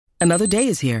Another day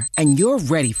is here, and you're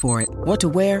ready for it. What to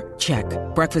wear? Check.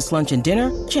 Breakfast, lunch, and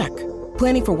dinner? Check.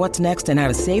 Planning for what's next and how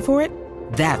to save for it?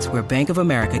 That's where Bank of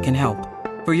America can help.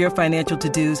 For your financial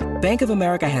to-dos, Bank of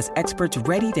America has experts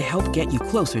ready to help get you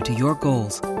closer to your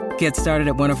goals. Get started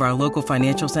at one of our local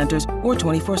financial centers or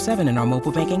 24/7 in our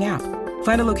mobile banking app.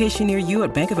 Find a location near you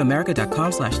at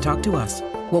bankofamerica.com/talktous.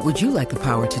 What would you like the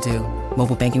power to do?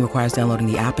 Mobile banking requires downloading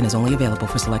the app and is only available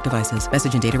for select devices.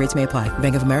 Message and data rates may apply.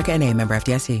 Bank of America N.A., member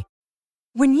FDIC.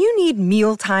 When you need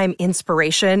mealtime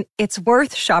inspiration, it's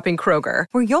worth shopping Kroger,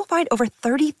 where you'll find over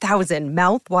 30,000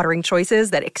 mouth-watering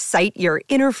choices that excite your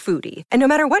inner foodie. And no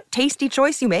matter what tasty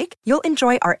choice you make, you'll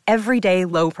enjoy our everyday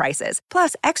low prices,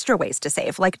 plus extra ways to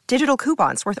save, like digital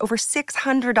coupons worth over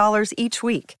 $600 each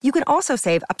week. You can also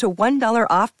save up to $1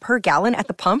 off per gallon at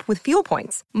the pump with fuel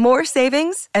points. More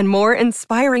savings and more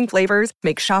inspiring flavors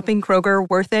make shopping Kroger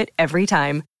worth it every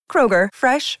time. Kroger,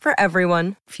 fresh for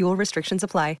everyone. Fuel restrictions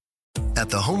apply. At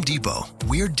the Home Depot,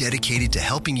 we're dedicated to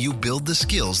helping you build the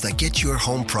skills that get your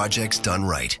home projects done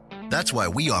right. That's why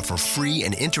we offer free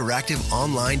and interactive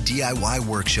online DIY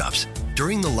workshops.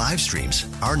 During the live streams,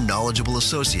 our knowledgeable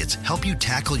associates help you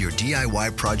tackle your DIY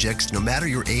projects no matter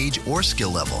your age or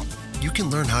skill level. You can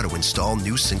learn how to install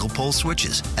new single-pole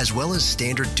switches, as well as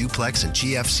standard duplex and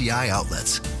GFCI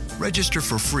outlets. Register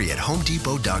for free at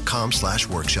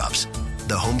homedepot.com/workshops.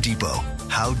 The Home Depot,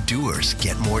 how doers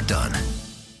get more done.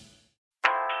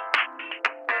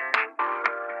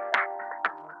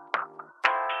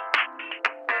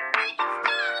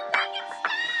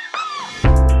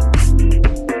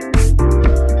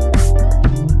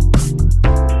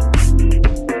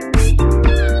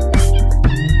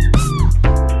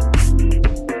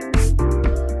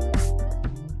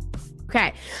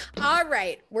 Okay. All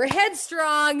right. We're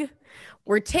headstrong.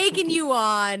 We're taking you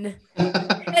on.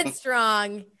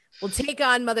 Headstrong. We'll take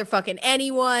on motherfucking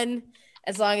anyone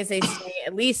as long as they stay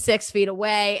at least 6 feet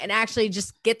away and actually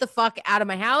just get the fuck out of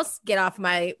my house. Get off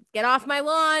my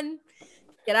lawn.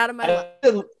 Get out of my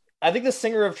lawn. I think the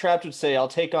singer of Trapped would say, I'll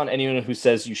take on anyone who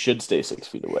says you should stay 6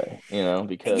 feet away,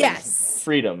 because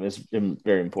freedom is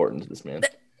very important to this man.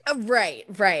 Right.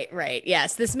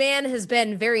 Yes, this man has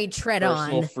been very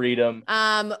Personal freedom.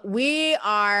 Our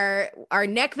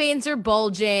neck veins are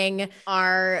bulging,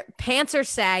 our pants are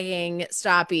sagging,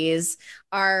 stoppies,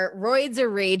 our roids are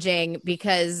raging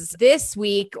because this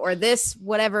week or this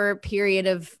whatever period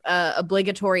of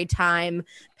obligatory time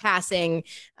passing,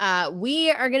 we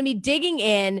are going to be digging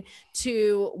in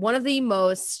to one of the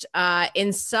most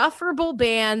insufferable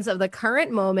bands of the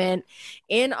current moment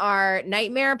in our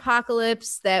nightmare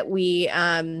apocalypse that we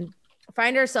find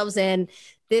ourselves in.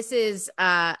 This is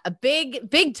a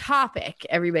big topic,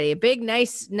 everybody. A big,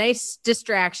 nice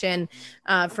distraction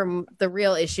from the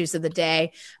real issues of the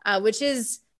day, which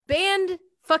is band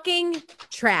fucking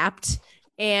Trapped,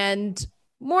 and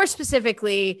more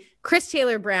specifically, Chris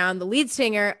Taylor Brown, the lead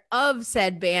singer of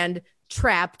said band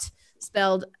Trapped,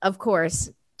 spelled, of course,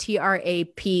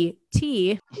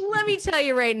 T-R-A-P-T. Let me tell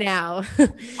you right now,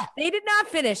 they did not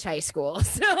finish high school,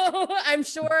 so I'm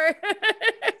sure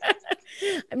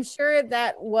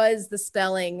that was the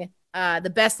spelling,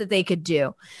 the best that they could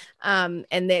do. And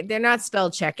they're not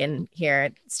spell checking here.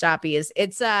 Stoppies.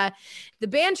 It's the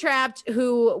band Trapped,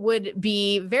 who would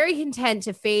be very content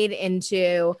to fade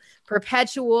into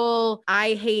perpetual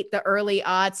I hate the early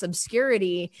aughts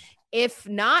obscurity, if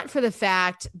not for the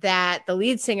fact that the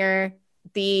lead singer,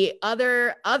 the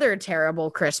other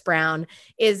terrible Chris Brown,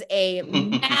 is a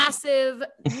massive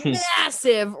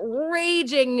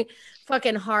raging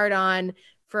fucking hard on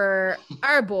for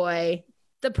our boy,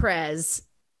 the Prez,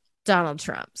 Donald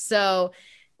Trump. So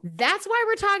that's why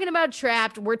we're talking about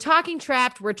Trapped. We're talking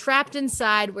Trapped. We're trapped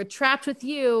inside. We're trapped with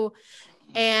you,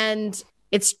 and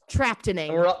it's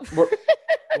trappening.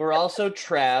 We're also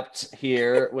trapped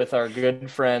here with our good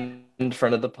friend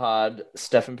of the pod,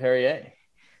 Stephen Perrier.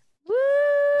 Woo!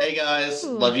 Hey guys,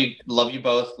 love you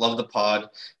both. Love the pod.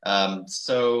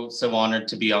 So honored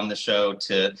to be on the show,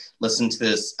 to listen to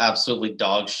this absolutely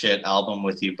dog shit album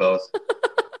with you both.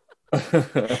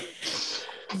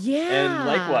 Yeah. And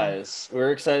likewise,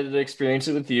 we're excited to experience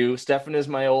it with you. Stefan is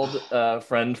my old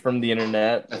friend from the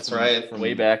internet. That's right. From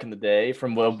way back in the day,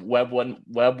 from Web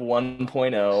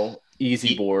 1.0,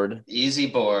 Easy Board.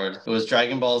 It was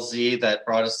Dragon Ball Z that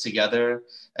brought us together,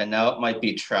 and now it might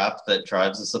be Trapped that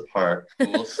drives us apart.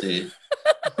 We'll see.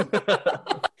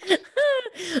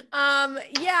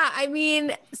 Yeah, I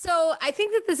mean, so I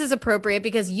think that this is appropriate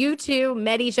because you two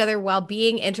met each other while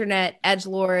being internet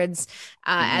edgelords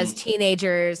as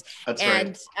teenagers. That's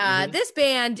and right. This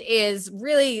band is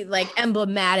really like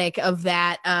emblematic of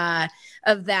that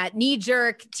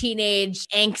knee-jerk teenage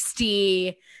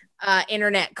angsty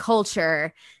internet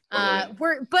culture.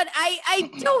 But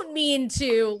I don't mean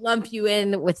to lump you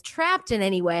in with Trapt in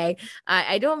any way.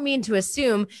 I don't mean to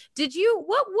assume.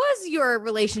 What was your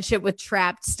relationship with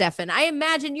Trapt, Stefan? I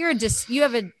imagine you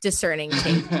have a discerning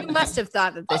taste. You must have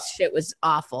thought that this shit was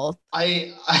awful.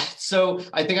 So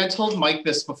I think I told Mike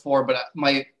this before, but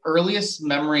my earliest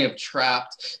memory of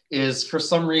Trapt is, for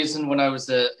some reason, when I was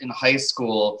in high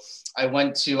school, I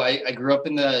grew up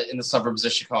in the suburbs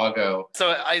of Chicago.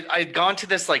 So I'd gone to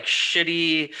this like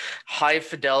shitty high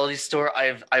fidelity store.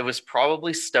 I was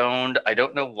probably stoned. I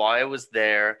don't know why I was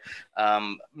there.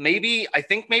 Maybe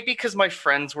because my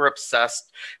friends were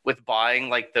obsessed with buying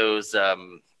like those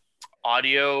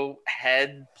audio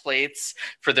head plates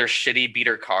for their shitty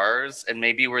beater cars, and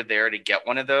maybe we're there to get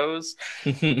one of those.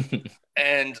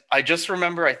 And I just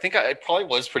remember, I think I probably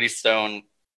was pretty stoned,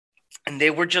 and they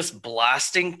were just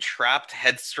blasting Trapt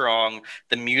Headstrong,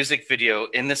 the music video,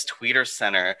 in this Tweeter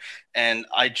Center. And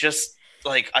I just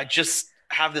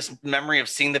have this memory of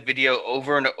seeing the video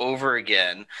over and over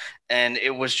again. And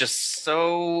it was just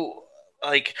so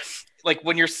like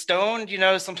when you're stoned, you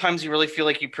know, sometimes you really feel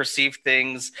like you perceive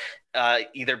things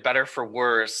either better for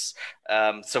worse.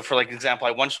 So for like example,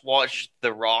 I once watched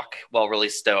The Rock while really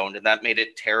stoned, and that made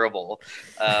it terrible.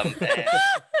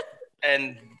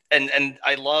 And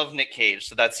I love Nick Cage,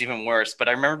 so that's even worse. But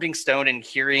I remember being stoned and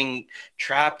hearing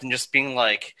Trapt and just being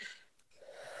like,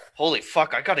 holy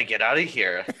fuck, I got to get out of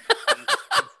here. and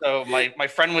so my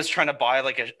friend was trying to buy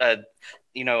like a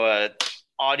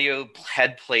audio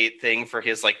head plate thing for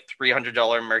his like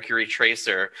 $300 Mercury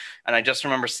Tracer. And I just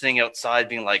remember sitting outside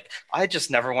being like, I just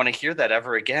never want to hear that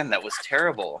ever again. That was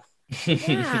terrible.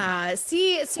 Yeah.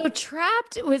 See, so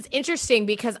Trapt was interesting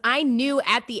because I knew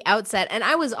at the outset, and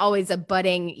I was always a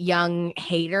budding young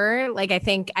hater. Like I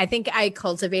think I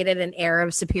cultivated an air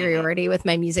of superiority with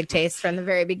my music taste from the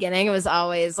very beginning. It was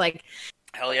always like,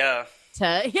 hell yeah.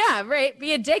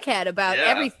 Be a dickhead about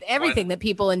everything that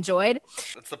people enjoyed.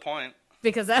 That's the point.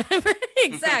 Because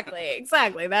exactly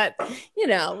that, you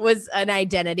know, was an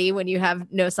identity when you have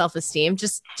no self-esteem.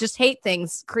 Just hate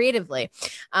things creatively.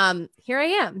 Here I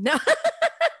am. No,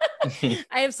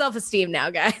 I have self-esteem now,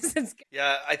 guys.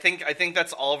 Yeah, I think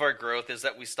that's all of our growth, is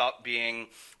that we stopped being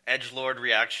edgelord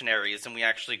reactionaries and we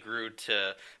actually grew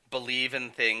to believe in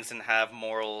things and have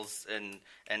morals and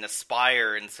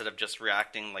aspire instead of just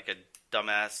reacting like a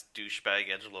dumbass douchebag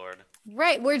edgelord.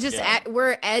 Right, we're just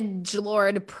we're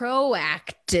edgelord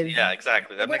proactive. Yeah,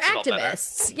 exactly. That makes it all better.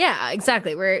 Activists. Yeah,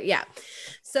 exactly.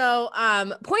 So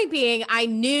point being, I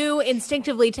knew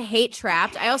instinctively to hate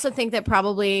Trapt. I also think that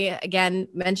probably, again,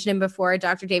 mentioned him before,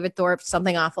 Dr. David Thorpe,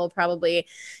 Something Awful probably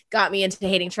got me into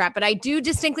hating Trapt. But I do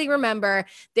distinctly remember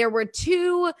there were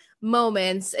two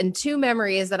moments and two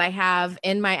memories that I have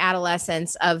in my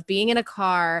adolescence of being in a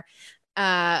car.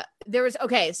 There was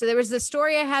this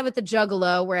story I had with the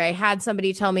Juggalo where I had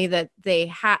somebody tell me that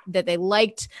they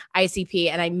liked ICP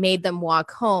and I made them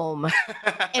walk home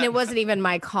and it wasn't even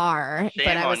my car. Shame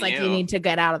but I was like, you need to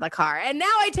get out of the car. And now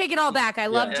I take it all back. I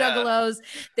love Juggalos.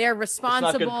 They're responsible.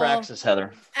 It's not good praxis,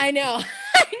 Heather. I know.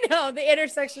 The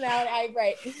intersectionality.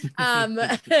 Right.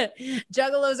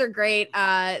 Juggalos are great.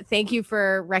 Thank you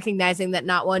for recognizing that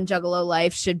not one Juggalo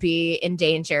life should be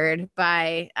endangered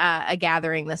by a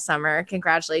gathering this summer.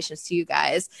 Congratulations to you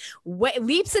guys.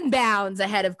 Leaps and bounds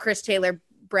ahead of Chris Taylor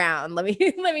Brown. Let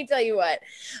me tell you what.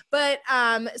 But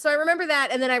so I remember that,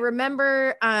 and then I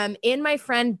remember in my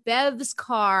friend Bev's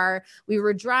car, we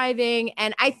were driving,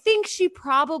 and I think she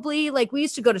probably, like, we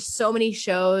used to go to so many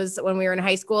shows when we were in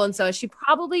high school, and so she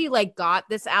probably like got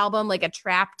this album, like a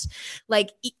Trapt, like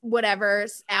whatever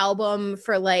album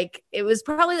for like, it was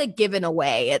probably like given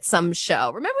away at some show.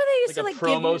 Remember they used to like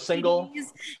promo single?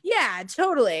 CDs? Yeah,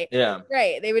 totally. Yeah.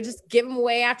 Right. They would just give them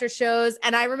away after shows,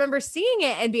 and I remember seeing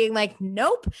it and being like,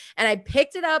 nope. And I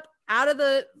picked it up out of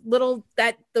the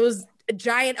those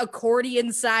giant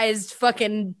accordion sized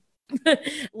fucking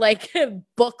like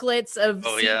booklets of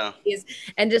CDs,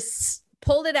 and just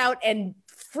pulled it out and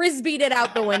frisbeed it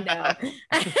out the window.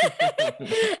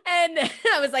 And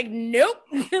I was like, nope.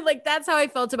 Like, that's how I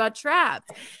felt about Trapt.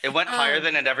 It went higher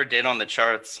than it ever did on the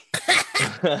charts.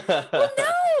 Well,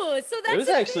 no. So that's it was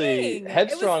actually thing.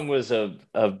 Headstrong was a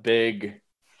big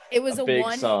It was a big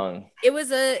song. It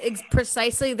was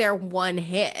precisely their one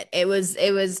hit. It was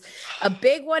a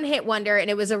big one hit wonder, and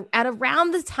it was at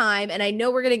around the time. And I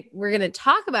know we're gonna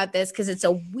talk about this because it's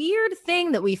a weird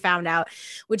thing that we found out,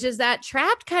 which is that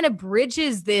Trapt kind of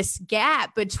bridges this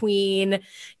gap between,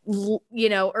 you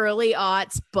know, early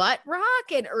aughts butt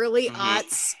rock and early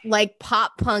aughts like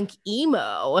pop punk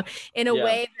emo in a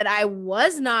way that I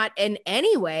was not in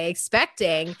any way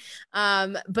expecting.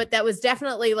 But that was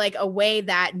definitely like a way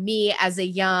that me as a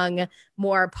young,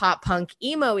 more pop punk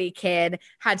emo-y kid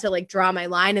had to like draw my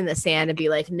line in the sand and be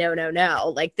like,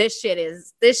 no, like this shit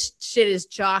is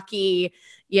jockey,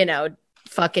 you know,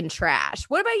 fucking trash.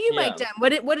 What about you, Mike Dem?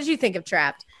 What did you think of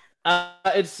Trapt?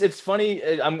 It's funny.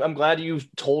 I'm glad you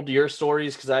told your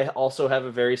stories because I also have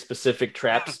a very specific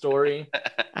Trapt story.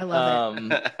 I love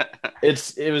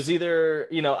it. It was either,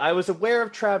 you know, I was aware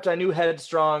of Trapt, I knew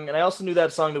Headstrong, and I also knew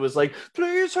that song that was like,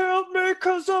 please help me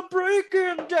cause I'm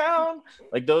breaking down.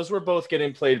 Like those were both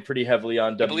getting played pretty heavily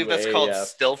on WAAF. I believe that's called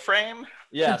Still Frame.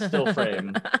 Yeah, Still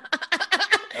Frame.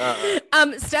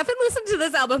 Stefan listened to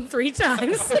this album 3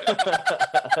 times.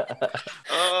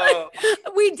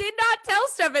 We did not tell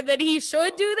Stefan that he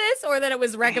should do this or that it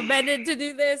was recommended to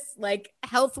do this, like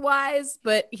health-wise,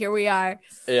 but here we are.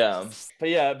 Yeah. But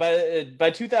yeah,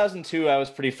 by 2002, I was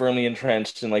pretty firmly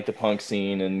entrenched in like the punk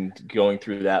scene and going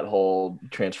through that whole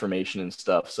transformation and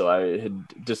stuff. So I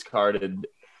had discarded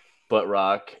butt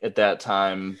rock at that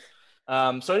time. So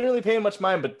I didn't really pay much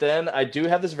mind, but then I do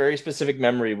have this very specific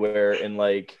memory where in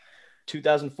like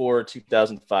 2004,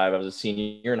 2005, I was a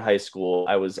senior in high school.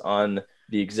 I was on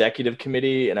the executive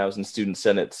committee and I was in student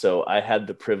senate. So I had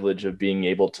the privilege of being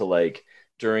able to like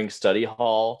during study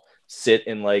hall, sit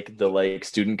in like the like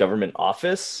student government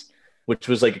office, which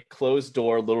was like a closed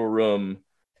door little room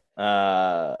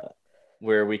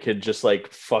where we could just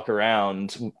like fuck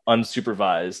around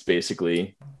unsupervised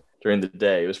basically during the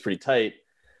day. It was pretty tight.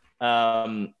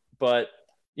 But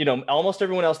you know, almost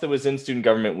everyone else that was in student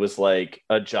government was like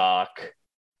a jock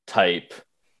type.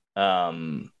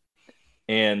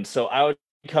 And so I would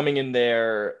be coming in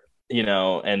there, you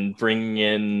know, and bringing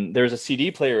in, there's a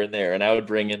CD player in there and I would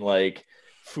bring in like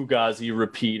Fugazi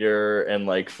repeater and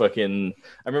like fucking,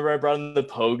 I remember I brought in the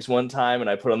Pogues one time and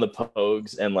I put on the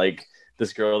Pogues and like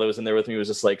this girl that was in there with me was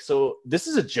just like, so this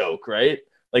is a joke, right?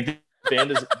 Like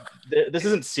band is this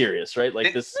isn't serious, right?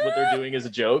 Like this what they're doing is a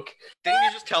joke. Didn't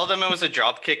you just tell them it was a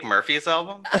Dropkick Murphys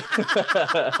album?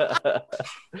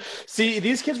 See,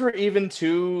 these kids were even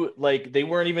too like they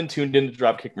weren't even tuned into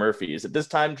Dropkick Murphys at this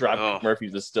time. Dropkick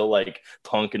Murphys was still like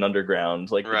punk and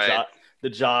underground. Like the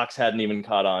jocks hadn't even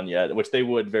caught on yet, which they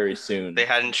would very soon. They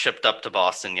hadn't shipped up to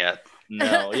Boston yet.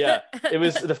 No, yeah. It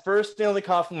was the first nail in the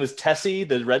coffin was Tessie,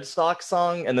 the Red Sox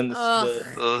song, and then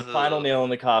the final nail in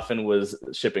the coffin was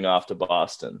shipping off to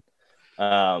Boston.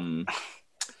 But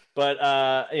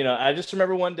you know, I just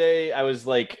remember one day I was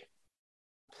like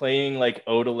playing like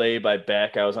Odelay by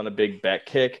Beck. I was on a big Beck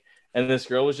kick, and this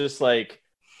girl was just like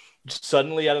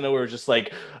suddenly out of nowhere, just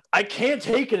like, I can't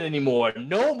take it anymore.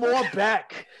 No more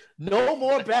Beck. No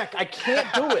more Beck. I can't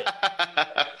do it.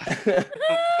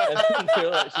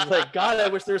 And she's like, God, I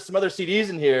wish there was some other CDs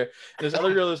in here. And this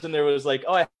other girl that was in there was like,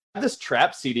 oh, I have this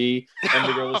Trapt CD. And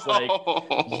the girl was like,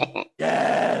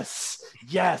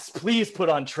 yes, please put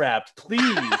on Trapt,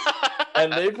 please.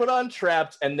 And they put on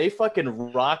Trapt and they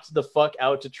fucking rocked the fuck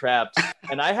out to Trapt.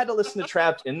 And I had to listen to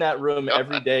Trapt in that room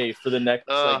every day for the next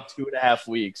like 2.5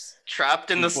 weeks.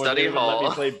 Trapped in the study hall. Let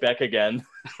me play Beck again.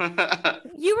 You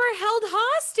were held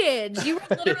hostage. You were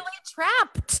literally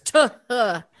trapped.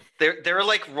 They were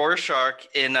like Rorschach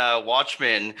in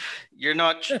Watchmen. You're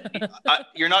not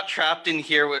trapped in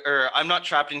here or I'm not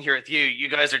trapped in here with you. You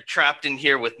guys are trapped in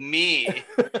here with me.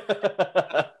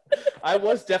 I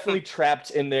was definitely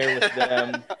trapped in there with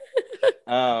them.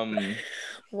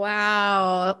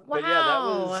 Wow. But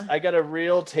yeah, I got a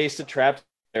real taste of Trapt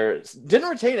there. Didn't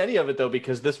retain any of it though,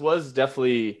 because this was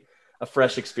definitely a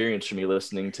fresh experience for me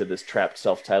listening to this Trapt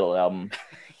self-titled album.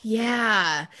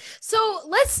 Yeah. So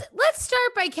let's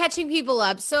start by catching people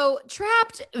up. So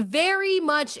Trapt, very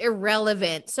much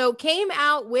irrelevant. So came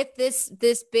out with this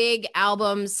big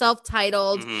album,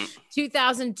 self-titled,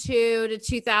 2002 to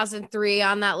 2003,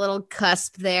 on that little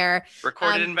cusp there.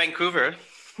 Recorded in Vancouver.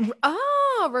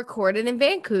 Oh, recorded in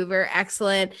Vancouver.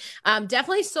 Excellent.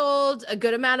 Definitely sold a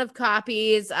good amount of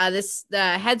copies.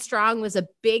 The Headstrong was a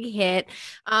big hit.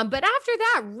 But after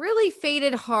that, really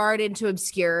faded hard into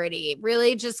obscurity,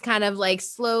 really just kind of like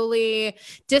slowly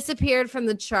disappeared from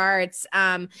the charts.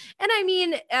 And I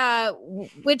mean,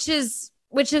 which is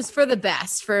which is for the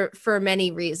best for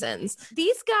many reasons.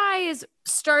 These guys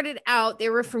started out, they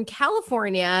were from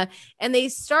California, and they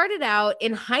started out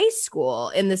in high school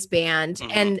in this band,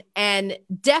 and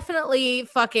definitely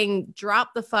fucking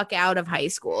dropped the fuck out of high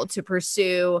school to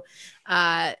pursue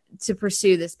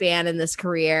this band and this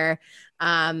career.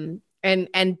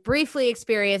 And briefly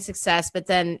experienced success, but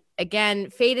then again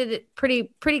faded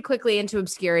pretty quickly into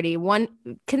obscurity. One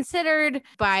considered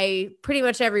by pretty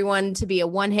much everyone to be a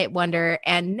one-hit wonder,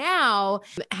 and now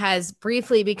has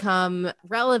briefly become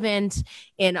relevant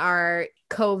in our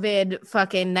COVID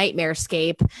fucking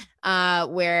nightmarescape,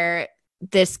 where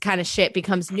this kind of shit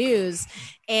becomes news.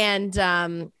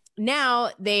 And now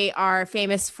they are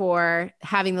famous for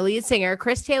having the lead singer,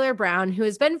 Chris Taylor Brown, who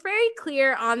has been very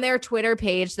clear on their Twitter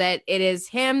page that it is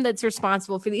him that's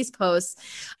responsible for these posts,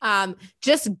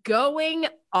 just going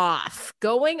off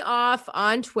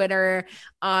on Twitter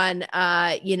on,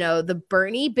 the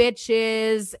Bernie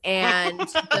bitches and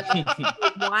the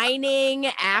whining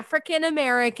African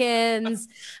Americans,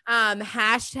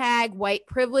 hashtag white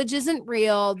privilege isn't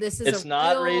real. It's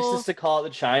not racist to call it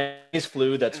the Chinese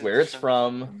flu. That's where it's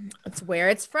from. It's where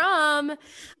it's from.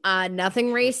 Nothing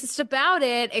racist about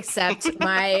it, except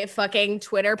my fucking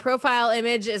Twitter profile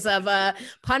image is of a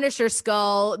Punisher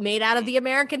skull made out of the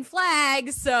American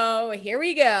flag. So here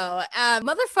we go.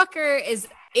 Motherfucker is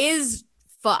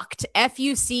fucked.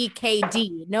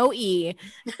 Fuckd, no E. T.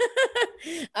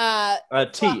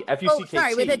 Fuckd. Oh,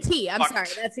 sorry, with a T. I'm Fucked. sorry.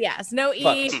 That's yes. No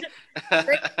E.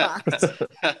 Fucked.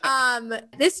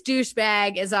 This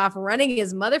douchebag is off running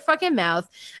his motherfucking mouth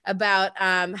about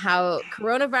how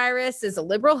coronavirus is a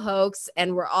liberal hoax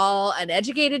and we're all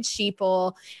uneducated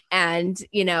sheeple. And,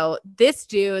 this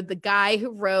dude, the guy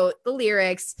who wrote the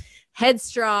lyrics,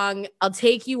 headstrong, I'll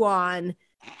take you on,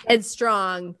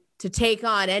 headstrong to take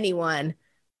on anyone.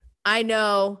 I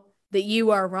know that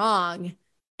you are wrong,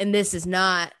 and this is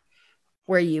not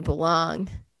where you belong.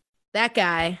 That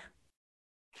guy.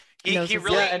 He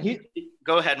really. Yeah, and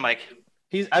Go ahead, Mike.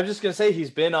 I'm just gonna say he's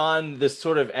been on this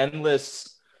sort of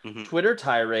endless Twitter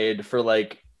tirade for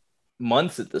like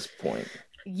months at this point.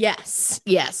 Yes,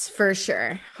 for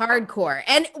sure. Hardcore.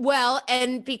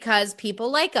 And because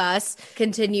people like us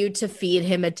continue to feed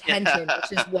him attention,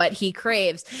 which is what he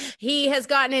craves. He has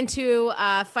gotten into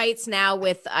fights now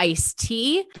with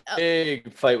Ice-T.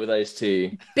 Big fight with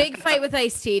Ice-T. Big fight with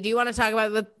Ice-T. Do you want to talk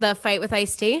about the fight with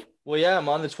Ice-T? Well, yeah, I'm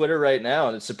on the Twitter right now,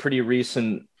 and it's a pretty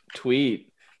recent tweet.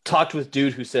 Talked with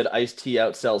dude who said Ice-T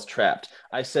outsells Trapped.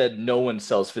 I said no one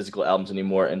sells physical albums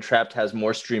anymore, and Trapped has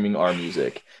more streaming R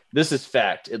music. This is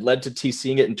fact. It led to T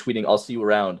seeing it and tweeting, "I'll see you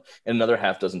around," and another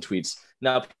half dozen tweets.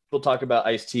 Now people talk about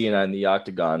Ice-T and I in the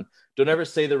Octagon. Don't ever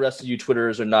say the rest of you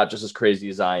Twitterers are not just as crazy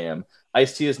as I am.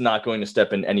 Ice-T is not going to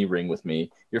step in any ring with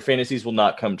me. Your fantasies will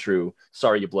not come true.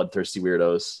 Sorry, you bloodthirsty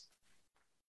weirdos.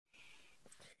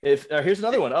 Here's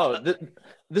another one.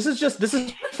 This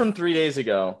is from 3 days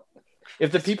ago.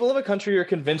 If the people of a country are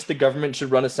convinced the government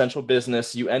should run essential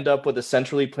business, you end up with a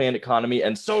centrally planned economy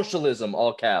and socialism,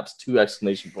 all caps, 2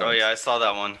 exclamation points. Oh, yeah, I saw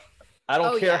that one. I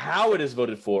don't care how it is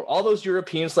voted for. All those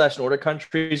European/Nordic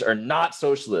countries are not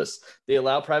socialists. They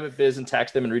allow private biz and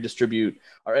tax them and redistribute.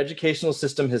 Our educational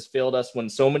system has failed us when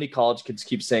so many college kids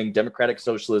keep saying democratic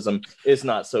socialism is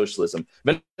not socialism.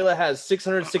 Venezuela has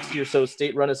 660 or so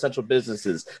state-run essential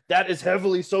businesses. That is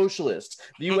heavily socialist.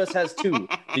 The U.S. has 2,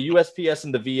 the USPS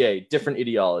and the VA, different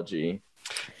ideology.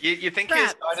 You think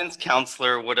his guidance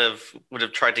counselor would have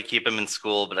tried to keep him in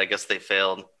school, but I guess they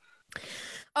failed.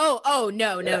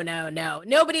 No.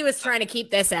 Nobody was trying to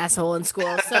keep this asshole in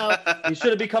school. So he should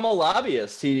have become a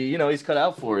lobbyist. He's cut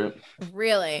out for it.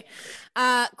 Really.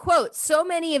 Quote, so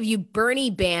many of you Bernie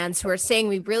bands who are saying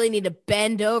we really need to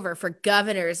bend over for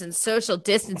governors and social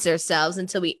distance ourselves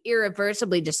until we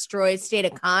irreversibly destroy state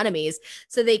economies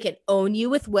so they can own you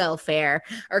with welfare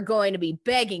are going to be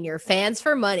begging your fans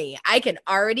for money. I can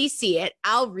already see it.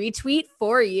 I'll retweet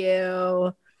for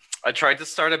you. I tried to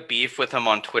start a beef with him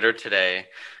on Twitter today.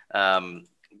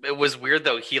 It was weird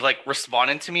though. He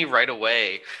responded to me right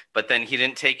away, but then he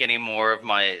didn't take any more of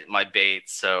my bait.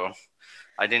 So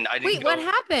I didn't. Wait, what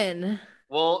happened?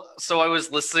 Well, so I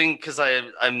was listening because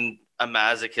I'm a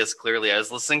masochist. Clearly, I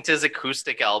was listening to his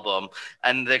acoustic album,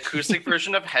 and the acoustic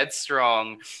version of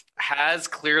Headstrong has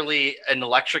clearly an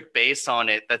electric bass on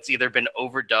it that's either been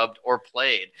overdubbed or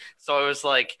played. So I was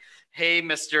like, hey,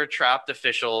 Mr. Trapped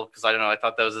official, because I don't know, I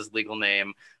thought that was his legal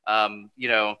name.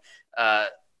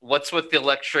 What's with the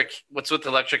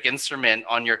electric instrument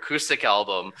on your acoustic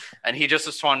album? And he just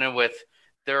responded with,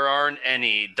 there aren't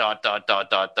any ... And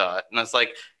I was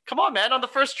like, come on, man, on the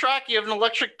first track, you have an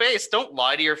electric bass. Don't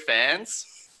lie to your fans.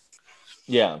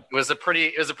 Yeah. It was a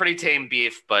pretty tame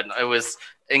beef, but it was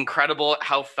incredible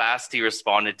how fast he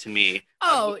responded to me.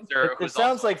 Oh, It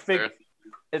sounds like fake.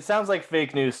 It sounds like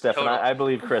fake news stuff, and I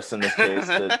believe Chris in this case.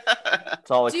 That it's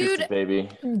all acoustic, baby.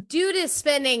 Dude is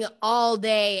spending all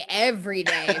day, every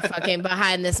day, fucking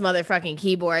behind this motherfucking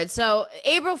keyboard. So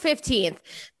April 15th,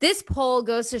 this poll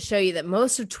goes to show you that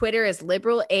most of Twitter is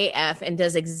liberal AF and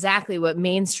does exactly what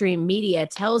mainstream media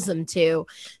tells them to.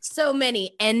 So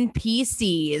many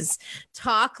NPCs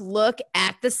talk, look,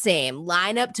 act the same,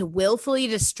 line up to willfully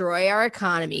destroy our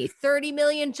economy. 30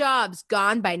 million jobs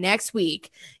gone by next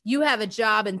week. You have a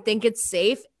job and think it's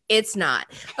safe. It's not.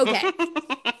 Okay.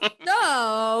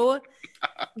 So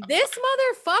this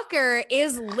motherfucker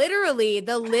is literally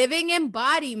the living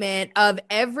embodiment of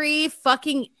every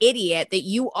fucking idiot that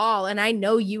you all, and I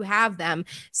know you have them,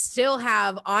 still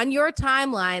have on your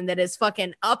timeline that is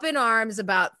fucking up in arms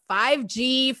about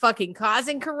 5G fucking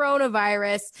causing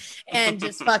coronavirus and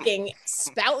just fucking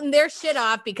spouting their shit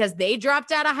off because they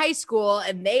dropped out of high school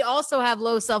and they also have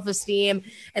low self-esteem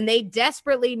and they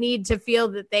desperately need to feel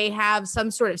that they have some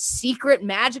sort of secret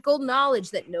magical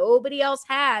knowledge that nobody else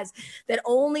has, that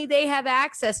only they have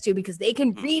access to because they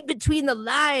can read between the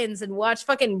lines and watch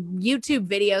fucking YouTube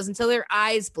videos until their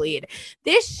eyes bleed.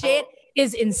 This shit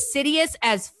is insidious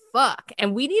as fuck,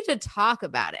 and we need to talk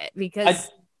about it because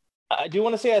I do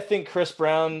want to say I think Chris,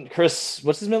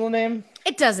 what's his middle name?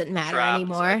 It doesn't matter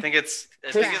anymore. I think it's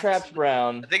Chris Trapped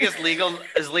Brown. I think his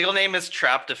legal name is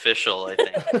Trapped Official, I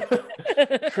think.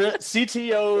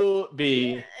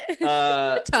 CTOB.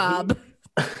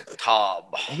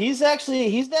 Tob. He's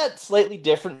that slightly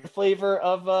different flavor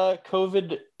of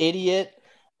COVID idiot,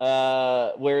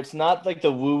 where it's not like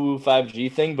the woo-woo 5G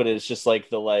thing, but it's just like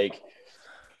the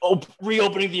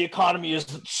reopening the economy is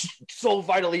so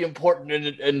vitally important,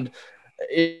 and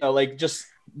you know, like just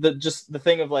the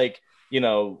thing of like, you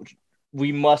know,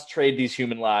 we must trade these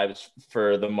human lives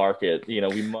for the market. You know,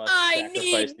 we must. I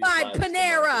need my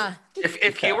Panera.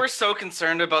 If he were so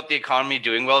concerned about the economy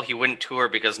doing well, he wouldn't tour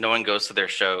because no one goes to their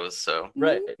shows. So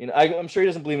right, you know, I'm sure he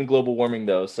doesn't believe in global warming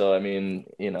though. So I mean,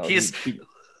 you know,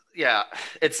 yeah,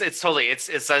 it's totally it's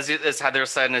as Heather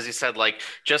said, and as you said, like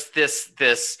just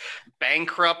this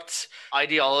bankrupt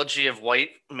ideology of white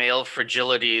male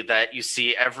fragility that you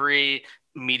see every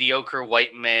mediocre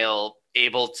white male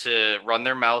able to run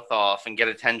their mouth off and get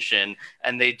attention,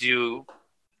 and they do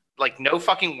like no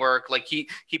fucking work. Like he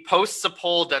posts a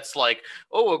poll that's like,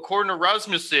 oh, according to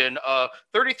Rasmussen,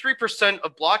 33%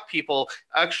 of black people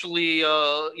actually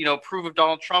approve of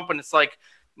Donald Trump, and it's like,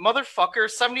 motherfucker,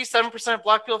 77% of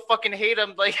black people fucking hate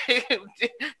him. Like,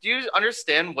 do you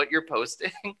understand what you're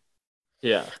posting?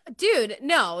 Yeah. Dude,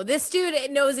 no, this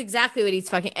dude knows exactly what he's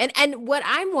fucking. And what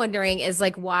I'm wondering is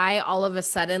like why all of a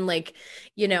sudden, like,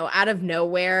 you know, out of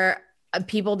nowhere,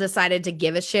 people decided to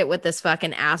give a shit what this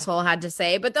fucking asshole had to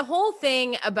say. But the whole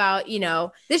thing about, you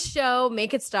know, this show,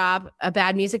 Make It Stop, a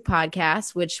bad music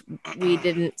podcast, which we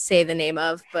didn't say the name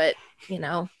of, but you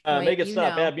know, Make It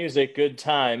Stop, bad music, good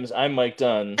times. I'm Mike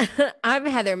Dunn. I'm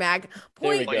Heather Mack.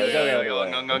 Point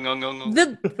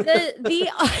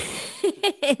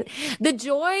the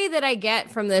joy that I get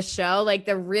from this show, like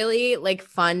the really like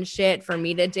fun shit for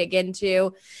me to dig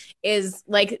into, is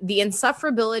like the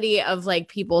insufferability of like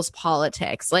people's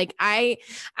politics. Like I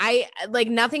like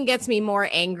nothing gets me more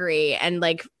angry, and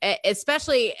like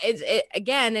especially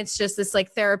it's just this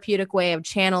like therapeutic way of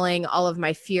channeling all of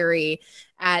my fury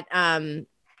at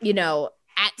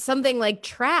at something like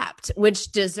Trapped,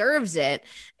 which deserves it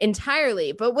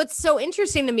entirely. But what's so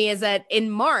interesting to me is that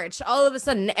in March, all of a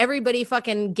sudden, everybody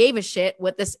fucking gave a shit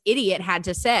what this idiot had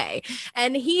to say.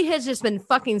 And he has just been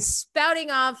fucking spouting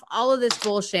off all of this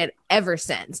bullshit ever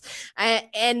since.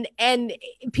 And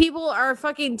people are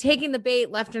fucking taking the bait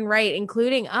left and right,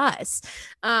 including us.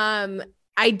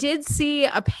 I did see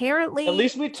apparently. At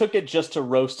least we took it just to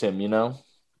roast him, you know?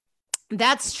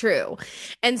 That's true.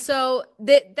 And so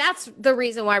that's the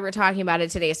reason why we're talking about it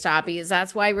today, Stoppies.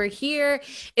 That's why we're here,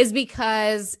 is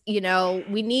because, you know,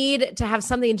 we need to have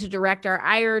something to direct our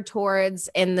ire towards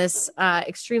in this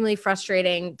extremely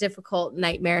frustrating, difficult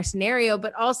nightmare scenario.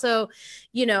 But also,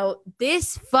 you know,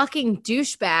 this fucking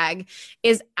douchebag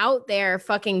is out there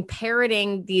fucking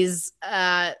parroting these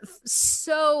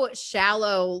so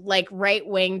shallow, like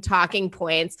right-wing talking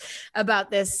points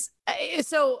about this.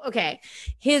 So, okay,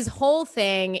 his whole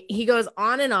thing, he goes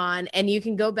on, and you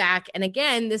can go back. And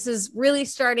again, this is really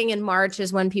starting in March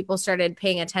is when people started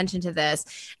paying attention to this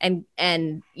and,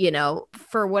 you know,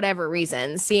 for whatever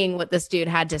reason, seeing what this dude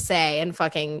had to say and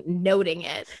fucking noting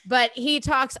it. But he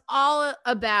talks all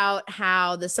about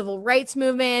how the civil rights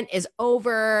movement is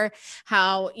over,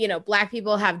 how, you know, black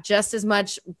people have just as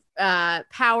much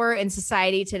power in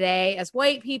society today as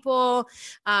white people,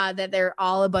 that they're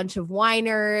all a bunch of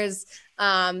whiners,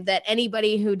 that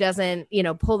anybody who doesn't,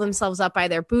 pull themselves up by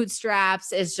their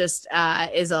bootstraps is just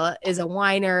is a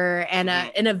whiner and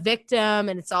a victim,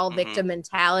 and it's all victim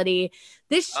mentality.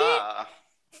 This shit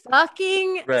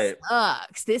fucking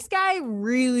sucks. This guy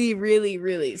really, really,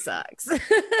 really sucks.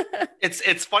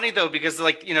 It's funny though, because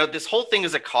this whole thing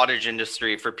is a cottage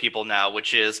industry for people now,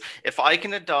 which is if I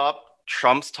can adopt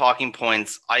Trump's talking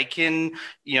points, I can,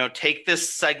 take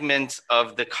this segment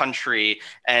of the country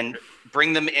and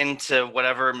bring them into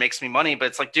whatever makes me money. But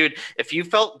it's like, dude, if you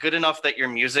felt good enough that your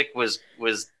music was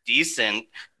decent,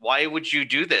 why would you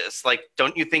do this? Like,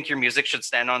 don't you think your music should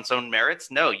stand on its own merits?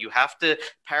 No, you have to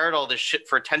parrot all this shit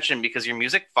for attention because your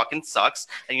music fucking sucks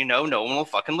and no one will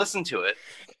fucking listen to it.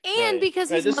 And because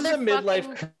this is a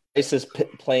midlife crisis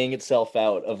playing itself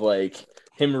out of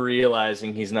him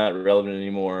realizing he's not relevant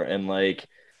anymore, and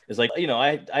it's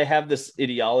I have this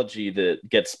ideology that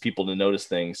gets people to notice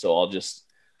things, so I'll just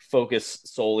focus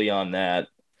solely on that,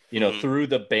 through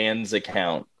the band's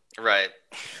account. Right.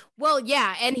 Well,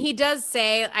 yeah, and he does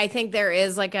say, I think there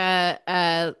is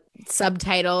a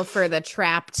subtitle for the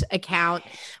Trapped account,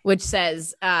 which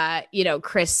says,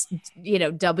 Chris,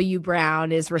 W.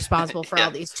 Brown is responsible for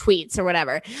all these tweets or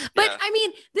whatever. But I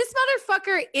mean, this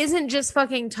motherfucker isn't just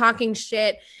fucking talking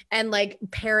shit and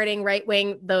parroting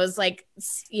right-wing, those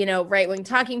right-wing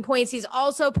talking points. He's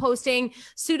also posting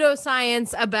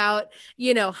pseudoscience about,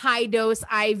 high dose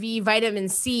IV vitamin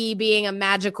C being a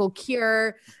magical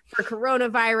cure for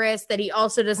coronavirus that he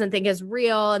also doesn't think is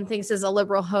real and thinks is a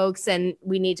liberal hoax, and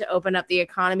we need to open up the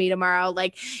economy tomorrow.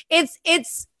 It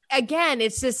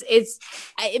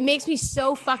makes me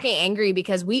so fucking angry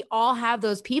because we all have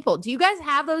those people. Do you guys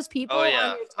have those people on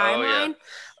your timeline?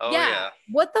 Yeah.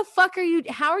 What the fuck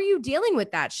how are you dealing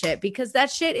with that shit? Because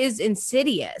that shit is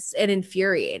insidious and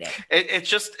infuriating.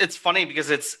 It's funny because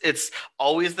it's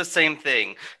always the same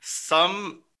thing.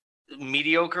 Some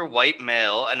mediocre white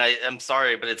male, and I'm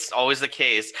sorry, but it's always the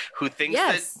case, who thinks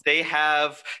that they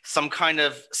have some kind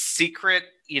of secret,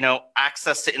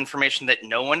 access to information that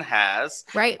no one has,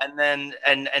 right? And then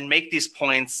and make these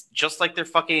points just like they're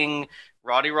fucking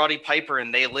Roddy Piper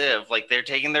and They Live, like they're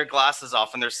taking their glasses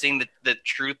off and they're seeing the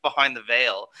truth behind the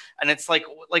veil. And it's like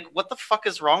what the fuck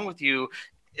is wrong with you?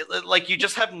 You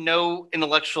just have no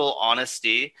intellectual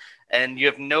honesty and you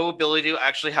have no ability to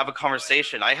actually have a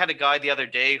conversation. I had a guy the other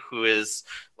day who is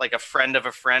like a friend of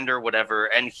a friend or whatever,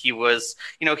 and he was,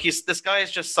 this guy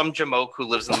is just some jamoke who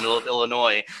lives in the middle of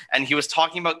Illinois, and he was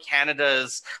talking about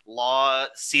Canada's law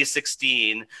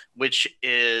C-16, which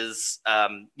is,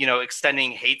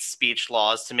 extending hate speech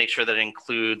laws to make sure that it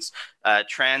includes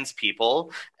trans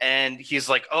people. And he's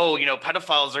like,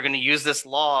 pedophiles are going to use this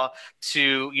law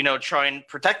to, try and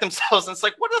protect themselves. And it's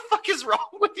like, what the fuck is wrong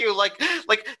with you? Like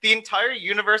the entire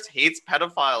universe hates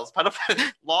pedophiles.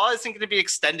 Law isn't going to be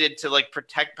extended to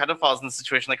protect pedophiles in this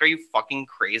situation. Are you fucking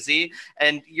crazy?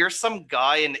 And you're some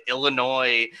guy in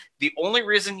Illinois. The only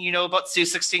reason you know about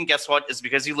C-16, guess what, is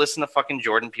because you listen to fucking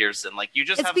Jordan Peterson. You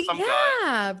just have some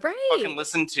guy fucking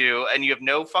listen to, and you have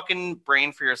no fucking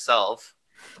brain for yourself.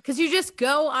 Because you just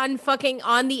go on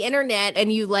the internet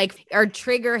and you are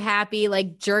trigger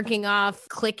happy, jerking off,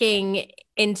 clicking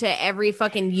into every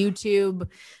fucking YouTube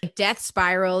death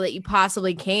spiral that you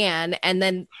possibly can. And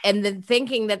then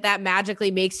thinking that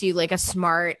magically makes you a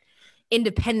smart,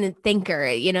 independent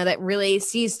thinker, that really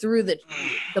sees through the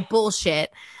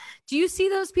bullshit. Do you see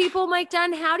those people, Mike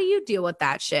Dunn? How do you deal with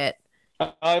that shit?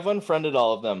 I've unfriended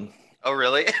all of them. Oh,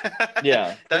 really?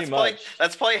 Yeah, that's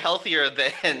probably healthier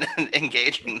than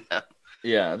engaging them.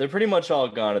 Yeah, they're pretty much all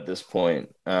gone at this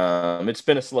point. It's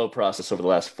been a slow process over the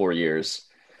last 4 years,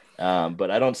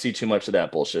 but I don't see too much of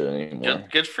that bullshit anymore.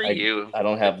 Good for you. I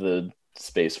don't have the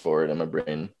space for it in my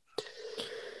brain.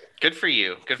 Good for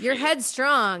you. You're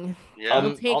headstrong. Yeah,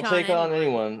 I'll take on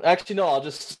anyone. Actually, no, I'll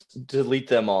just delete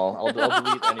them all. I'll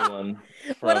delete anyone.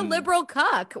 What a liberal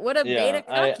cuck! What a beta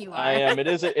cuck you are. I am. It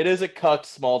is a cucked,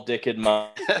 small dicked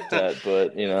mindset,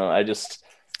 but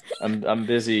I'm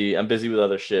busy. I'm busy with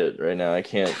other shit right now.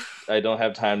 I don't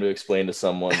have time to explain to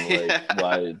someone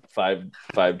why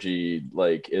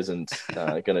 5G isn't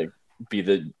gonna be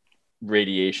the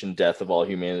radiation death of all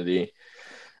humanity.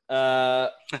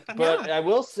 But I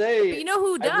will say, but you know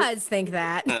who does think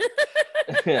that?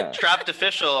 Yeah. Trapped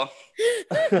official.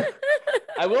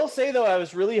 I will say though, I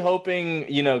was really hoping,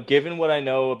 given what I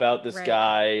know about this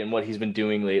guy and what he's been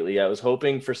doing lately, I was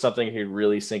hoping for something he'd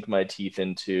really sink my teeth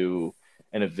into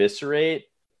and eviscerate.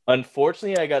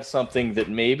 Unfortunately, I got something that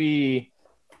maybe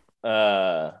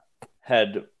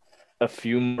had a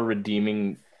few more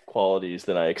redeeming qualities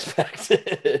than I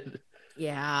expected.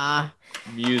 Yeah.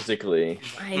 Musically.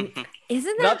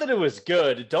 Isn't that... Not that it was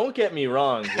good. Don't get me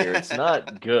wrong here. It's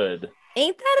not good.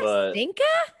 Ain't that a stinker?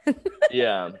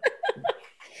 Yeah.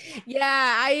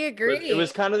 Yeah, I agree. But it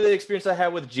was kind of the experience I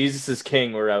had with Jesus is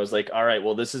King, where I was like, all right,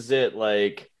 well, this is it.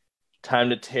 Like,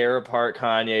 time to tear apart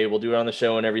Kanye. We'll do it on the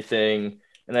show and everything.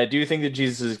 And I do think that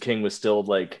Jesus is King was still,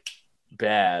 like,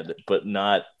 bad, but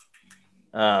not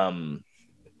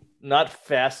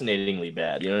fascinatingly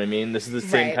bad. You know what I mean? This is the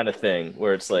same kind of thing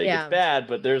where it's like, it's bad,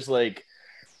 but there's, like,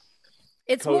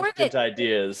 it's more that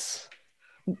ideas.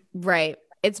 Right.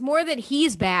 It's more that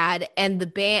he's bad and the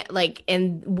band, like,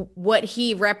 and what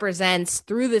he represents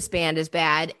through this band is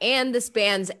bad, and this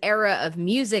band's era of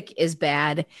music is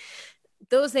bad.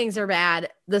 Those things are bad.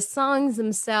 The songs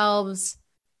themselves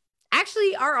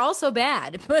actually are also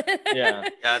bad. Yeah,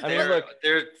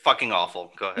 they're fucking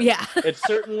awful. Go ahead. Yeah. It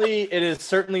is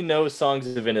certainly no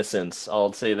Songs of Innocence.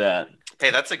 I'll say that. Hey,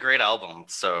 that's a great album.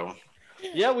 So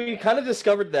yeah, we kind of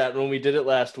discovered that when we did it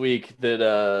last week,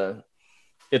 that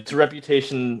its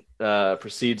reputation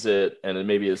precedes it, and it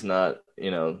maybe is not,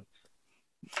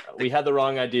 we had the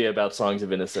wrong idea about Songs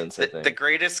of Innocence, I think. The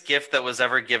greatest gift that was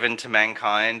ever given to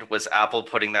mankind was Apple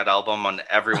putting that album on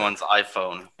everyone's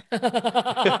iPhone. I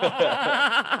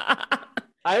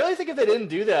really think if they didn't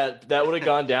do that, that would have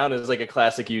gone down as like a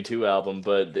classic U2 album,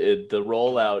 but the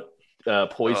rollout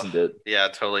poisoned it. Yeah,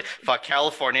 totally. Fuck,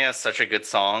 California is such a good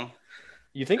song.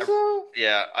 You think so?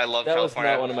 Yeah, I love that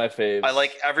California. That was not one of my faves. I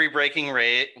like Every Breaking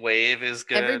Wave is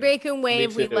good. Every Breaking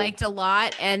Wave we liked a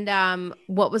lot. And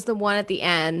what was the one at the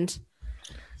end?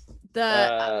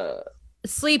 The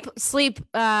Sleep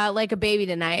Like a Baby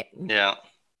Tonight. Yeah.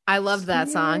 I love that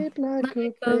song.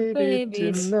 Like a baby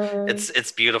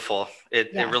it's beautiful.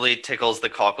 It really tickles the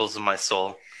cockles of my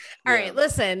soul. All right,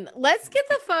 listen. Let's get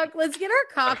our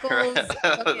cockles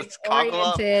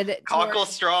oriented. Cockle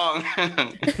strong.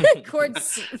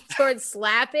 towards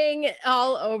slapping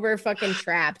all over fucking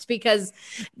Trapped, because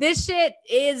this shit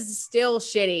is still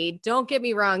shitty. Don't get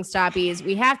me wrong, Stoppies.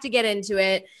 We have to get into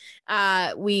it.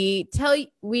 You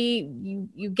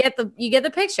get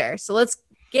the picture. So let's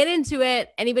get into it.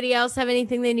 Anybody else have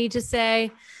anything they need to say?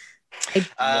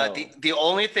 The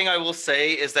only thing I will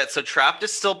say is that Trapped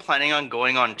is still planning on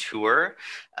going on tour,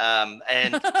 and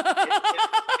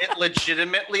it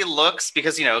legitimately looks,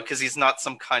 because he's not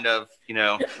some kind of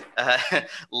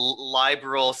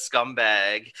liberal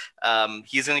scumbag.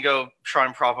 He's gonna go try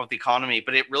and prop up the economy,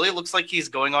 but it really looks like he's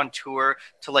going on tour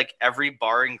to like every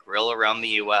bar and grill around the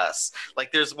U.S.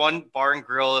 Like there's one bar and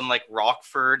grill in like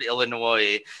Rockford,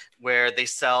 Illinois, where they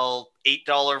sell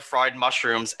 $8 fried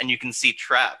mushrooms, and you can see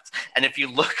Trapped. And if you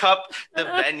look up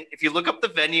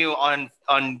the venue on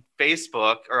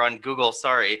Facebook or on Google,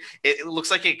 it looks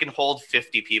like it can hold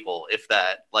 50 people, if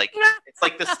that. Like it's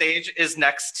like the stage is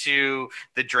next to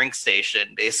the drink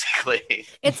station, basically.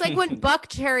 It's like when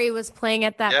Buckcherry was playing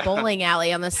at that bowling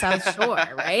alley on the South Shore,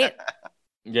 right?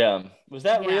 Yeah. Was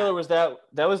that real, or was that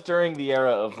was during the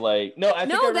era of like that one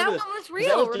was real.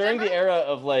 That was during the era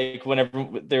of like whenever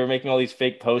they were making all these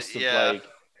fake posts of like,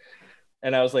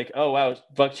 and I was like, oh wow,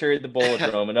 Buckcherry at the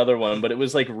Bowlodrome, another one, but it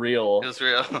was like real. It was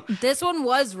real. This one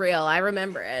was real. I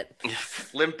remember it.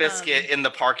 Limp Bizkit in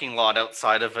the parking lot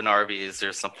outside of an Arby's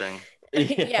or something.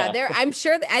 Yeah, I'm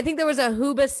sure. I think there was a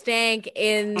Hooba Stank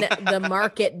in the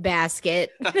market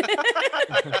basket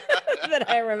that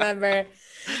I remember.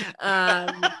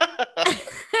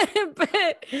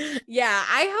 But yeah,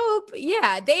 I hope.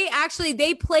 Yeah,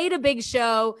 they played a big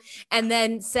show and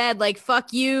then said like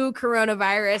 "fuck you,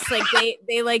 coronavirus." Like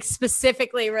they like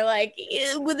specifically were like,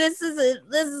 "This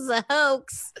is a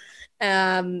hoax."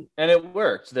 And it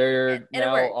worked. They're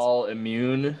now all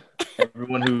immune.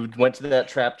 Everyone who went to that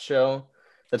Trapped show.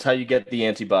 That's how you get the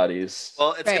antibodies.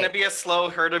 Well, it's going to be a slow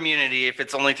herd immunity if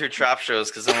it's only through Trapped shows,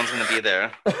 because no one's going to be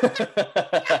there.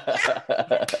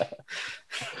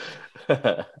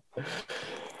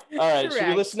 All right, should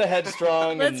we listen to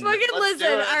Headstrong? Let's fucking listen.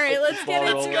 All right, let's get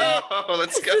into it.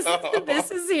 Let's go.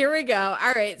 This is here we go.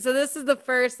 All right, so this is the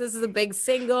first. This is a big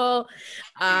single,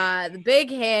 the big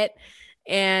hit,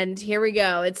 and here we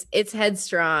go. It's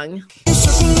Headstrong.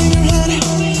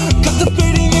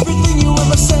 Contemplating everything you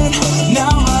ever said. Now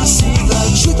I see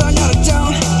the truth, I got it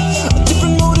down. A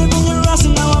different motive in your eyes,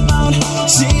 and now I'm out.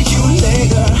 See you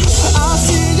later. I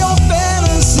see your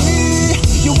fantasy.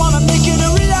 You wanna make it a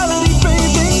reality,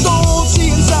 baby. Go see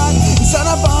inside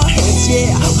of our heads.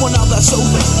 Yeah, well now that's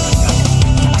over.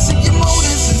 I see your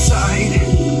motives inside.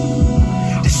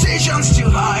 Decisions to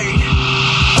hide.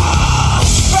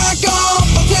 Back up,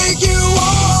 I'll take you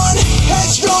on.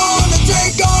 Headstrong to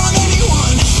take on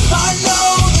anyone. I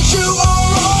know that you are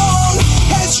wrong.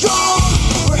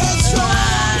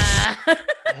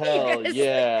 Hell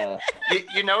yeah.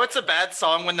 You know it's a bad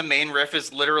song when the main riff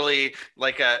is literally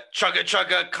like a chugga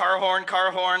chugga car horn,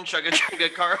 chugga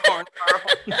chugga car horn, car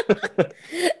horn.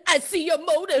 I see your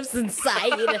motives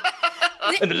inside. And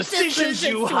the decisions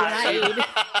you hide.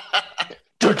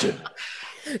 Chugga,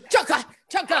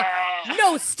 chugga,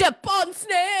 no step on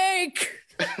snake.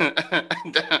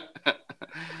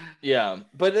 Yeah,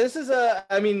 but this is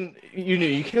I mean,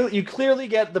 you clearly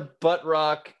get the butt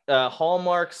rock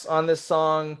hallmarks on this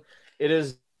song. It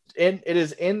is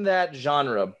in that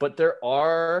genre, but there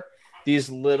are these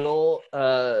little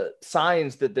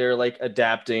signs that they're like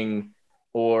adapting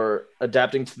to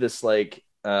this like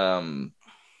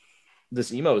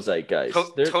this emo zeitgeist.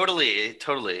 Totally.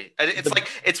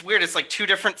 It's weird. It's like two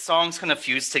different songs kind of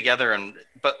fused together,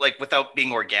 but like without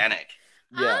being organic.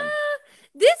 Yeah.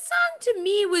 This song to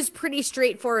me was pretty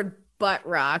straightforward butt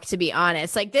rock, to be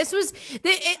honest. Like this was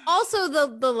also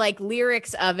the like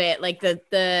lyrics of it, like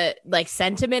the like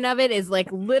sentiment of it is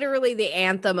like literally the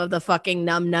anthem of the fucking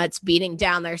numbnuts beating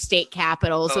down their state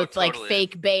capitals with like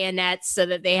fake bayonets so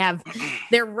that they have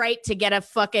their right to get a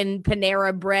fucking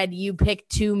Panera Bread you pick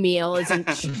 2 meal isn't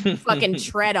fucking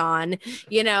tread on,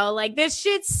 you know, like this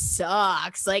shit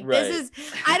sucks. Like right. This is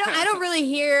I don't really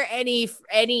hear any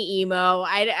emo.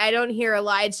 I don't hear a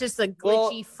lot. It's just a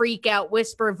glitchy freak out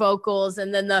whisper vocal.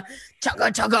 And then the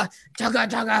chugga chugga chugga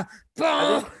chugga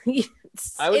boom.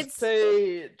 I would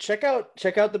say check out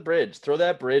the bridge. Throw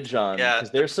that bridge on. Yeah,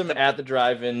 because there's some at the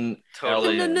drive-in.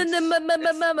 Totally. The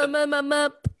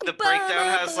The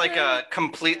breakdown has like a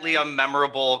completely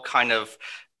unmemorable kind of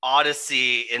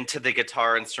odyssey into the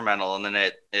guitar instrumental, and then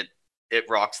it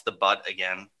rocks the butt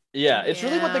again. Yeah, it's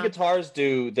really what the guitars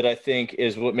do that I think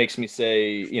is what makes me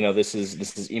say, you know, this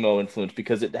is emo influence,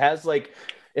 because it has like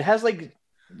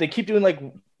they keep doing like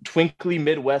twinkly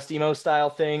Midwest emo style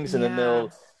things, and then they'll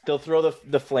throw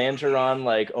the flanger on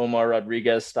like Omar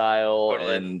Rodriguez style,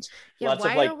 and lots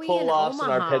of like pull-offs and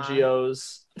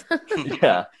arpeggios.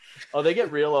 Yeah. Oh, they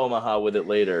get real Omaha with it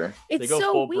later. It's they go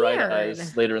so full weird. Bright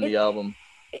Eyes later in the album.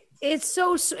 It's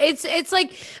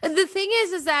like the thing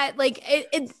is that like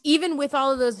it even with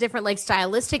all of those different like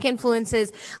stylistic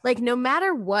influences, like no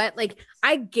matter what, like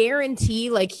I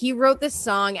guarantee like he wrote this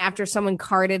song after someone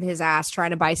carted his ass trying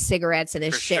to buy cigarettes in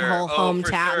his shithole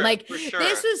hometown.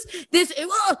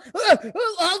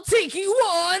 I'll take you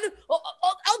on.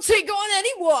 I'll take on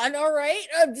anyone. All right,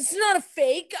 this is not a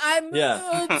fake.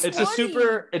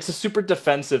 It's a super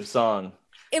defensive song.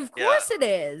 Of course it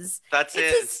is. It's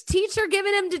his teacher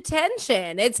giving him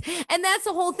detention. And that's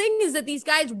the whole thing, is that these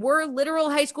guys were literal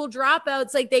high school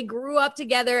dropouts. Like they grew up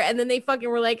together and then they fucking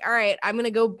were like, all right, I'm going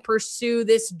to go pursue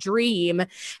this dream.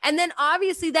 And then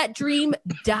obviously that dream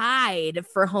died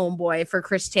for Homeboy, for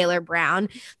Chris Taylor Brown.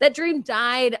 That dream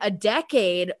died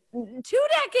 2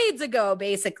 decades ago,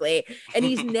 basically. And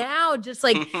he's now just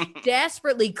like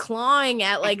desperately clawing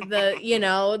at like the, you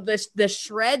know, the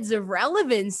shreds of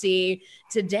relevancy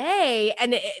today.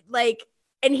 And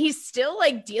and he's still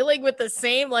like dealing with the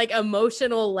same like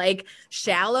emotional like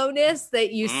shallowness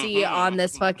that you see on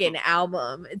this fucking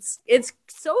album. It's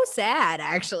so sad,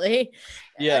 actually.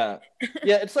 Yeah.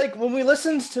 It's like when we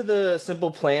listened to the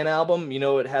Simple Plan album, you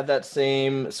know, it had that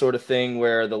same sort of thing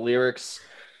where the lyrics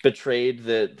betrayed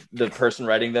that the person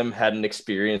writing them hadn't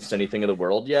experienced anything of the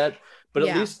world yet. But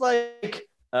at least like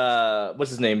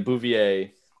what's his name, Bouvier,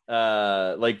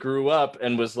 like grew up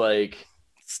and was like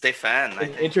Stefan,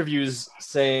 in interviews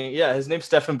saying, his name's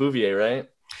Stefan Bouvier, right?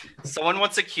 Someone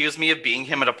once accused me of being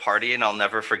him at a party, and I'll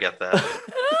never forget that.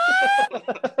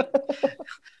 It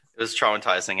was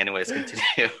traumatizing. Anyways,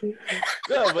 continue.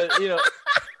 No, but you know,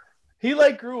 he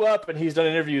like grew up and he's done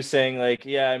interviews saying like,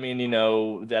 I mean, you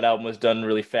know, that album was done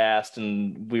really fast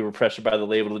and we were pressured by the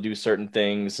label to do certain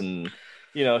things, and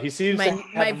you know, he seems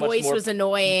my voice was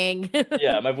annoying.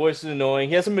 My voice is annoying.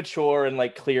 He has a mature and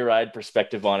like clear-eyed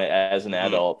perspective on it as an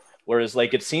adult, whereas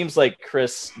like it seems like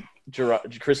Chris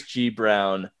G.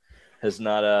 Brown has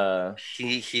not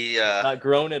not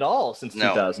grown at all since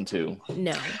 2002.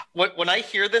 No. When I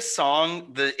hear this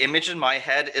song, the image in my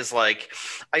head is like,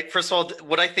 first of all,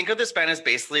 what I think of this band is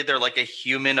basically they're like a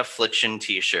Human Affliction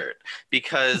t-shirt,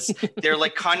 because they're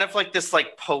like kind of like this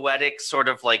like poetic sort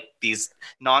of like these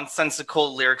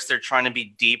nonsensical lyrics. They're trying to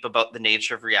be deep about the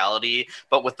nature of reality,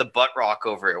 but with the butt rock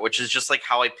over it, which is just like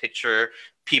how I picture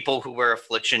people who wear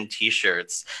Affliction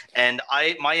t-shirts. And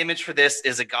my image for this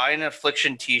is a guy in an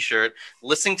Affliction t-shirt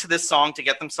listening to this song to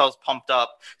get themselves pumped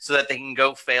up so that they can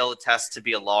go fail a test to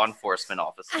be a law enforcement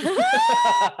officer.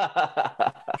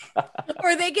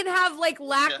 Or they can have like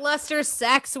lackluster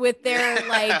sex with their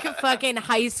like fucking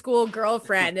high school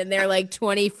girlfriend and they're like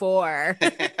 24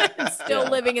 still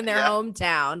living in their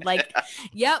hometown. Like,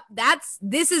 yep,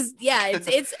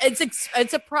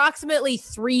 it's approximately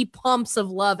 3 pumps of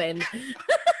lovin'.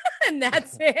 And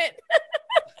that's it.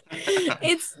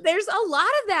 There's a lot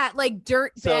of that, like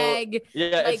dirt bag,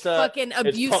 like fucking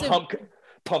abusive.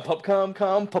 Pump, come,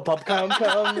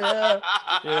 yeah.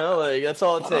 You know, like that's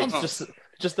all it takes.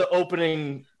 Just the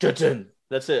opening. That's it.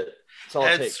 That's all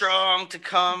it takes. Headstrong to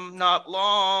come, not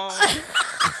long.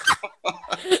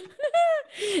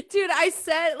 Dude, I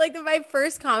said like my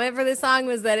first comment for this song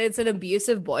was that it's an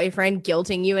abusive boyfriend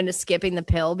guilting you into skipping the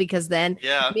pill because then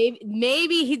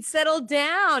maybe he'd settle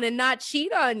down and not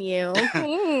cheat on you.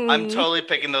 I'm totally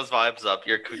picking those vibes up.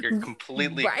 You're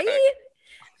completely right. correct.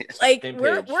 Like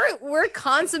we're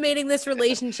consummating this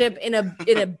relationship in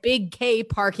a big K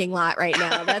parking lot right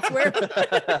now. That's where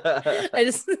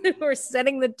we're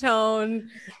setting the tone.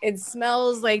 It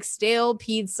smells like stale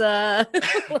pizza.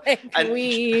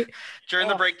 During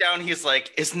the breakdown, he's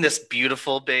like, "Isn't this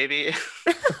beautiful, baby?"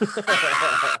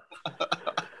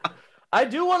 I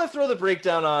do want to throw the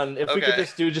breakdown on. If we could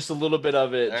just do just a little bit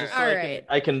of it, just so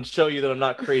I can show you that I'm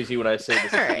not crazy when I say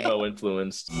this is emo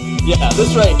influenced. Yeah,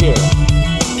 this right here.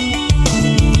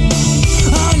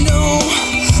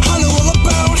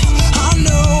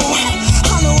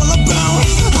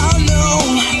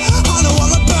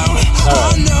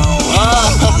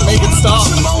 Make it stop.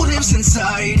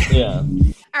 Yeah.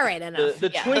 All right, enough.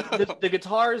 The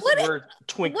guitars were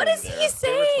twinkling. What is he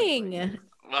saying?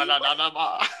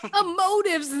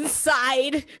 Motives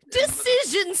inside,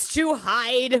 decisions to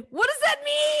hide. What does that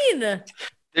mean?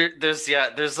 There's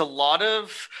a lot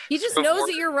of he just knows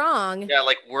that you're wrong. Yeah,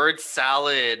 like word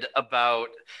salad about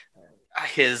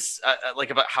his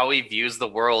about how he views the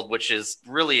world, which is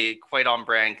really quite on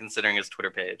brand considering his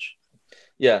Twitter page.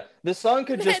 Yeah, this song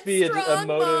could just be a motive.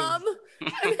 Mom.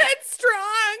 I'm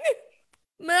headstrong,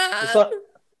 Mom.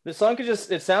 The song could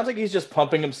just, it sounds like he's just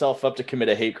pumping himself up to commit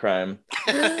a hate crime.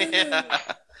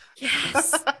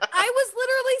 Yes. I was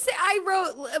literally saying, I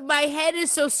wrote, my head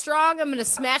is so strong, I'm going to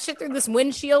smash it through this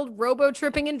windshield,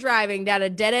 robo-tripping and driving down a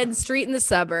dead-end street in the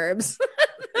suburbs.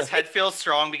 His head feels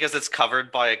strong because it's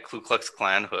covered by a Ku Klux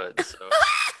Klan hood. So.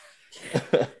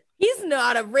 He's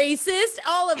not a racist.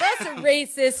 All of us are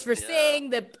racist for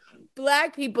saying that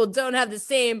black people don't have the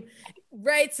same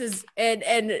rights as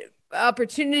and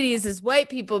opportunities as white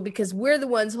people because we're the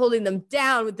ones holding them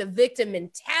down with the victim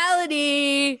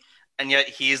mentality. And yet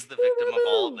he's the victim of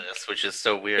all of this, which is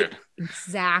so weird.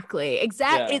 Exactly.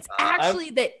 Yeah. It's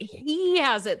actually that he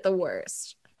has it the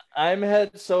worst. I'm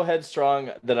so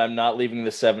headstrong that I'm not leaving the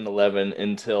 7-Eleven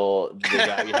until the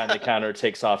guy behind the counter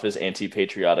takes off his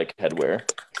anti-patriotic headwear.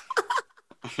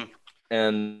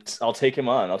 And I'll take him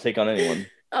on. I'll take on anyone.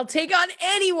 I'll take on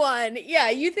anyone. Yeah,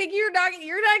 you think you're not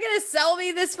gonna sell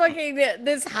me this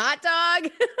hot dog?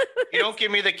 You don't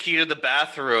give me the key to the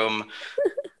bathroom,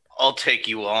 I'll take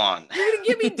you on. You're gonna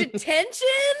give me detention?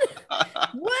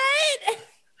 What?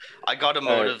 I got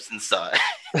motives inside.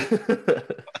 I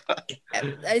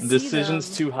see Decisions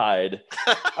them. to hide.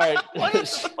 All right. What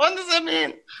does that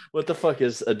mean? What the fuck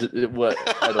is what?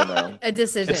 I don't know. A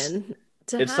decision.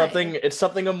 It's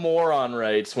something a moron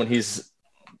writes when he's,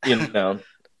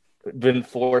 been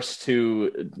forced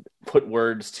to put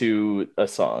words to a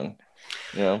song.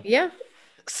 Yeah.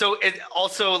 So it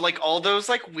also like all those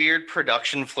like weird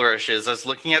production flourishes. I was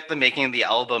looking at the making of the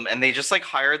album, and they just like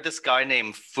hired this guy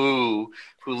named Foo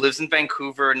who lives in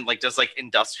Vancouver and like does like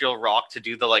industrial rock to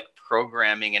do the like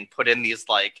programming and put in these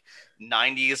like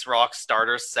 90s rock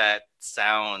starter set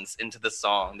sounds into the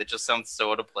song that just sounds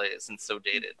so out of place and so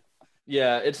dated.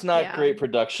 Yeah, it's not great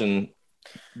production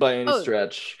by any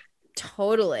stretch.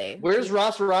 Totally. Where's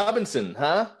Ross Robinson,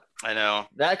 huh? I know.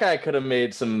 That guy could have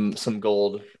made some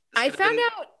gold. I found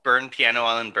out Burn Piano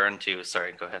Island Burn too.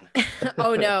 Sorry, go ahead.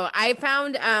 Oh no, I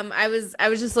found I was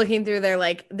just looking through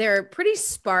their pretty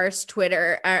sparse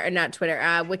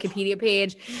Wikipedia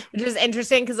page, which was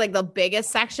interesting because like the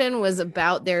biggest section was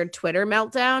about their Twitter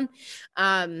meltdown.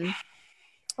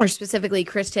 Or specifically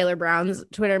Chris Taylor Brown's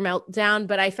Twitter meltdown,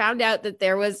 but I found out that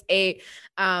there was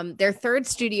their third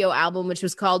studio album, which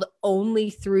was called Only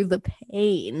Through the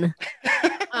Pain,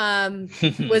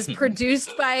 was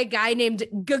produced by a guy named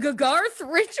Garth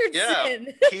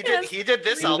Richardson. Yeah, he did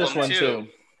this album too.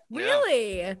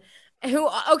 Really?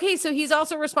 Okay, so he's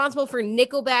also responsible for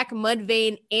Nickelback,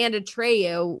 Mudvayne, and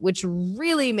Atreyu, which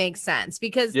really makes sense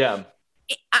because Yeah.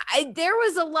 there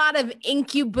was a lot of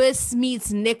Incubus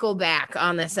meets Nickelback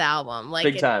on this album. Like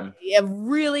Big time. A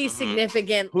really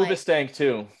significant. Like, Hoobastank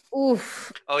too.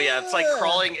 oof. Oh yeah, it's like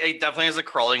crawling. It definitely has a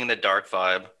crawling in the dark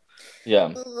vibe.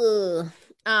 Yeah. Ugh.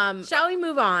 Shall we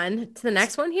move on to the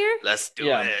next one here? Let's do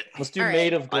Yeah. it. Let's do All right.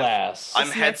 Made of Glass. I'm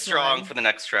This next headstrong one. for the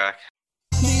next track.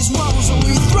 These walls that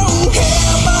we throw,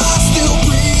 am I still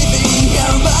breathing?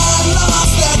 Am I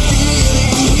lost that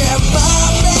feeling? Am I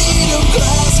made of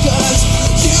glass? 'Cause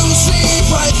you see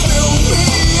right through me.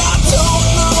 I don't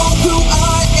know who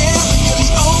I am, and you're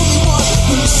the only one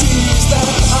who sees that.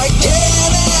 I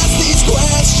can't ask these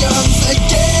questions, they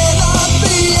cannot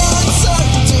be answered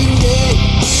to me.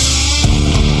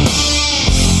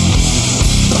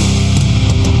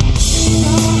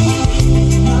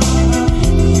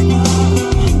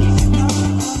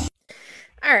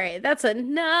 All right, that's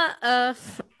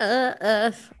enough.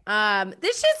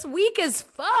 This shit's weak as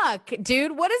fuck,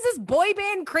 dude. What is this boy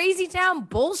band Crazy Town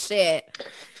bullshit?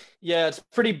 Yeah, it's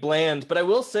pretty bland, but I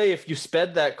will say if you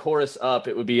sped that chorus up,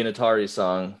 it would be an Atari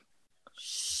song.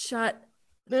 Shut.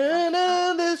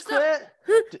 These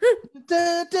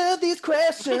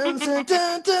questions.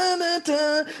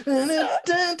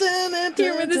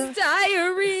 Here with this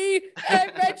diary, I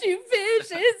read you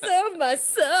visions of my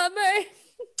summer.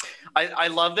 I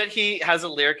love that he has a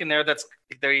lyric in there that's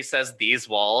there. He says these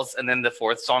walls, and then the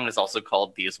fourth song is also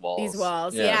called These Walls. These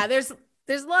walls, Yeah. yeah. There's a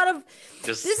lot of.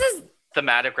 Just This is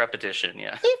thematic repetition.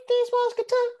 Yeah. If these walls could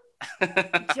talk.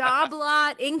 job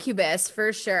lot Incubus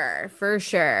for sure.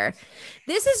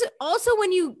 This is also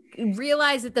when you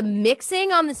realize that the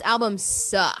mixing on this album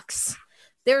sucks.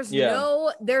 There's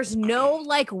no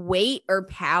like weight or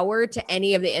power to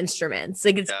any of the instruments.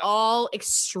 Like it's all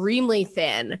extremely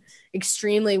thin,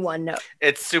 extremely one note.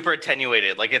 It's super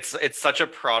attenuated. Like it's such a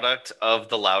product of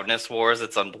the loudness wars.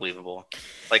 It's unbelievable.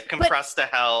 Like compressed to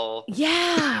hell.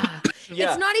 Yeah. Yeah.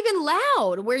 It's not even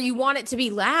loud where you want it to be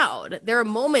loud. There are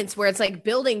moments where it's like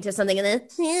building to something and then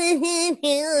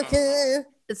it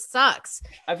sucks.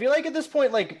 I feel like at this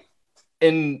point, like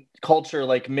in culture,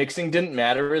 like mixing didn't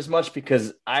matter as much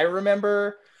because I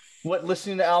remember what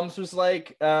listening to albums was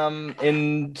like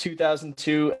in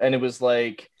 2002, and it was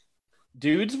like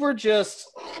dudes were just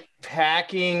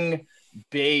packing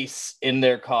bass in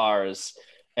their cars,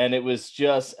 and it was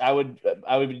just I would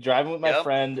be driving with my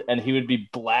friend, and he would be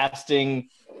blasting,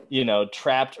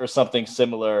 Trapped or something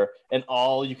similar, and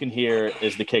all you can hear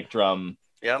is the kick drum.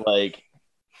 Yeah, like.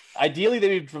 Ideally,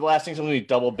 they'd be blasting something like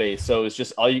double bass, so it's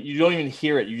just all you don't even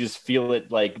hear it; you just feel it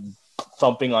like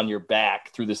thumping on your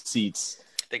back through the seats.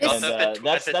 They got And, that at the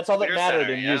that's all that Twitter mattered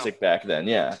Center, in music back then.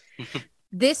 Yeah,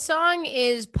 This song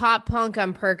is pop punk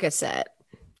on Percocet.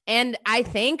 And I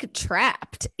think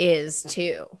Trapped is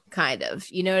too, kind of.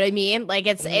 You know what I mean? Like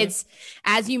it's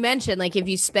as you mentioned, like if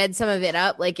you sped some of it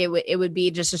up, like it would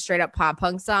be just a straight up pop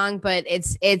punk song, but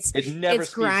it's never speeds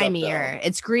up, grimier, though.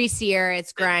 it's greasier,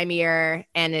 it's grimier,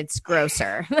 and it's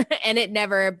grosser. And it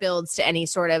never builds to any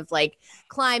sort of like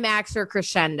climax or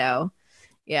crescendo.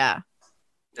 Yeah.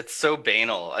 It's so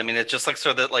banal. I mean, it's just like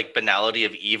sort of the like banality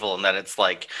of evil, and that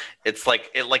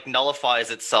it nullifies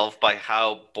itself by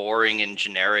how boring and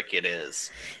generic it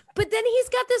is. But then he's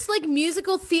got this like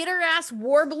musical theater ass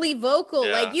warbly vocal.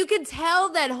 Yeah. Like you could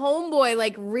tell that homeboy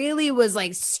like really was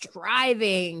like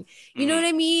striving. You know what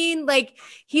I mean? Like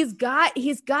he's got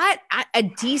a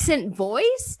decent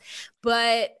voice,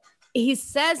 but he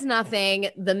says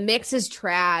nothing. The mix is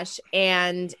trash,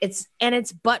 and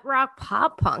it's butt rock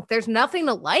pop punk. There's nothing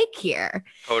to like here.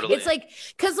 Totally. It's like,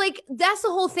 cause like that's the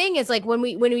whole thing is like when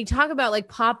we talk about like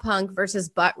pop punk versus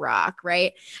butt rock,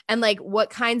 right? And like what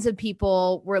kinds of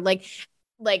people were like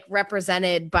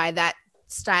represented by that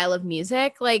style of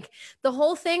music. Like the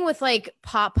whole thing with like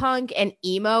pop punk and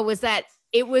emo was that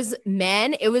it was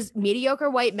mediocre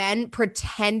white men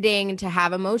pretending to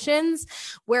have emotions,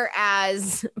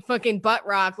 whereas fucking butt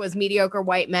rock was mediocre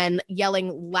white men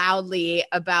yelling loudly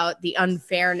about the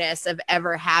unfairness of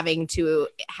ever having to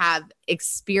have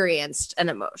experienced an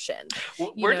emotion.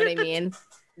 You know what I mean?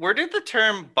 Where did the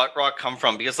term butt rock come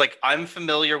from? Because like I'm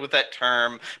familiar with that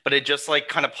term, but it just like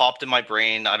kind of popped in my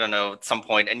brain, I don't know, at some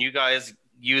point, and you guys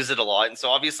use it a lot. And so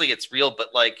obviously it's real,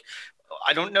 but like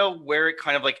I don't know where it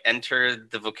kind of like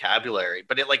entered the vocabulary,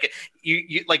 but it like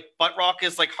you like butt rock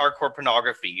is like hardcore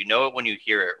pornography. You know it when you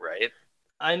hear it, right?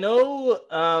 I know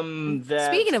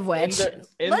that. Speaking of which,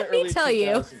 let me tell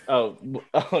you. Oh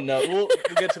no, we'll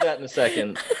get to that in a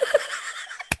second.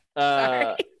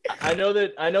 I know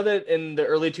that in the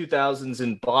early 2000s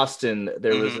in Boston,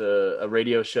 there was a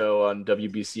radio show on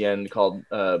WBCN called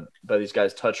by these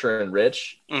guys Toucher and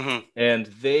Rich, and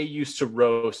they used to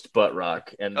roast butt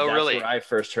rock, and that's where I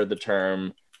first heard the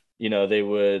term. You know, they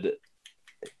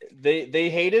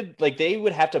hated, like, they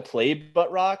would have to play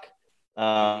butt rock,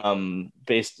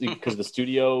 based because the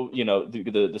studio, you know,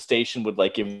 the station would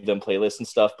like give them playlists and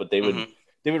stuff, but they would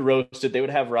roast it. They would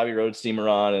have Robbie Roadsteamer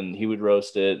on, and he would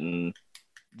roast it, and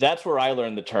that's where I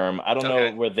learned the term. I don't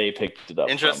know where they picked it up.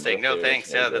 Interesting. No,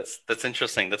 thanks. Yeah, that's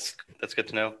interesting. That's good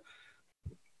to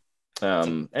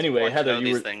know. Anyway, Heather,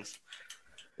 you were things.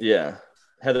 Yeah,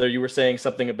 Heather, you were saying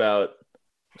something about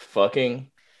fucking.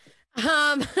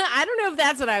 I don't know if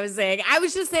that's what I was saying. I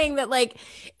was just saying that, like,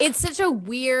 it's such a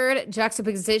weird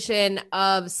juxtaposition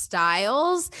of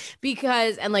styles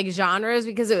and like genres,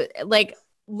 because it, like,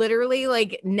 literally,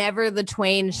 like, never the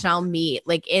twain shall meet.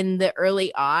 Like, in the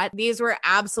early aught, these were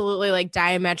absolutely like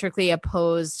diametrically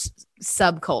opposed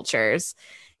subcultures.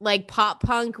 Like, pop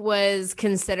punk was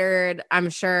considered, I'm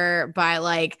sure, by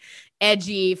like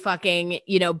edgy fucking,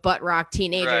 you know, butt rock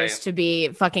teenagers to be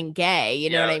fucking gay.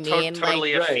 You know what I mean?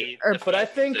 Totally like, but I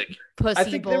think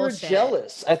pussy they were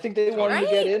jealous. I think they wanted to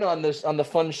get in on the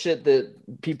fun shit that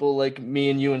people like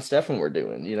me and you and Stefan were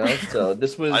doing, you know? So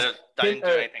this was I didn't do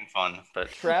anything fun, but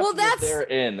they're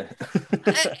in. And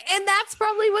that's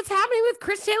probably what's happening with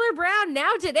Chris Taylor Brown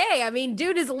now today. I mean,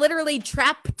 dude is literally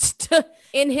trapped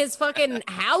in his fucking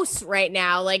house right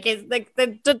now. Like, it's like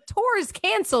the tour is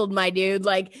canceled, my dude.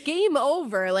 Like, game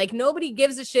over. Like, nobody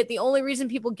gives a shit. The only reason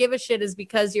people give a shit is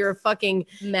because you're a fucking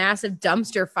massive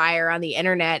dumpster fire on the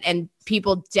internet, and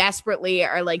people desperately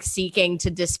are like seeking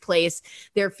to displace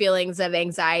their feelings of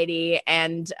anxiety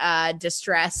and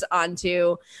distress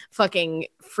onto fucking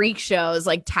freak shows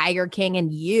like Tiger King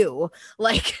and you.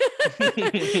 Like,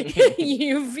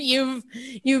 you've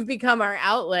become our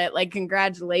outlet. Like,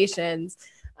 congratulations.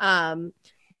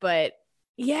 But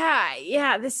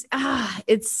yeah, this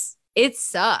it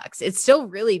sucks. It's still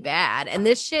really bad, and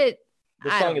this shit.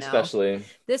 This song especially.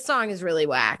 This song is really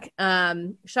whack.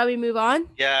 Shall we move on?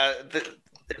 Yeah,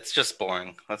 it's just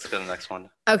boring. Let's go to the next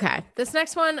one. Okay. This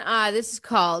next one, this is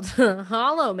called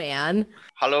Hollow Man.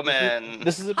 Hollow Man.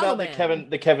 This is about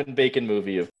the Kevin Bacon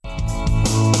movie of.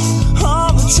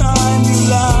 All the time you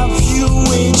laugh, you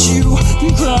wait, you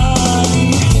cry.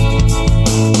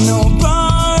 No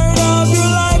part of your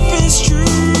life is true.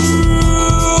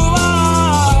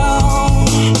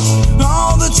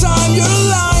 All the time your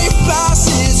life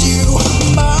passes you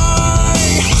by.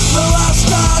 The last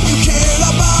time you cared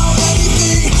about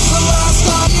anything, the last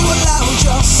time you allowed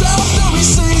yourself to be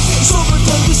seen. So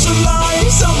pretend it's a lie,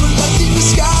 someone left in the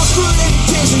sky, putting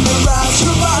tears in their eyes.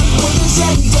 Your body withers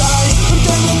and dies,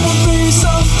 pretending to be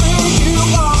something you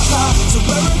are not. So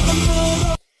we're in the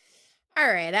middle. All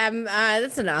right,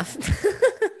 that's enough.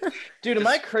 Dude, am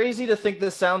I crazy to think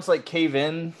this sounds like Cave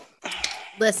In?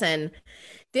 Listen,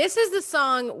 this is the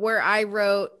song where I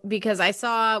wrote, because I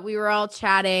saw we were all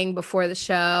chatting before the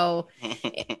show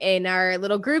in our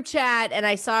little group chat, and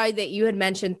I saw that you had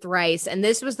mentioned Thrice, and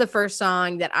this was the first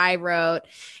song that I wrote.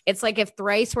 It's like if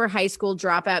Thrice were high school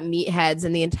dropout meatheads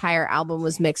and the entire album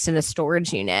was mixed in a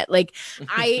storage unit. Like,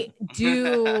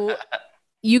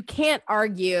 you can't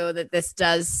argue that this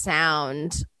does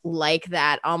sound like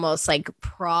that, almost like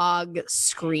prog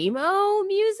screamo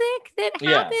music that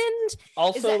happened.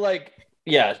 Also,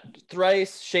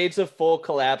 Thrice, Shades of Full,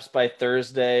 Collapse by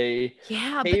Thursday.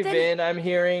 Yeah, Cave In, I'm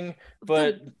hearing,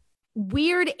 but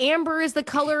weird amber is the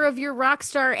color of your rock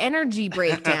star energy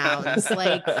breakdowns.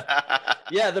 Like,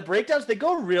 yeah, the breakdowns, they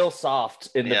go real soft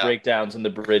in the breakdowns and the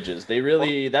bridges. They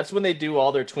really, that's when they do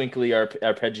all their twinkly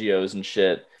arpeggios and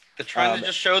shit. They're trying to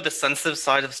just show the sensitive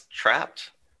side of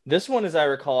Trapped. This one, as I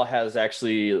recall, has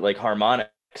actually like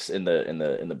harmonics in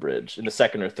the bridge, in the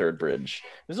second or third bridge.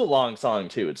 This is a long song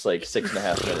too. It's like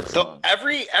 6.5 minutes. So long.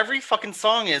 every fucking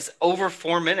song is over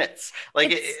 4 minutes. Like,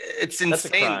 it's insane. That's a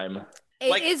crime.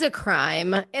 It is a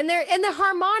crime. And the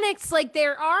harmonics, like,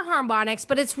 there are harmonics,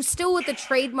 but it's still with the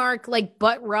trademark, like,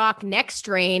 butt rock neck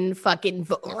strain fucking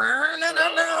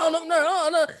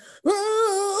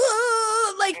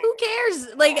like, who cares?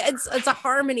 Like, it's a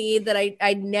harmony that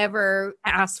I never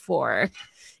asked for.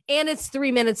 And it's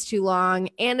 3 minutes too long.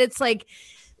 And it's like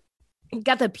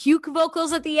got the puke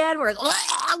vocals at the end where it's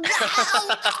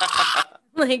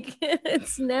like,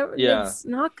 it's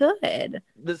not good.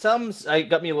 This album's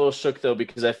got me a little shook though,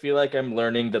 because I feel like I'm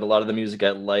learning that a lot of the music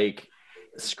I like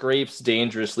scrapes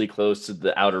dangerously close to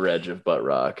the outer edge of butt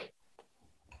rock.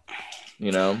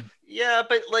 You know? Yeah,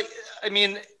 but like, I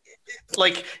mean,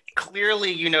 like,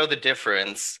 clearly you know the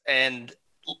difference, and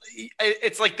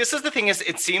it's like, this is the thing, is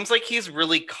it seems like he's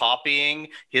really copying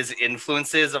his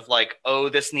influences of like, oh,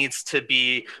 this needs to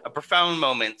be a profound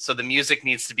moment, so the music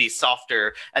needs to be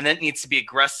softer, and then it needs to be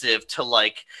aggressive to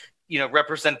like, you know,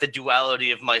 represent the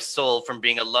duality of my soul from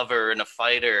being a lover and a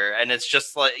fighter. And it's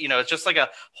just like, you know, it's just like a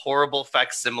horrible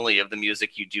facsimile of the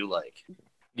music you do like.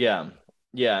 Yeah,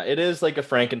 it is like a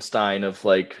Frankenstein of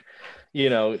like, you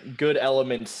know, good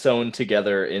elements sewn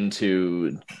together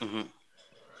into. Mm-hmm.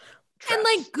 And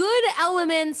like good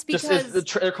elements because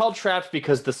they're called trapped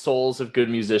because the souls of good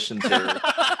musicians are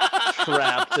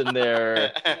trapped in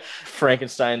their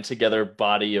Frankenstein together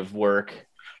body of work.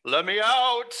 Let me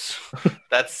out.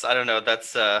 That's, I don't know.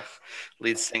 That's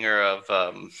lead singer of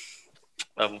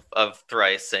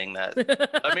Thrice saying that.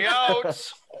 Let me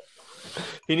out.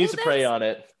 He needs to pray on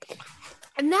it.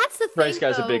 And that's the thing. Thrice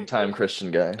guy's a big time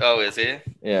Christian guy. Oh, is he?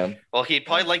 Yeah. Well, he'd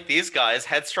probably like these guys.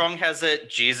 Headstrong has a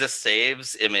Jesus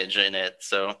Saves image in it.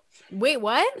 So. Wait,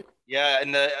 what? Yeah,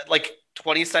 and the like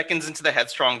 20 seconds into the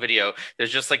Headstrong video, there's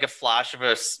just like a flash of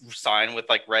a sign with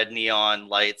like red neon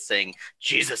lights saying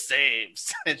Jesus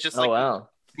Saves. It's just like wow.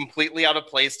 Completely out of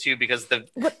place too, because the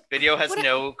video has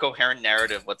no coherent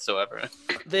narrative whatsoever.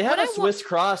 They have a Swiss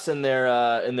cross in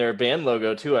their band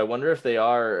logo too. I wonder if they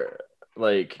are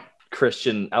like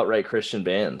outright Christian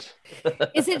band.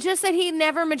 Is it just that he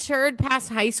never matured past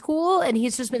high school and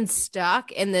he's just been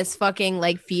stuck in this fucking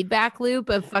like feedback loop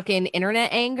of fucking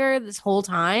internet anger this whole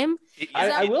time?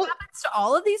 I will happens to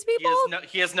all of these people.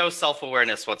 He has no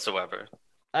self-awareness whatsoever.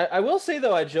 I will say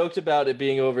though, I joked about it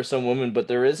being over some woman, but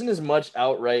there isn't as much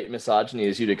outright misogyny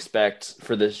as you'd expect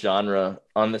for this genre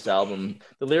on this album.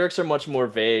 The lyrics are much more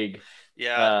vague.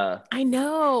 Yeah, I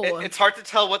know. It's hard to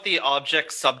tell what the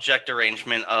object-subject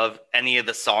arrangement of any of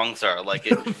the songs are. Like,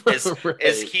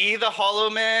 is he the Hollow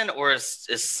Man, or is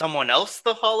someone else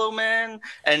the Hollow Man?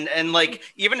 And like,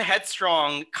 even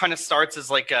Headstrong kind of starts as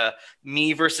like a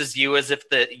me versus you, as if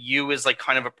the you is like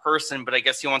kind of a person, but I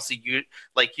guess he wants to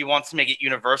make it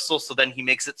universal. So then he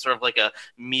makes it sort of like a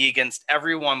me against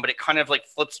everyone, but it kind of like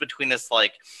flips between this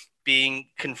like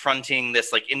confronting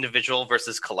this like individual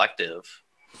versus collective.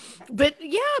 But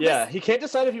he can't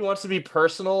decide if he wants to be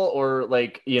personal or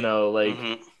like, you know, like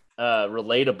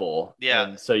relatable. Yeah,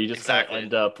 and so you just kind of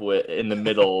end up in the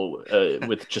middle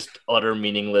with just utter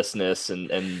meaninglessness,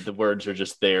 and the words are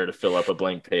just there to fill up a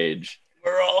blank page.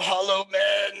 We're all hollow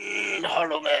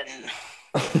men,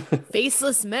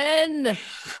 faceless men.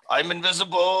 I'm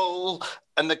invisible,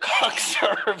 and the cocks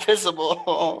are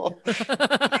visible.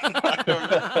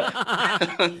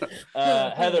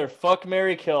 Heather, fuck,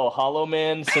 marry, kill, Hollow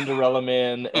Man, Cinderella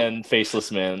Man, and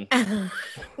Faceless Man.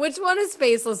 Which one is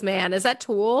Faceless Man? Is that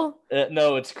Tool?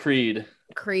 No, it's Creed.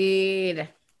 Creed.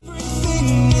 I've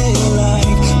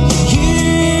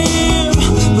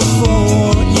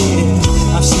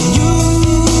seen you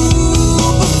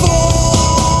before.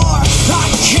 I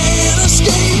can't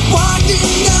escape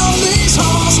walking down these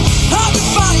halls. Hard to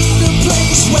find a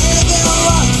place where there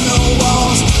are no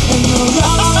walls, and the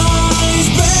lines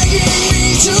begging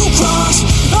me to cross.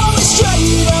 Always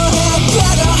straight ahead,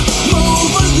 better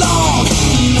move along.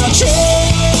 Not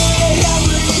change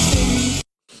everything.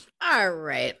 All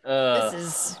right,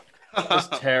 this is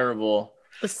terrible.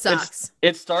 This sucks.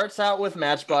 It starts out with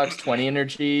Matchbox 20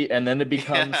 energy, and then it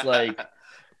becomes like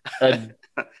a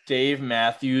Dave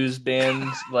Matthews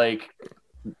band, like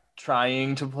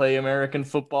trying to play American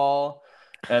football,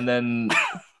 and then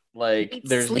like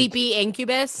there's Sleepy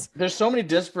Incubus. There's so many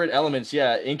disparate elements.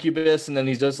 Yeah, Incubus, and then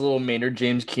he does little Maynard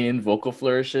James Keenan vocal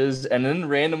flourishes, and then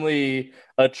randomly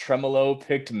a tremolo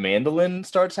picked mandolin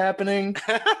starts happening.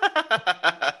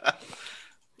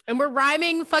 And we're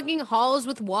rhyming fucking halls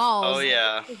with walls. Oh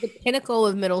yeah, this is the pinnacle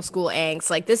of middle school angst.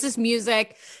 Like, this is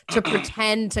music to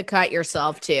pretend to cut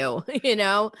yourself to. You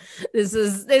know, this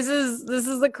is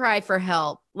the cry for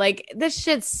help. Like, this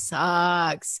shit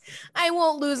sucks. I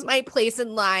won't lose my place in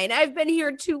line. I've been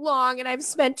here too long, and I've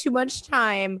spent too much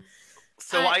time.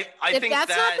 So I think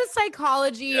that's not the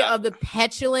psychology of the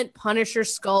petulant Punisher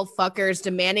skull fuckers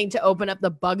demanding to open up the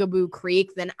Bugaboo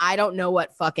Creek, then I don't know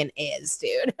what fucking is,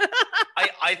 dude.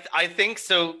 I think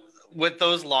so. With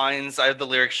those lines, I have the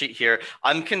lyric sheet here.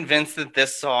 I'm convinced that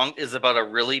this song is about a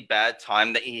really bad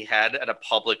time that he had at a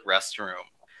public restroom.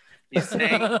 He's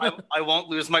saying, I won't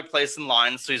lose my place in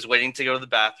line, so he's waiting to go to the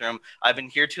bathroom. I've been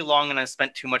here too long and I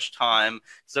spent too much time.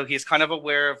 So he's kind of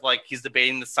aware of, like, he's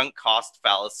debating the sunk cost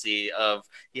fallacy of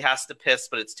he has to piss,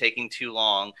 but it's taking too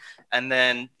long. And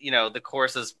then, you know, the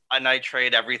chorus is, and I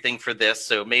trade everything for this.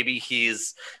 So maybe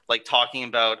he's, like, talking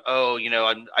about, oh, you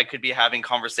know, I could be having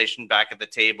conversation back at the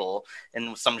table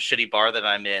in some shitty bar that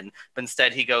I'm in. But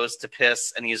instead he goes to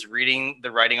piss and he's reading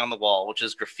the writing on the wall, which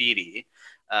is graffiti.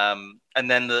 And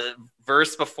then the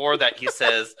verse before that, he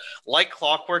says, like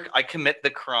clockwork, I commit the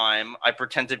crime. I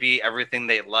pretend to be everything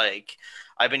they like.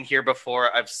 I've been here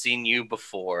before. I've seen you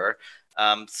before.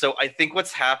 So I think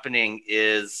what's happening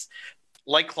is,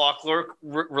 like clockwork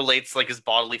relates like his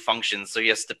bodily functions. So he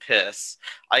has to piss.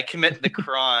 I commit the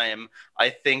crime, I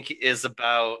think, is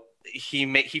about he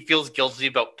feels guilty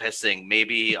about pissing.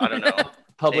 Maybe, I don't know.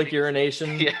 Public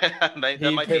urination. Yeah, that might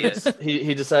be it.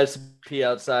 He decides to pee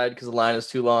outside because the line is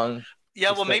too long.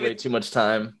 Yeah, well, maybe too much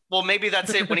time. Well, maybe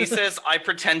that's it. When he says, I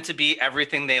pretend to be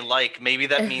everything they like, maybe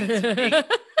that means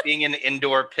being an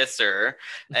indoor pisser,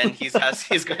 and he's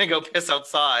going to go piss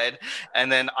outside.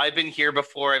 And then, I've been here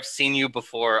before. I've seen you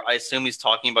before. I assume he's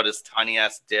talking about his tiny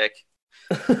ass dick.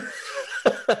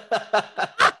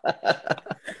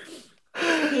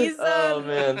 Oh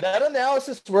man, that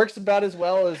analysis works about as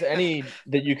well as any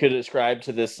that you could ascribe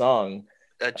to this song.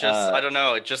 I don't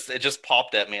know. It just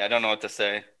popped at me. I don't know what to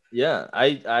say. Yeah,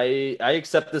 I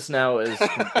accept this now as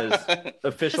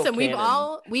official. Listen, we've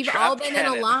all been in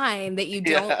a line that you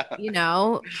don't, you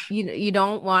know, you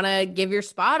don't want to give your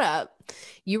spot up.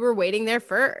 You were waiting there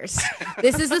first.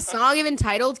 This is a song of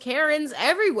entitled Karens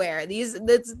everywhere.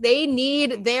 They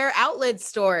need their outlet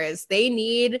stores. They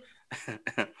need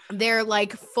their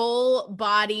like full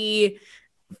body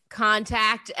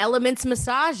contact elements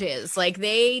massages. Like,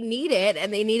 they need it,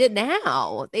 and they need it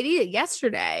now. They need it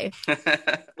yesterday.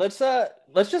 Let's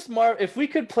just if we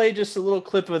could play just a little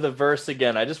clip of the verse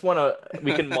again. I just want to,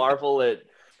 we can marvel at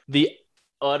the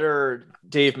utter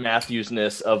Dave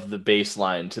Matthews-ness of the bass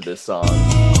line to this song. Like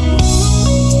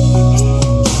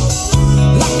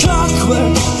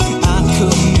clockwork, I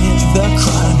commit the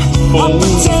crime. I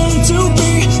pretend to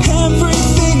be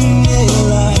everything they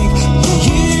like.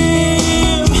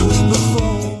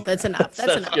 That's enough.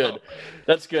 That's enough. Good.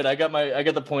 That's good. I got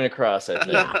the point across, I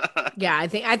think. Yeah,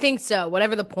 I think so.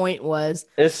 Whatever the point was.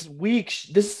 It's weak.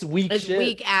 This is weak shit. It's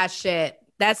weak ass shit.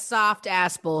 That's soft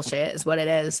ass bullshit is what it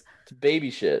is. It's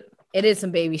baby shit. It is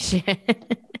some baby shit.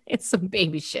 It's some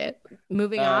baby shit.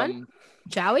 Moving on.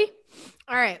 Shall we?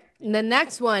 All right. The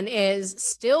next one is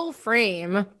Still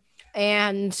Frame.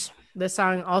 And this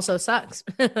song also sucks.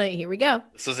 Here we go.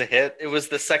 This was a hit. It was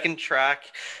the second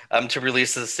track to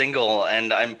release as a single,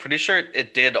 and I'm pretty sure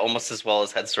it did almost as well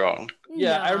as Headstrong.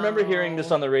 Yeah, no. I remember hearing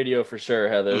this on the radio for sure,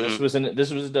 Heather. Mm-hmm.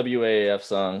 This was a WAAF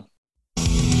song.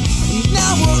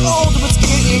 Now we're old, but it's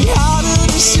getting harder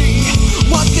to see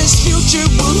what this future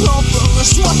will hold for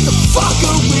us. What the fuck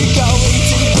are we going to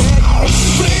get?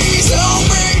 Please help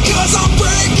me, 'cause I'm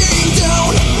breaking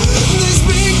down. This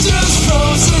picture's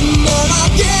frozen and I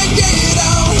can't get it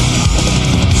out.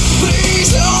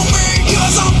 Please help me,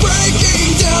 'cause I'm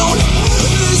breaking down.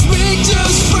 This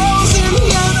picture's frozen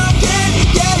and I can't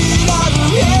get it out of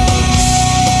here.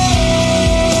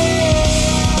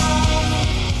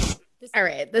 All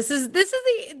right, this is the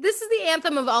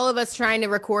anthem of all of us trying to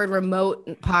record remote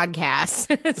podcasts.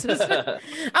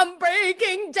 I'm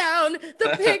breaking down,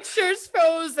 the picture's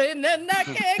frozen, and I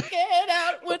can't get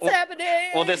out. What's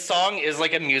happening? Well, this song is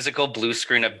like a musical blue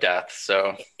screen of death.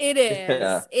 So it is.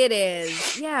 Yeah. It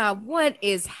is. Yeah. What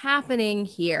is happening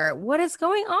here? What is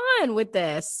going on with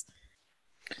this?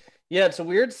 Yeah, it's a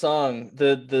weird song.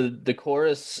 The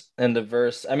chorus and the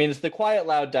verse. I mean, it's the quiet,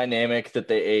 loud dynamic that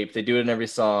they ape. They do it in every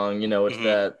song. You know, it's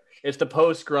it's the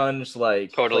post grunge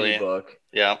like playbook.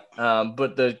 Yeah.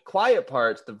 But the quiet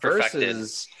parts, the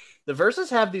verses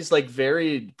have these like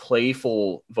very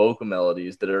playful vocal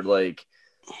melodies that are like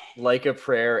a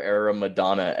prayer era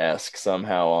Madonna-esque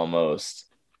somehow almost.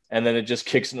 And then it just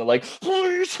kicks into like,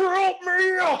 please help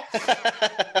me.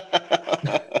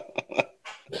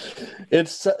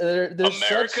 It's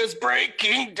America's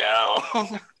breaking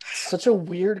down. Such a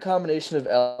weird combination of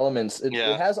elements. It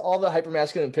has all the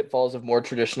hypermasculine pitfalls of more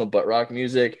traditional butt rock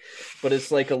music, but it's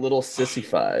like a little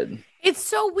sissified. It's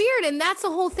so weird, and that's the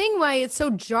whole thing why it's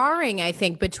so jarring, I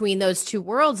think, between those two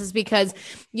worlds is because,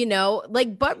 you know,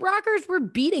 like butt rockers were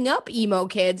beating up emo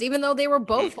kids, even though they were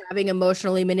both having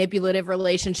emotionally manipulative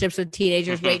relationships with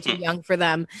teenagers way too young for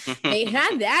them. They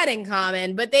had that in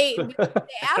common, but they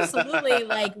absolutely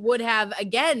like would have,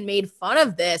 again, made fun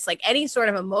of this, like any sort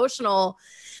of emotional.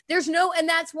 and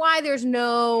that's why there's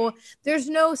no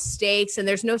stakes and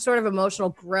there's no sort of emotional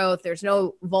growth. There's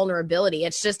no vulnerability.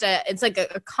 It's just it's like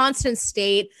a constant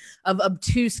state of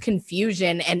obtuse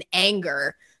confusion and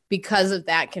anger because of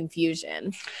that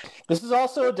confusion. This is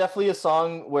also definitely a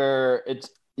song where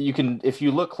if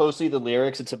you look closely at the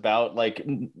lyrics, it's about like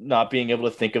not being able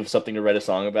to think of something to write a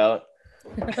song about.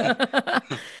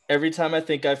 Every time I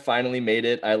think I've finally made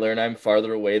it, I learn I'm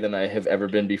farther away than I have ever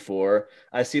been before.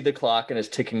 I see the clock and it's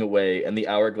ticking away and the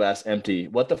hourglass empty.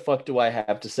 What the fuck do I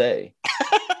have to say?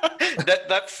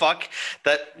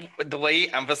 The way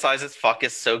he emphasizes fuck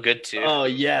is so good too. Oh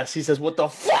yes, he says, "What the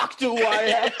fuck do I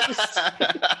have to say?"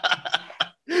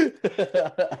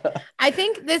 I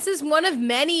think this is one of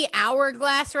many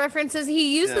hourglass references.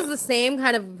 He uses the same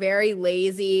kind of very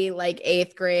lazy, like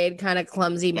 8th grade kind of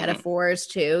clumsy metaphors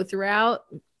too throughout.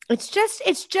 It's just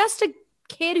a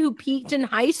kid who peaked in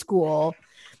high school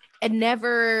and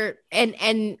never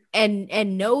and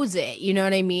knows it, you know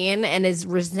what I mean? And is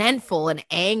resentful and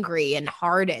angry and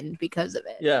hardened because of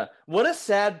it. Yeah. What a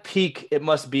sad peak it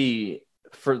must be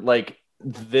for like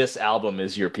this album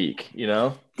is your peak, you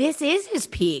know? This is his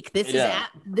peak. This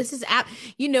is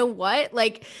you know what?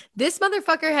 Like, this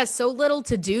motherfucker has so little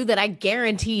to do that I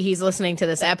guarantee he's listening to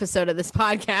this episode of this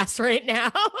podcast right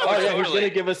now. Oh yeah, he's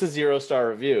gonna give us a 0-star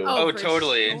review. Oh,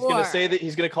 totally. Sure. He's gonna say that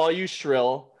he's gonna call you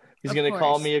shrill. He's gonna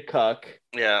call me a cuck.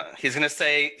 Yeah, he's gonna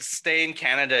say, "Stay in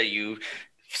Canada, you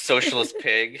socialist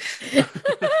pig."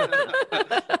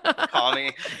 call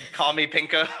me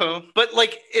Pinko. But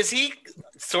like, is he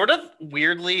sort of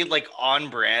weirdly like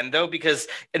on brand though? Because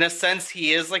in a sense,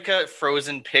 he is like a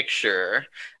frozen picture,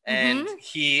 and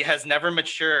he has never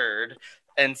matured,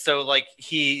 and so like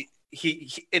he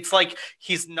it's like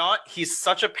he's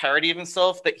such a parody of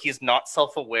himself that he's not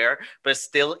self-aware, but is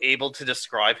still able to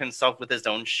describe himself with his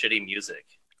own shitty music.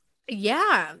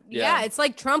 Yeah. It's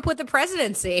like Trump with the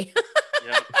presidency.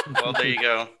 Yeah. Well, there you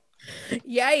go.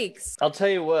 Yikes. I'll tell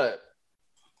you what.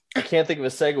 I can't think of a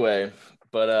segue,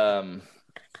 but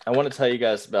I want to tell you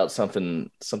guys about something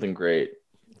great.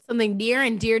 Something near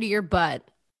and dear to your butt.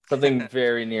 Something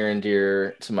very near and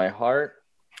dear to my heart.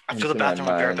 After the bathroom,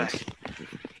 I'll be right back.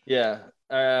 Yeah.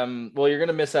 Well, you're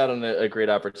gonna miss out on a great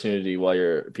opportunity while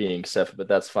you're peeing, Steph, but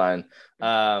that's fine.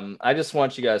 I just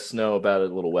want you guys to know about a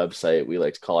little website we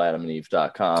like to call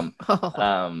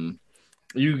AdamandEve.com.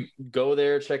 You go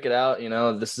there, check it out. You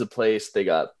know, this is a place. They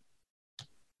got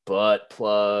butt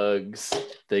plugs.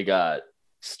 They got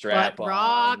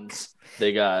strap-ons.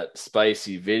 They got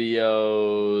spicy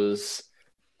videos.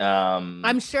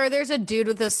 I'm sure there's a dude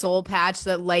with a soul patch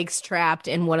that likes Trapped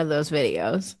in one of those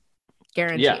videos.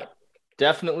 Guaranteed. Yeah,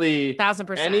 definitely.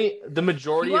 1000%. The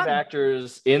majority of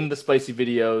actors in the spicy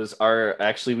videos are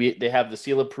actually they have the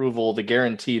seal of approval, the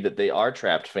guarantee that they are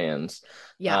Trapped fans.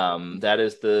 Yeah. That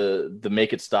is the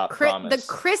make it stop promise.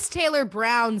 The Chris Taylor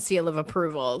Brown seal of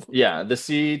approval. Yeah, the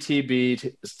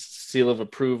CTB seal of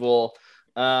approval.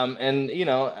 And you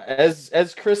know,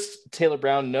 as Chris Taylor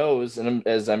Brown knows, and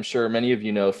as I'm sure many of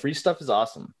you know, free stuff is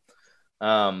awesome.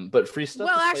 But free stuff.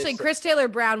 Well, actually, Chris Taylor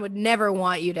Brown would never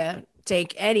want you to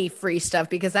take any free stuff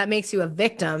because that makes you a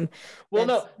victim. Well,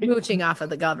 no, mooching off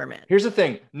of the government. Here's the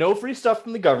thing: no free stuff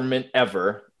from the government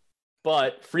ever,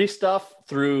 but free stuff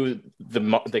through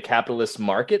the capitalist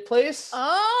marketplace.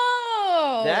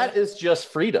 Oh, that is just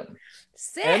freedom.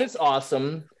 Sick. And it's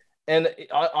awesome. And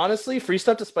honestly, free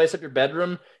stuff to spice up your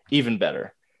bedroom, even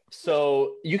better.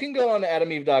 So you can go on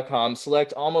AdamandEve.com,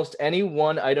 select almost any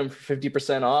one item for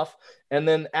 50% off, and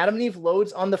then Adam and Eve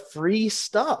loads on the free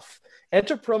stuff.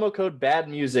 Enter promo code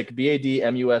BADMUSIC,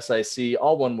 BADMUSIC,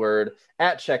 all one word,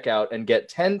 at checkout and get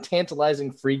 10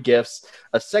 tantalizing free gifts,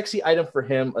 a sexy item for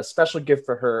him, a special gift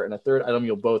for her, and a third item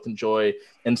you'll both enjoy,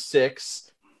 and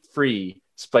 6 free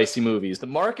spicy movies. The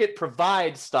market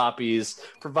provides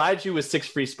you with 6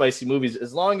 free spicy movies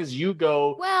as long as you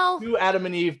go to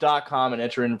AdamandEve.com and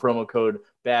enter in promo code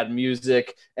BADMUSIC.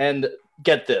 And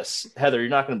get this, Heather, you're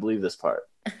not going to believe this part.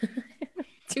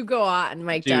 To go on,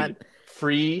 Mike Dunn.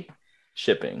 Free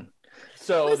shipping.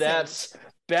 So that's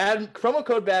promo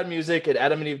code BADMUSIC at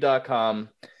AdamandEve.com.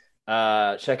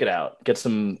 Check it out. Get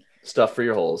some stuff for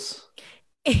your holes.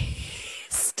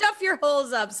 Stuff your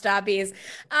holes up, stoppies.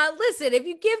 Listen, if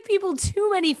you give people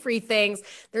too many free things,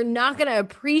 they're not going to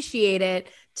appreciate it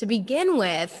to begin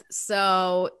with.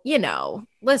 So, you know,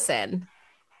 listen,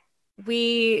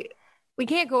 we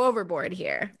can't go overboard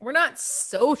here. We're not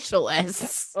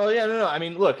socialists. Oh yeah, no. I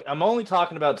mean, look, I'm only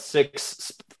talking about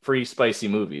 6 free spicy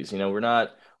movies. You know, we're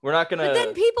not going to. But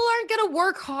then people aren't going to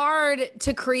work hard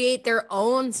to create their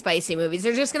own spicy movies.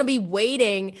 They're just going to be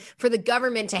waiting for the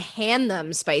government to hand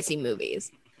them spicy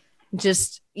movies.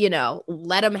 just,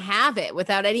 let them have it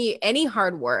without any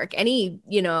hard work,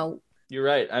 You're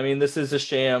right. I mean, this is a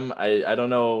sham. I don't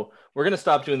know. We're going to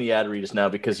stop doing the ad reads now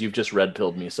because you've just red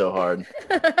pilled me so hard.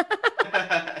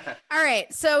 All right.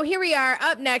 So here we are.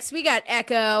 Up next, we got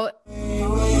Echo.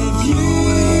 With you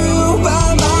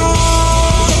by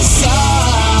my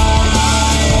side.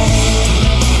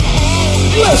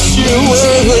 Bless you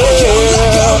with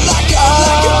let go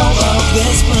of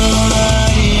this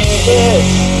body.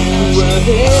 You were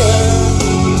here.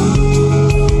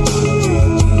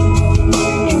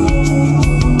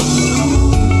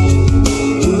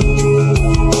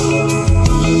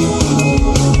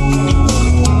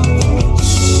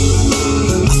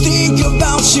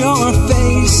 Your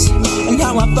face and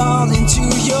how I fall into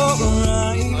your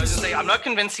eyes. I was just saying, I'm not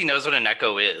convinced he knows what an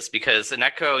echo is, because an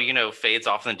echo, fades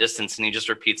off in the distance and he just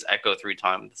repeats echo 3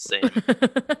 times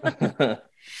the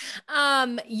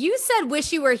same. You said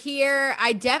 "Wish You Were Here."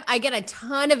 I get a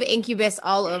ton of Incubus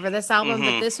all over this album,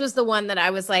 but this was the one that I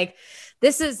was like,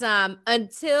 "This is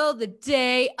Until the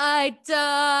Day I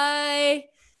Die."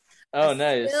 Oh,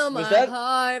 nice. Was that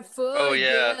heart for you.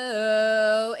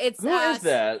 It's who is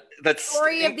that? That's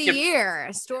Story of the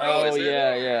Year.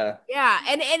 Yeah,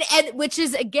 and which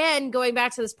is again going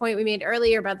back to this point we made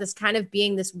earlier about this kind of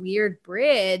being this weird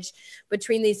bridge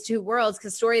between these two worlds,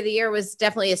 because Story of the Year was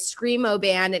definitely a screamo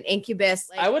band, and Incubus.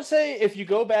 I would say if you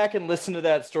go back and listen to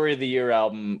that Story of the Year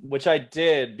album, which I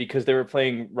did because they were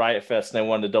playing Riot Fest and I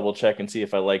wanted to double check and see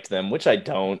if I liked them, which I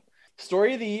don't.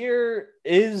 Story of the Year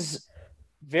is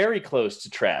very close to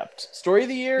Trapped. Story of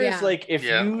the Year is like if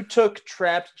you took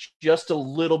Trapped just a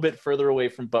little bit further away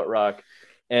from butt rock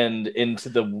and into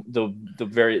the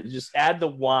very, just add the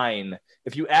whine.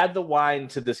 If you add the whine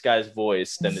to this guy's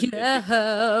voice, then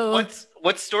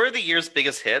what's Story of the Year's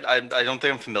biggest hit? I don't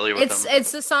think I'm familiar with them.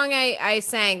 It's the song I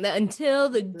sang, the Until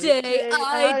the Day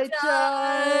I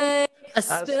Die, I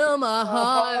Spill My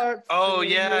Heart. Oh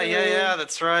yeah,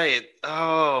 that's right.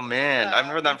 Oh man, I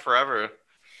haven't heard that forever.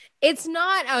 It's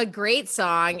not a great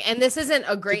song, and this isn't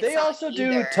a great song. Did they also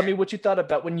do Tell Me What You Thought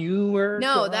About When You Were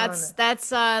No, gone? that's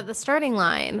the Starting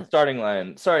Line. Starting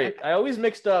Line. Sorry, I always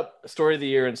mixed up Story of the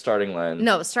Year and Starting Line.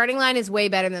 No, Starting Line is way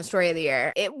better than Story of the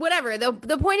Year. Whatever.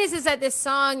 The point is that this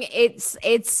song,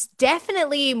 it's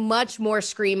definitely much more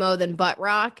screamo than butt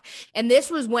rock. And this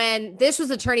was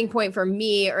a turning point for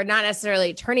me, or not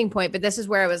necessarily a turning point, but this is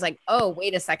where I was like, oh,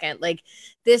 wait a second. Like,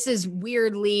 this is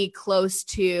weirdly close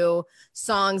to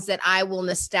songs that I will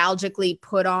nostalgically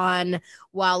put on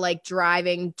while like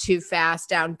driving too fast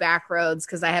down back roads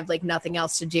because I have like nothing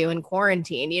else to do in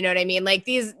quarantine. You know what I mean? Like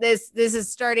this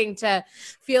is starting to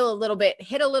feel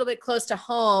hit a little bit close to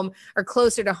home, or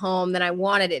closer to home than I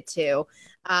wanted it to.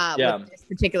 With this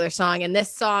particular song, and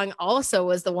this song also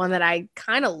was the one that I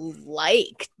kind of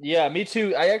liked. Yeah, me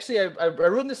too. I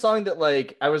wrote this song that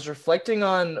like I was reflecting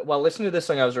on while listening to this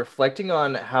song. I was reflecting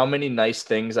on how many nice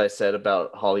things I said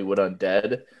about Hollywood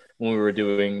Undead when we were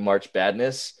doing March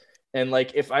Badness, and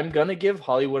like if I'm gonna give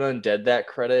Hollywood Undead that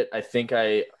credit, I think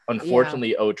I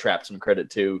unfortunately owe Trapped some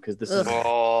credit too, because there's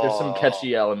some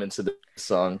catchy elements of this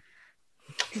song.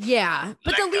 Yeah,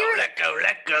 but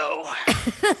let go.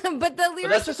 But the lyrics. But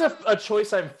that's just a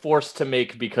choice I'm forced to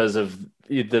make because of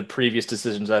the previous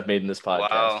decisions I've made in this podcast.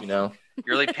 Wow. You're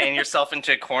really painting yourself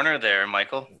into a corner there,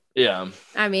 Michael. Yeah.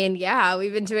 I mean, yeah,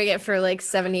 we've been doing it for like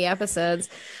 70 episodes.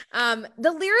 The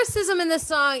lyricism in this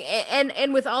song,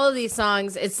 and with all of these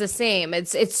songs, it's the same.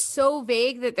 It's so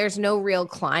vague that there's no real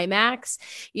climax.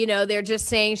 They're just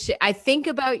saying, I think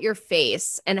about your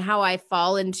face and how I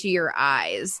fall into your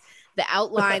eyes. The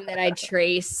outline that I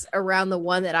trace around the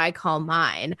one that I call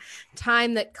mine.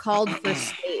 Time that called for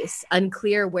space.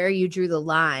 Unclear where you drew the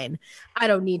line. I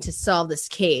don't need to solve this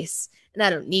case, and I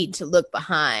don't need to look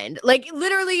behind. Like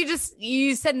literally,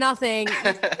 you said nothing,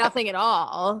 nothing at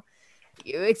all.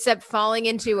 Except falling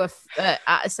into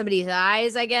somebody's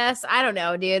eyes, I guess. I don't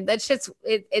know, dude. That shit's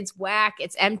it's whack.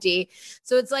 It's empty.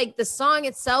 So it's like the song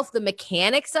itself, the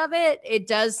mechanics of it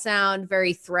does sound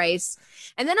very Thrice.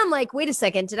 And then I'm like, wait a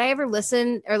second, did I ever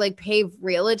listen or like pay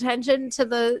real attention to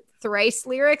the Thrice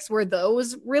lyrics? Were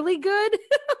those really good?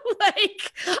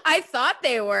 Like I thought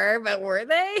they were, but were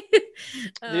they?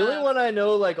 The only one I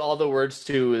know like all the words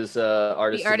to is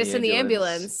Artist in the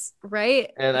Ambulance,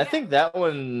 right? And I think that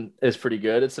one is pretty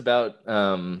good. It's about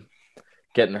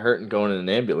getting hurt and going in an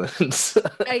ambulance.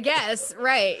 I guess,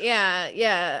 right?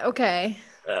 Yeah. Okay.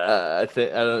 I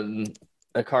think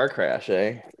a car crash,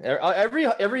 eh? Every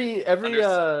early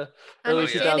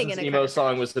 2000s emo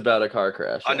song was about a car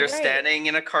crash. Understanding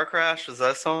in a car crash, was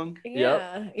that a song?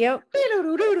 Yep.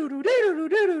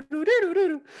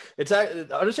 It's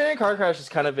Understanding a car crash is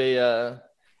kind of a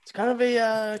It's kind of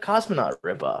a Cosmonaut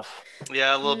ripoff.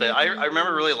 Yeah, a little bit. I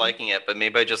remember really liking it, but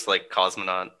maybe I just like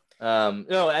Cosmonaut.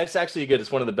 No, it's actually good.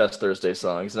 It's one of the best Thursday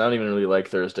songs. And I don't even really like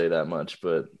Thursday that much,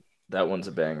 but that one's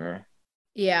a banger.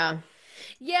 Yeah.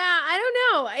 Yeah, I don't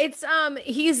know. It's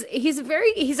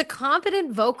he's a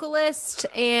confident vocalist,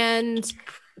 and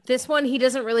this one he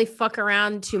doesn't really fuck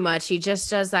around too much. He just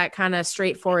does that kind of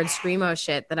straightforward screamo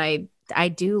shit that I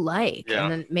do like. Yeah.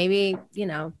 And then maybe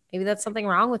that's something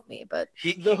wrong with me, but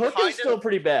The hook is still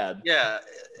pretty bad. Yeah,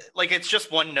 like it's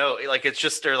just one note. Like it's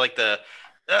just like the.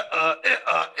 I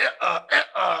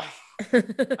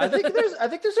think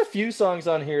there's a few songs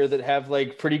on here that have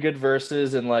like pretty good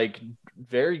verses and like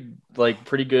very like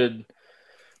pretty good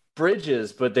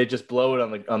bridges, but they just blow it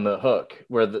on the hook,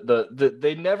 where the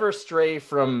they never stray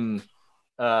from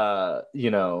from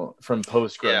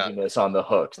post grunginess on the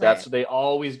hooks. That's they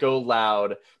always go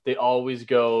loud. They always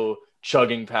go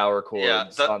chugging power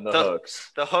chords on the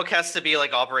hooks. The hook has to be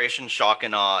like Operation Shock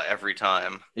and Awe every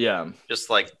time. Yeah,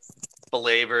 just like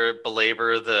belabor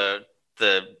the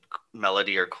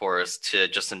melody or chorus to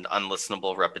just an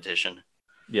unlistenable repetition.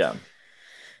 Yeah.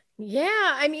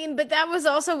 Yeah, I mean, but that was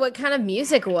also what kind of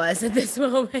music was at this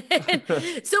moment.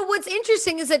 So what's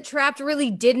interesting is that Trapped really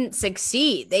didn't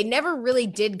succeed. They never really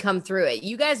did come through it.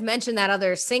 You guys mentioned that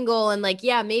other single, and like,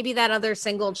 yeah, maybe that other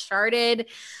single charted.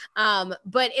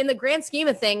 But in the grand scheme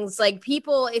of things, like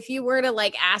people, if you were to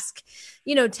like ask,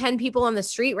 10 people on the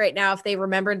street right now if they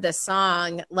remembered this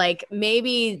song, like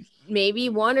maybe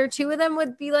one or two of them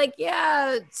would be like,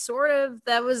 yeah, sort of,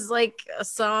 that was like a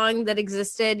song that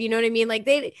existed. You know what I mean? Like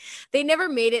they never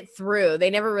made it through.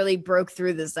 They never really broke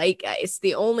through the zeitgeist.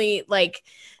 The only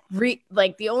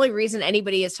the only reason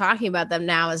anybody is talking about them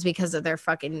now is because of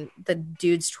the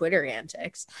dude's Twitter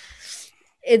antics.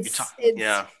 It's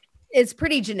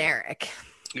pretty generic.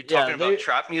 You're talking about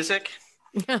trap music?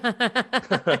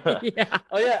 Yeah.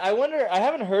 Oh yeah, I wonder, I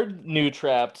haven't heard new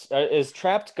Trapped. Is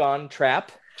Trapped gone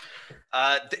trap?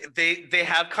 They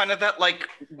have kind of that like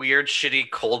weird shitty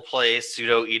Coldplay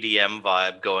pseudo EDM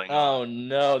vibe going on. Oh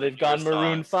no, they've gone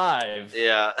Maroon 5.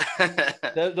 Yeah.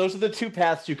 Those are the two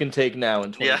paths you can take now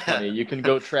in 2020. You can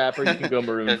go trap or you can go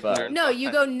Maroon 5. No, you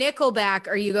go Nickelback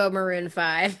or you go Maroon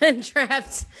 5. And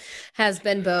Trapped has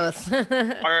been both.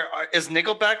 Is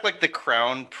Nickelback like the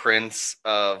crown prince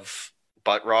of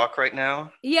butt rock right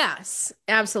now? Yes,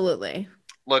 absolutely.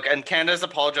 Look, and Canada's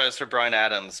apologized for Bryan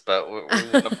Adams, but we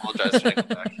wouldn't apologize for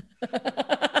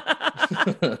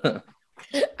Nickelback.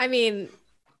 I mean,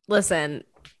 listen,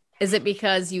 is it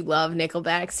because you love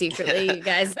Nickelback secretly, you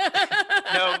guys?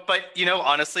 No, but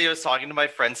honestly, I was talking to my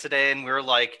friends today, and we were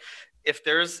like, if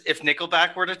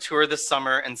Nickelback were to tour this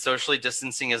summer and socially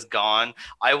distancing is gone,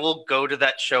 I will go to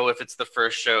that show if it's the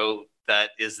first show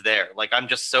that is there. Like, I'm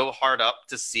just so hard up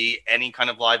to see any kind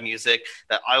of live music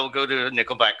that I will go to a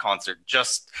Nickelback concert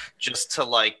just to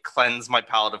like cleanse my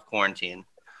palate of quarantine.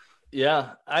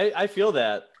 Yeah, I feel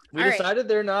that. We decided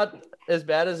they're not as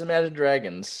bad as Imagine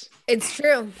Dragons. It's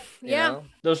true. Yeah.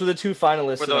 Those were the two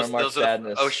finalists in our March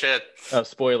Madness. Oh shit.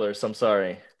 Spoilers, I'm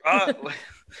sorry.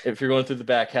 If you're going through the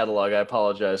back catalog, I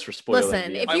apologize for spoiling.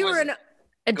 Listen, if you were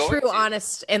a true,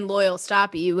 honest, and loyal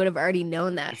Stoppy, you would have already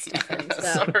known that, Stefan. So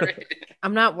sorry.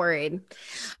 I'm not worried.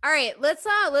 All right, let's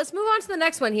move on to the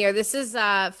next one here. This is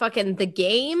fucking The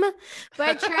Game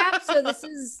by Trapped. So this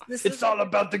is It's all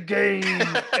about the game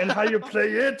and how you play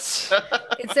it.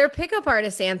 It's their pickup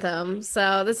artist anthem.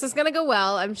 So this is gonna go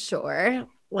well, I'm sure.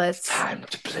 It's time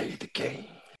to play the game.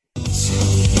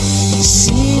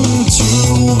 Seem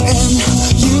to end,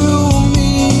 you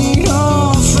meet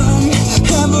our friend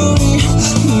every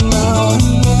now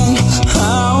and then.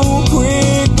 How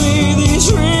quickly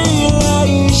these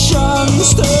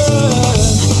relations turn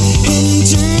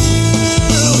into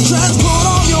transport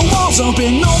all your walls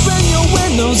open your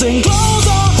windows and close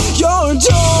all your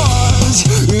doors.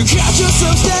 You catch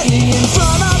yourself standing in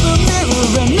front of the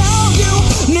mirror and now you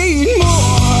need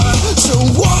more. So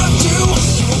what do you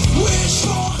wish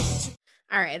for?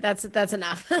 All right, that's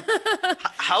enough.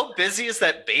 How busy is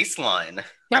that bass line?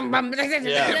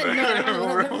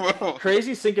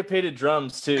 Crazy syncopated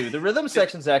drums too. The rhythm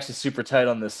section's actually super tight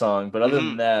on this song, but other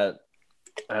than that,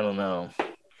 I don't know.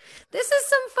 This is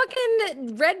some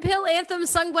fucking Red Pill anthem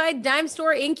sung by Dime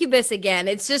Store Incubus again.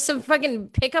 It's just some fucking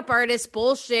pickup artist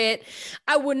bullshit.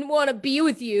 I wouldn't want to be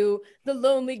with you. The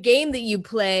lonely game that you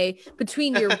play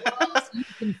between your walls, you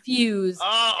confuse.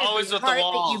 Always with the heart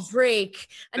walls. that you break.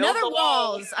 Another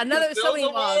walls. Another so many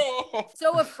walls.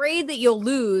 So afraid that you'll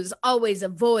lose. Always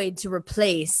avoid to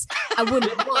replace. I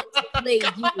wouldn't want to play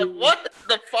you. What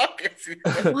the fuck is he?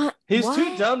 What? He's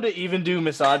too dumb to even do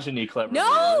misogyny cleverly.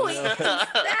 No,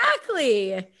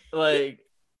 exactly. Like,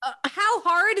 how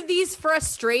hard these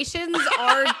frustrations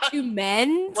are to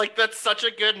mend. Like, that's such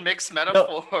a good mixed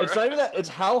metaphor. No, it's not even that. It's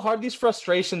how hard these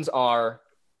frustrations are.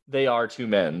 They are to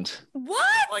mend.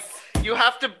 What? Like, you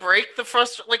have to break the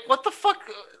frustration. Like, what the fuck?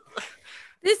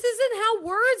 This isn't how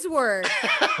words work.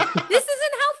 This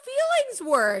isn't how feelings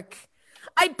work.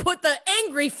 I put the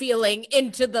angry feeling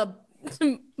into the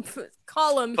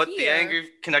column here.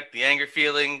 Connect the anger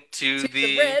feeling to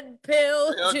the red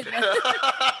pill, to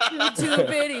the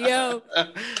video,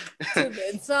 to the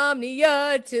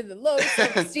insomnia, to the low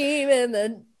self-esteem, and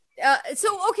the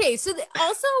so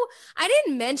also I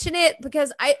didn't mention it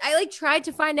because I like tried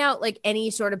to find out like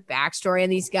any sort of backstory on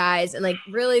these guys, and like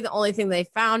really the only thing they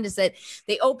found is that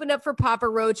they opened up for Papa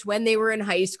Roach when they were in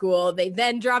high school. They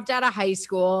then dropped out of high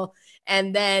school,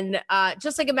 and then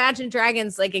just like Imagine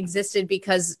Dragons like existed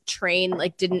because Train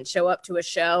like didn't show up to a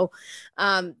show.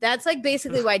 That's like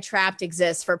basically why Trapped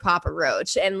exists for Papa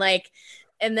Roach, and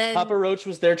then Papa Roach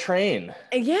was their Train.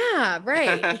 Yeah,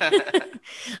 right.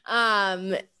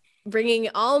 Bringing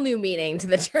all new meaning to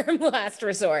the term Last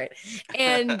Resort.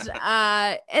 And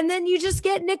then you just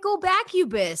get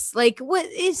Nickelbackubus. Like, what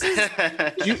is this?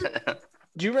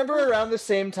 Do you remember around the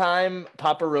same time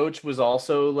Papa Roach was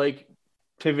also like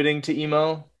pivoting to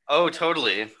emo? Oh,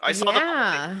 totally. I saw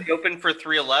they opened for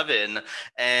 311,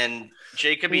 and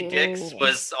Jacob E. Dix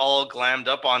was all glammed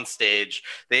up on stage.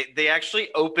 They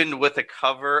actually opened with a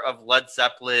cover of Led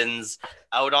Zeppelin's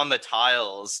Out on the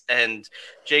Tiles, and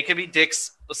Jacob E.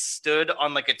 Dix stood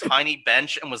on like a tiny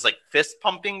bench and was like fist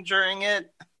pumping during it.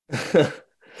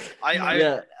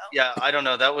 I don't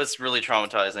know. That was really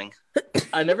traumatizing.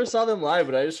 I never saw them live,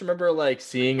 but I just remember like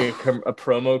seeing a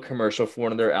promo commercial for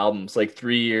one of their albums like 4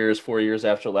 years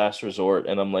after Last Resort.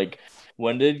 And I'm like,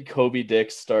 when did Kobe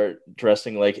Dix start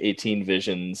dressing like 18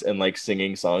 Visions and like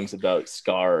singing songs about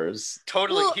scars?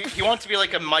 Totally. He wants to be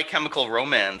like a My Chemical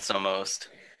Romance almost.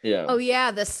 Yeah. Oh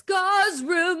yeah, the scars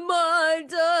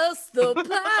remind us the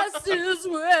past is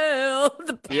real.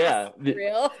 The past is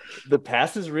real. The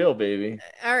past is real, baby.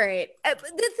 All right. The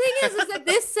thing is that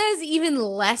this says even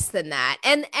less than that,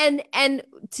 and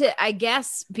to I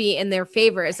guess be in their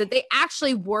favor is that they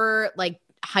actually were like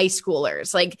high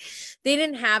schoolers. Like they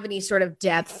didn't have any sort of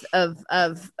depth of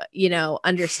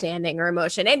understanding or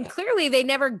emotion, and clearly they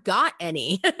never got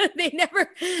any.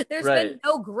 There's been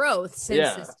no growth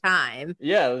since this time.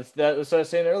 Yeah, that was what I was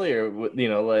saying earlier.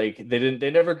 Like they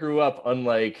never grew up,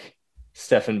 unlike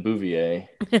Stephen Bouvier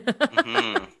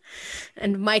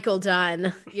and Michael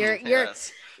Dunn.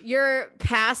 Your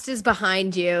past is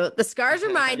behind you. The scars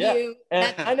remind you.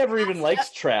 And I never even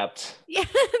liked Trapped. Yeah,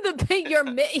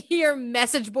 your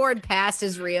message board past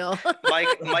is real.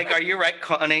 Mike, are you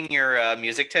retconning your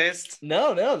music taste?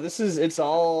 No. It's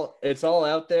all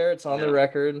out there. It's on the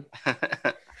record.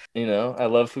 I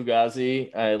love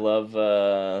Fugazi. I love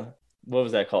what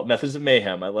was that called? Methods of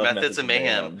Mayhem. I love Methods of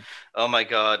Mayhem. Oh my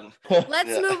god.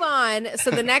 Let's move on. So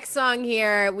the next song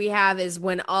here we have is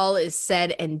When All Is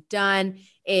Said and Done.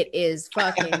 It is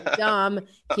fucking dumb.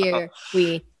 Here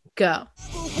we go.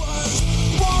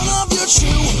 One of your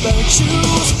true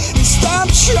virtues is stop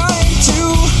trying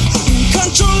to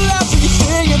control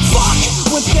everything and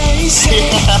fuck what they say.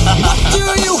 What do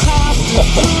you have to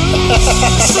prove?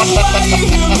 So why you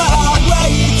my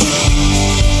waiting?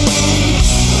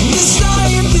 This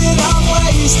time that I'm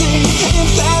wasting, if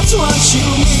that's what you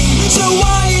mean. So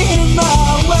why am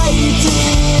I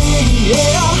waiting?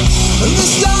 Yeah.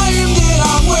 This time that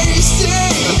I'm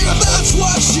wasting, if that's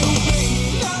what you mean.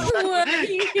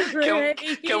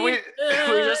 Can we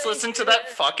just listen to that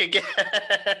fuck again?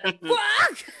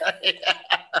 Fuck!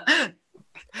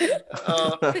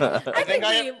 I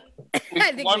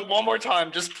think one more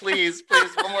time, just please,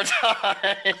 one more time.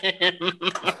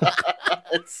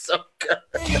 It's so good.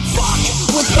 Fuck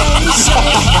what they say.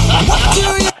 What do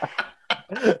you?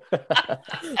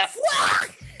 Fuck!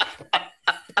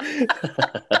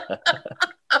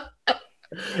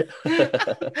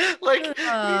 Like,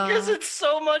 because it's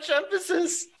so much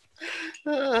emphasis.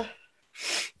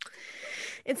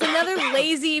 It's another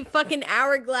lazy fucking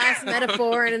hourglass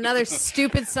metaphor and another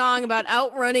stupid song about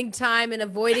outrunning time and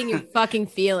avoiding your fucking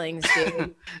feelings,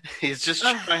 dude. He's just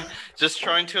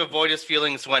trying to avoid his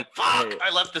feelings when fuck,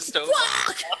 I left the stove.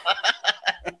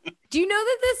 Do you know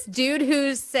that this dude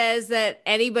who says that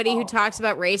anybody who talks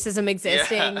about racism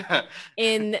existing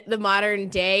in the modern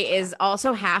day is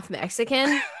also half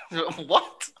Mexican?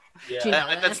 What? Do you know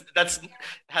that? That's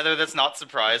Heather. That's not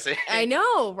surprising. I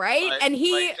know, right? But, And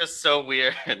he like, just so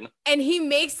weird. And he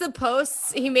makes the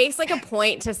posts, he makes like a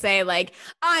point to say, like,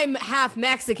 I'm half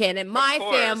Mexican and my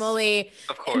family,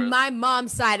 and my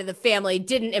mom's side of the family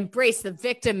didn't embrace the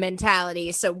victim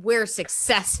mentality. So we're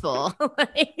successful.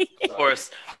 Of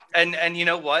course. And you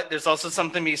know what? There's also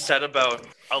something to be said about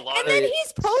a lot and then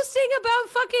he's posting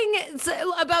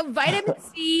about vitamin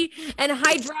C and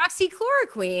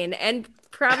hydroxychloroquine and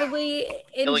probably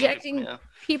injecting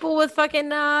people with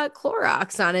fucking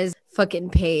Clorox on his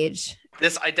fucking page.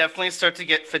 I definitely start to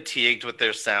get fatigued with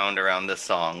their sound around this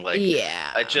song. Like,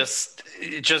 yeah, I just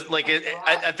like it,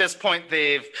 at this point,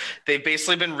 they've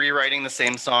basically been rewriting the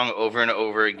same song over and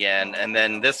over again. And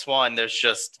then this one,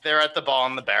 they're at the ball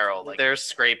in the barrel. Like, they're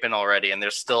scraping already, and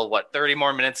there's still 30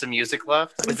 more minutes of music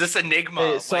left. Is this Enigma?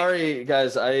 Hey, sorry,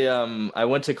 guys. I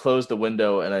went to close the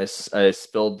window and I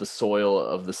spilled the soil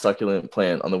of the succulent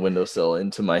plant on the windowsill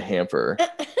into my hamper.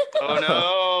 Oh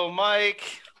no, Mike.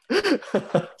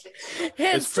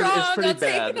 It's pretty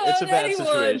bad. It's a bad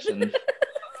situation.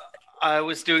 I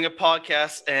was doing a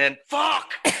podcast and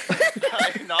fuck,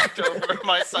 I knocked over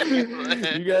my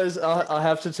succulent. You guys, I'll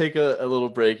have to take a little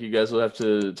break. You guys will have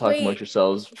to talk amongst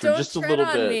yourselves for just a little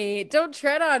bit. Don't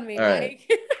tread on me, All right.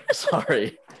 Mike.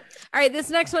 Sorry. All right, this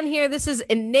next one here, this is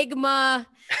Enigma.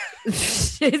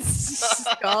 It's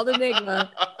called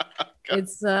Enigma.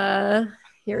 It's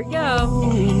here we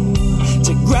go.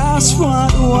 To grasp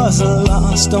what was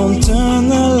lost, don't turn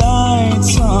the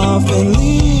lights off and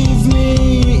leave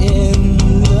me in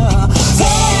the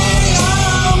pain.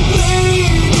 I'm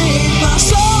bleeding, my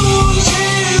soul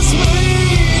is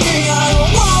bleeding. I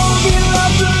don't want to be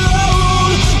left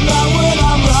alone, not when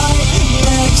I'm right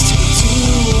next to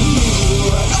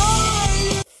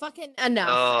you. Fucking enough.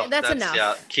 Oh, that's enough.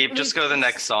 Yeah, just go to the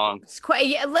next song. It's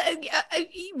quite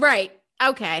right.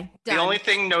 Okay. Done. The only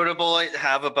thing notable I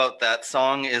have about that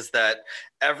song is that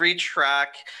every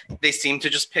track they seem to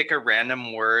just pick a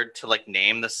random word to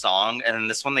name the song, and in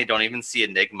this one they don't even see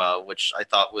Enigma, which I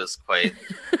thought was quite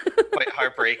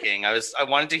heartbreaking. I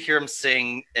wanted to hear him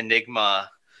sing Enigma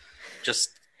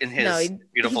just in his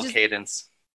beautiful cadence.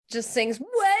 Just sings,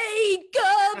 "Wake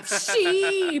up,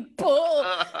 sheeple!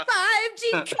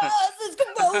 5G causes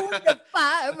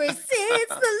coronavirus.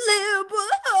 It's the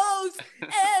liberal host,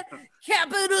 and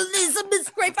capitalism is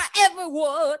great for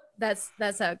everyone." That's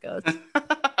how it goes.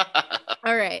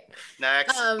 All right.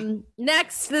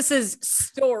 Next. This is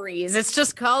Stories. It's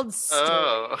just called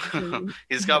Stories. Oh,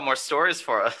 he's got more stories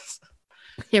for us.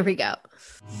 Here we go.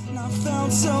 And I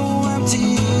felt so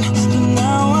empty, and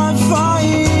now I'm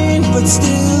fine, but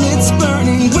still it's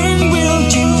burning. When will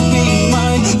you be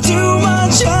mine? Too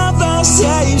much of the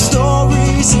same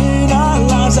stories in our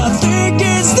lives. I think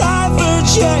it's time for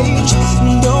change,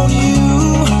 don't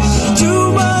you?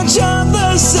 Too much of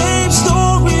the same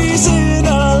stories in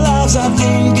our lives. I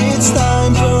think it's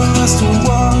time for us to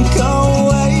walk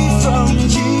away from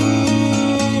you.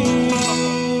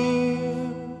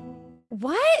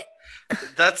 What?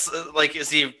 That's is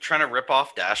he trying to rip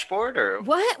off Dashboard or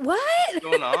What? what's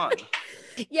going on?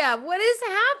 Yeah, what is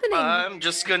happening? I'm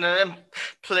just gonna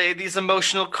play these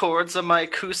emotional chords on my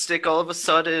acoustic all of a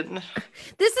sudden.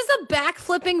 This is a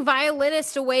backflipping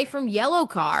violinist away from Yellow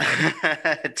Card.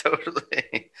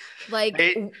 Totally.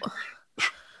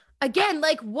 Again,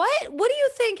 what do you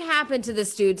think happened to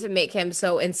this dude to make him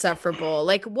so insufferable?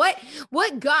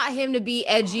 What got him to be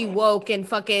edgy, woke, and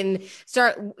fucking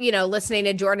start, listening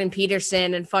to Jordan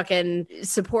Peterson and fucking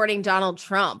supporting Donald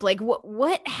Trump?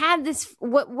 What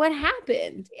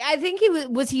happened? I think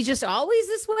was he just always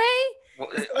this way?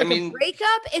 I mean,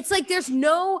 breakup. It's there's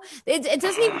no. It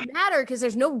doesn't even matter because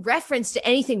there's no reference to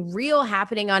anything real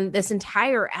happening on this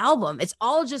entire album. It's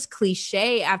all just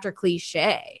cliche after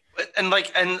cliche. And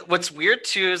what's weird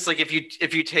too is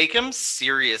if you take him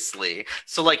seriously,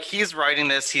 so he's writing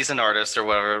this, he's an artist or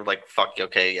whatever. Fuck,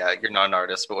 okay, yeah, you're not an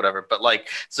artist, but whatever. But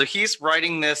so he's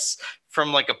writing this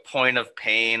from a point of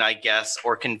pain, I guess,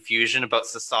 or confusion about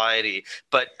society.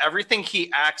 But everything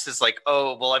he acts is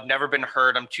oh, well, I've never been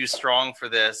hurt. I'm too strong for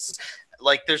this.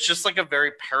 There's just a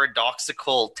very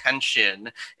paradoxical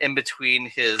tension in between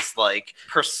his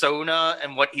persona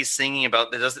and what he's singing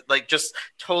about that doesn't just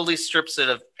totally strips it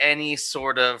of any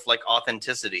sort of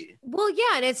authenticity. Well,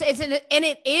 yeah, and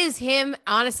it is him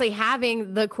honestly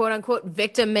having the quote unquote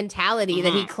victim mentality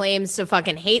that he claims to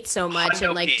fucking hate so much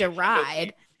and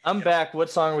deride. I'm back.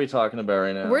 What song are we talking about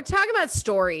right now? We're talking about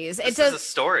Stories. This is a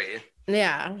story.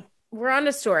 Yeah, we're on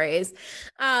to Stories.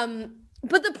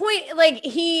 But the point,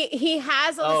 he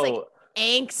has all this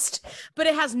angst, but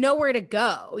it has nowhere to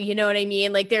go. You know what I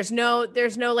mean? Like there's no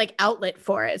like outlet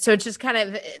for it. So it's just kind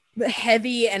of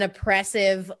heavy and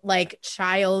oppressive, like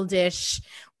childish,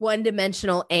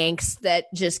 one-dimensional angst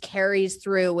that just carries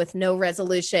through with no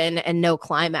resolution and no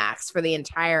climax for the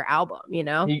entire album, you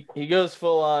know? He goes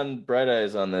full on Bright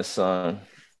Eyes on this song.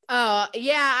 Oh,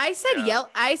 yeah, I said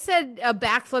a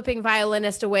backflipping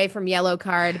violinist away from Yellow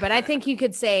Card, but I think you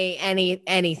could say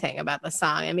anything about the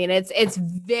song. I mean, it's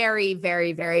very,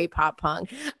 very, very pop punk.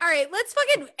 All right, let's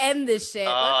fucking end this shit.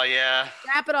 Oh, Let's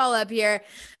wrap it all up here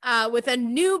with a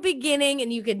new beginning,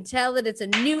 and you can tell that it's a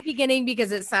new beginning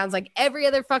because it sounds like every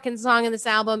other fucking song in this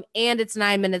album, and it's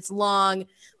 9 minutes long,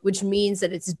 which means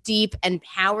that it's deep and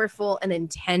powerful and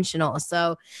intentional.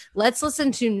 So let's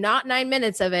listen to not 9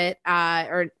 minutes of it,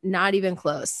 or not even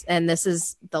close. And this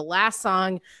is the last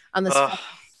song on this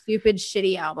stupid,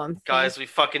 shitty album. Guys, we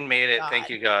fucking made it.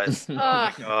 Thank you, guys. Oh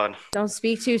my God. Don't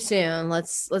speak too soon.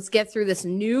 Let's get through this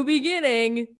new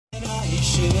beginning. I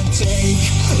shouldn't take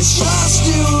it's just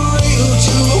too real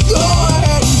to go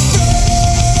ahead and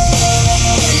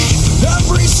fake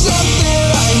every step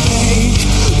that I make.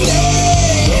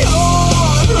 Lay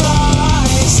on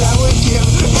rise. I would give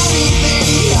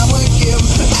anything. I would give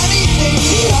anything.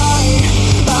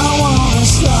 I wanna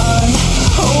start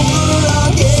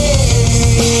over again.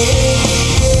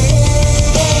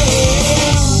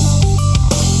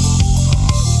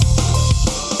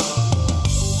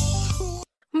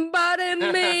 But in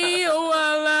me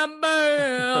while I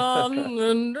burn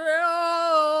and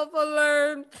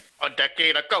learn. A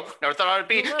decade ago, never thought I'd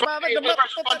be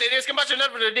spontaneous combustion.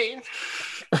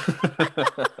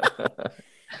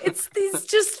 It's these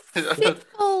just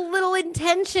fitful little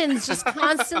intentions just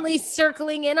constantly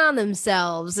circling in on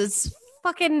themselves. It's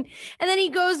fucking, and then he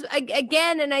goes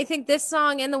again, and I think this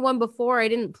song and the one before, I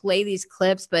didn't play these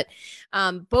clips, but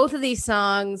both of these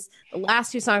songs, the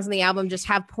last two songs on the album, just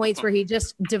have points where he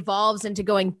just devolves into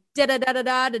going da da da da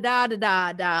da da da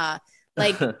da da,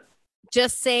 like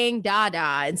just saying da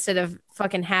da instead of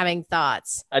fucking having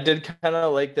thoughts. I did kind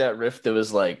of like that riff that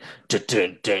was like dun,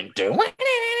 dun, dun, dun,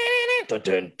 dun,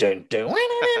 dun, dun, dun.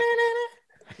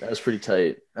 That was pretty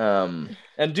tight. And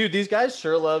dude, these guys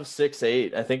sure love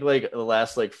 6/8. I think like the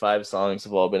last like 5 songs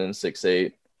have all been in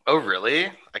 6/8. Oh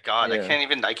really? God, Yeah.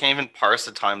 I can't even parse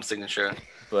a time signature.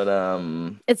 But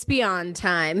It's beyond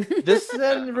time. this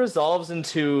then resolves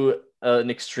into an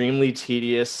extremely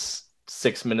tedious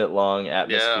 6-minute long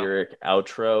atmospheric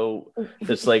outro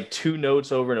that's like 2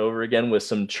 notes over and over again with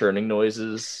some churning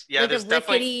noises. Yeah, like there's a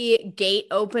definitely. rickety gate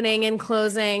opening and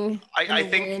closing. I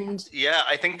think. Wind. Yeah,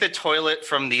 I think the toilet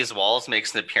from these walls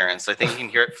makes an appearance. I think you can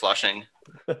hear it flushing.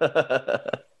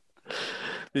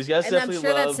 These guys And I'm definitely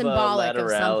sure that's love symbolic of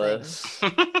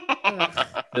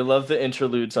Lateralis. They love the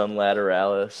interludes on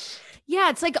Lateralis. Yeah,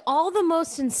 it's like all the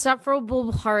most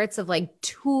insufferable parts of like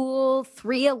Tool,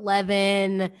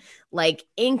 311, like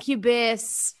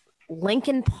Incubus,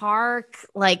 Linkin Park,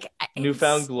 like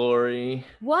Newfound Glory.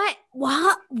 What?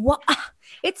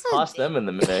 It's Toss them in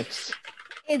the mix.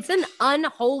 It's an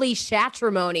unholy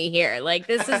matrimony here. Like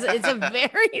it's a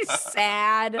very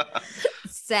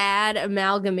sad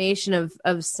amalgamation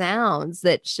of sounds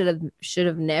that should have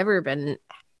never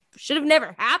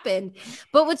happened.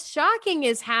 But what's shocking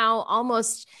is how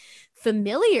almost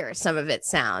familiar some of it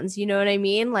sounds. You know what I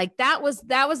mean? Like that was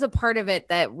a part of it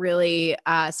that really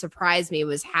surprised me,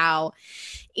 was how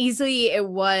easily it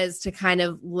was to kind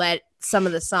of let some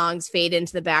of the songs fade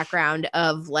into the background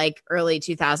of like early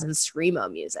 2000s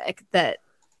screamo music.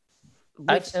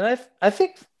 I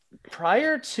think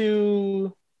prior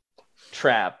to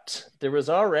Trapped, there was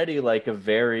already like a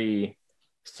very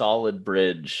solid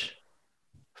bridge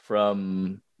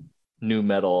from new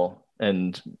metal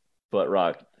and butt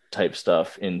rock type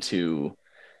stuff into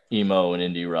emo and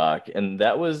indie rock, and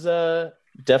that was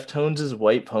Deftones'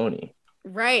 White Pony.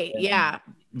 Right. And yeah.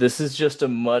 this is just a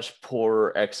much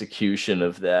poorer execution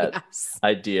of that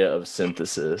idea of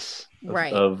synthesis,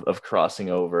 Right. of crossing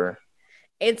over.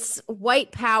 It's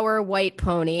white power, White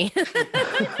Pony.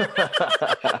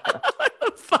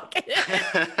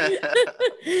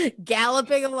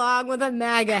 Galloping along with a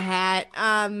MAGA hat.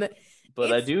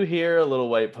 But I do hear a little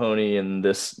White Pony in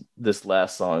this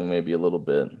last song, maybe a little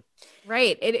bit.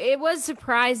 Right. It was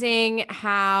surprising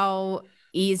how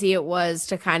easy it was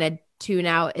to kind of tune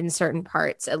out in certain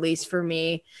parts, at least for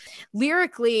me.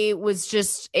 Lyrically, it was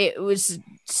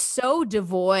so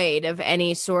devoid of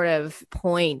any sort of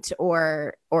point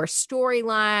or or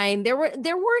storyline. There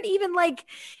weren't even like,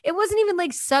 it wasn't even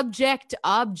like subject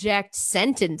object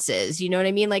sentences. You know what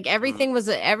I mean? Like everything was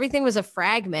a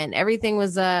fragment. Everything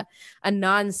was a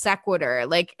non sequitur.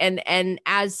 Like and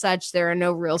as such, there are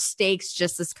no real stakes.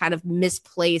 Just this kind of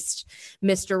misplaced,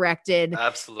 misdirected,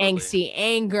 angsty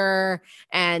anger,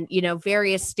 and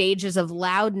various stages of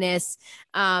loudness.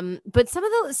 But some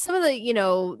of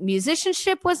the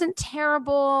musicianship wasn't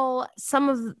terrible. Some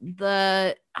of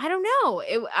the, I don't know,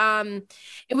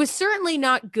 it was certainly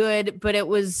not good, but it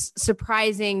was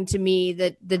surprising to me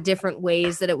that the different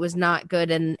ways that it was not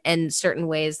good and certain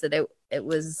ways that it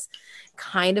was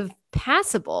kind of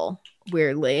passable,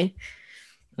 weirdly.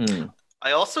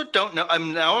 I also don't know.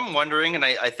 I'm wondering, and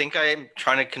I think I'm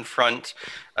trying to confront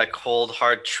a cold,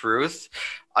 hard truth.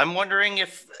 I'm wondering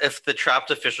if the Trapped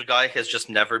official guy has just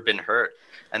never been hurt,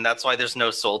 and that's why there's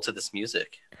no soul to this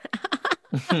music.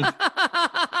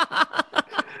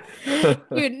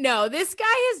 Dude, no, this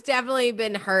guy has definitely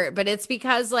been hurt, but it's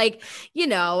because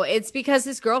it's because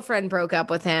his girlfriend broke up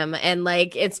with him, and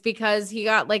like it's because he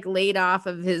got like laid off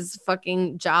of his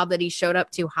fucking job that he showed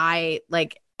up to high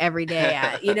like every day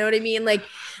at. You know what I mean? Like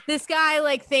this guy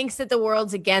like thinks that the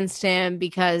world's against him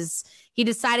because he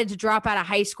decided to drop out of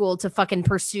high school to fucking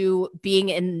pursue being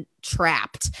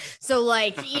entrapped. So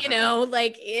like,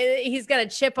 like he's got a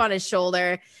chip on his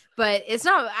shoulder, but it's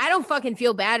not, I don't fucking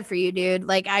feel bad for you, dude.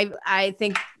 Like I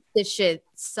think this shit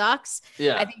sucks.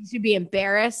 Yeah. I think you should be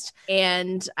embarrassed.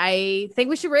 And I think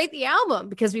we should rate the album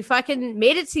because we fucking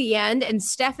made it to the end. And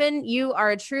Stefan, you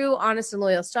are a true, honest, and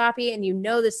loyal Stoppy, and you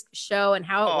know this show and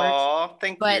how it works. Oh,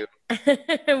 thank you.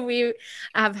 We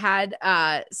have had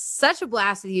such a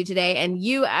blast with you today, and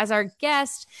you as our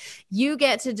guest, you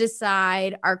get to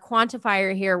decide our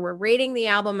quantifier here. We're rating the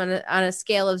album on a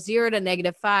scale of 0 to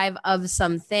 -5 of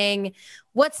something.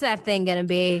 What's that thing gonna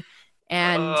be?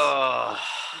 And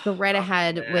go right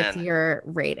ahead with your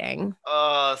rating.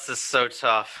 Oh, this is so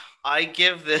tough. I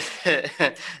give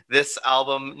this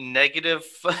album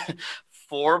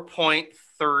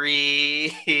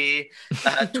 -4.3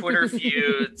 Twitter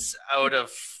feuds out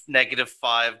of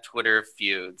 -5 Twitter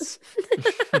feuds.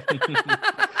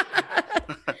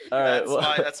 All right,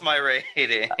 that's my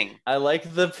rating. I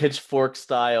like the pitchfork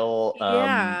style.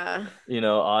 Odd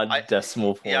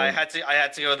decimal point. Yeah, I had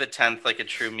to go the 10th like a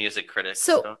true music critic.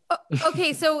 So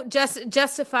okay, so just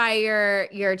justify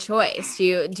your choice. Do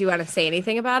you want to say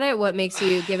anything about it? What makes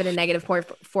you give it a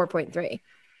 -4.3?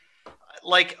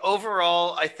 Like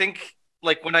overall, I think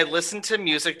like when I listen to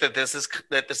music that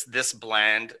this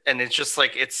bland, and it's just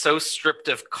like it's so stripped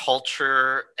of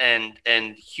culture and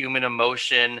human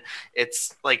emotion.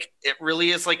 It's like it really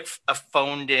is like a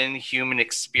phoned in human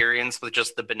experience with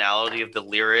just the banality of the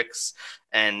lyrics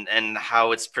and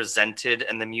how it's presented,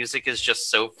 and the music is just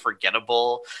so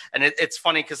forgettable. And it's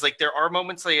funny because like there are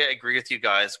moments, I agree with you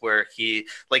guys, where he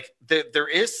like there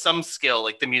is some skill,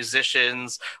 like the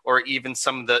musicians or even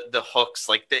some of the hooks,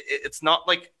 like it's not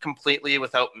like completely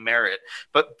without merit,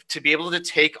 but to be able to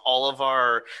take all of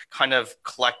our kind of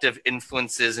collective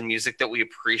influences in music that we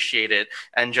appreciate it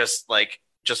and just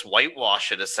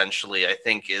whitewash it essentially, I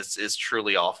think is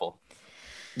truly awful.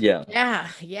 Yeah.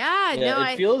 No,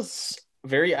 it feels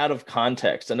very out of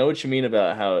context. I know what you mean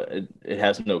about how it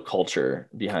has no culture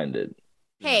behind it.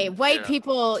 Hey, white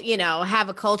people, have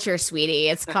a culture, sweetie.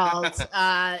 It's called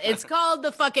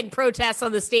the fucking protests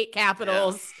on the state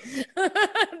capitals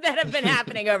that have been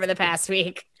happening over the past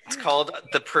week. It's called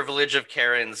the privilege of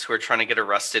Karens who are trying to get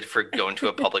arrested for going to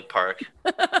a public park.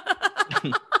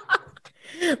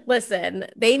 Listen,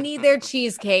 they need their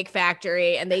cheesecake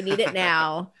factory and they need it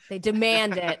now. They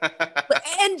demand it.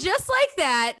 And just like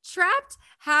that, Trapped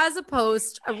has a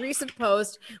recent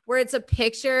post where it's a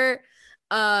picture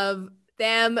of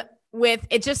them with,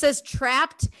 it just says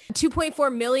Trapped,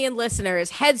 2.4 million listeners,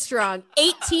 Headstrong,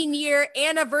 18-year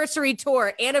anniversary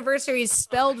tour. Anniversary is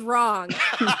spelled wrong.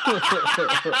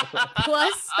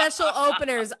 Plus special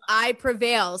openers, I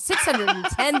Prevail,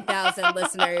 610,000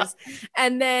 listeners.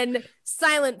 And then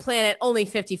Silent Planet, only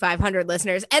 5,500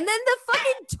 listeners. And then the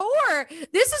fucking tour.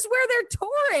 This is where they're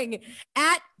touring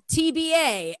at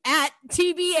TBA, at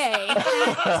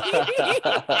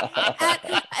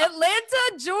Atlanta,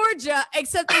 Georgia,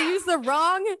 except they use the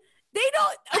wrong.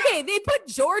 They put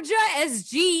Georgia as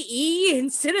GE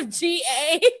instead of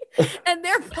GA, and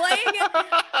they're playing it.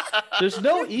 There's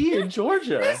no E in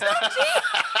Georgia. There's no G.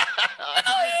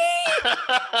 No E.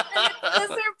 Because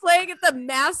they're playing at the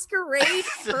Masquerade.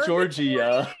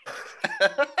 Georgia.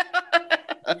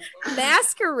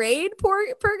 Masquerade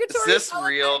Purgatory? Is this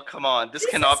real? Come on, this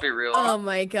cannot be real. Oh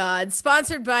my God.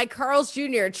 Sponsored by Carl's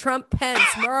Jr., Trump, Pence,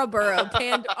 Marlboro,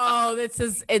 Oh,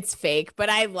 it's fake, but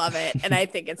I love it. And I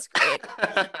think it's great.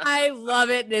 I love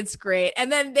it. And it's great.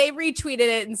 And then they retweeted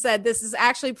it and said, this is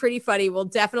actually pretty funny. We'll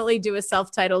definitely do a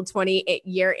self-titled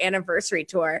 20-year anniversary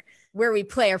tour where we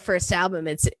play our first album.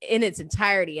 It's in its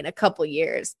entirety in a couple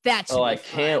years. That should I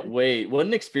can't wait. What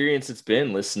an experience it's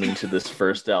been listening to this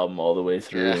first album all the way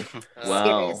through. Yeah.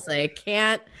 Wow. Seriously, I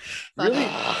can't. Really?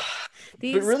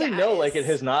 But really, no, like it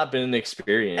has not been an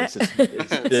experience.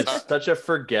 It's such a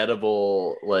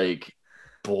forgettable, like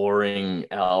boring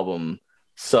album,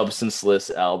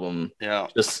 substanceless album. Yeah.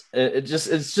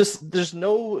 It's just there's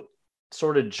no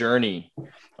sort of journey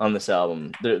on this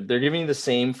album. They're giving you the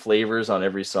same flavors on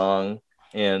every song,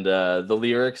 and the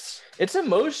lyrics, it's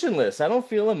emotionless. I don't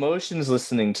feel emotions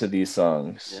listening to these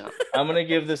songs. Yeah. I'm gonna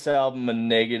give this album a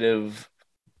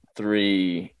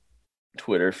 -3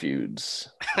 Twitter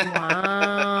feuds.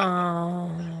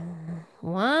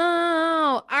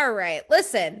 Wow. All right.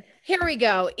 Listen, here we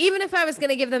go. Even if I was going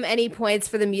to give them any points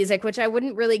for the music, which I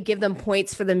wouldn't really give them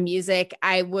points for the music,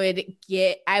 I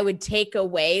would take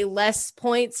away less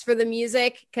points for the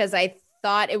music because I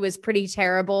thought it was pretty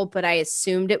terrible, but I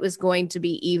assumed it was going to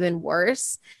be even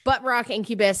worse. Butt Rock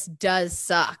Incubus does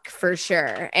suck for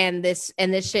sure. And this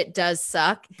shit does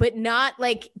suck, but not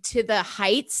like to the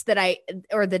heights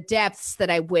or the depths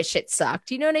that I wish it sucked.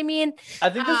 You know what I mean?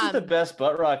 I think this is the best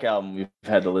Butt Rock album we've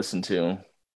had to listen to.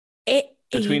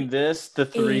 Between this, the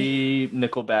 3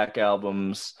 Nickelback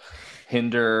albums,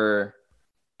 Hinder,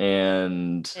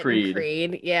 and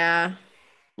Creed. Yeah.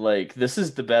 Like, this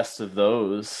is the best of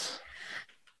those.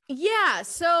 Yeah,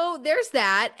 so there's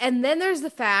that. And then there's the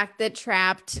fact that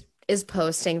Trapt is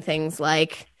posting things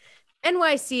like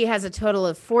NYC has a total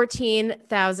of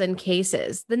 14,000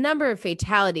 cases. The number of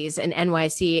fatalities in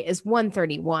NYC is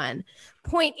 131,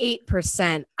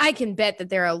 0.8%. I can bet that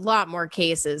there are a lot more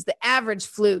cases. The average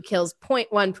flu kills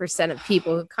 0.1% of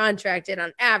people who contract it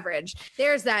on average.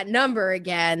 There's that number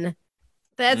again.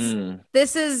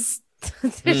 This is...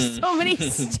 There's so many.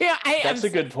 That's a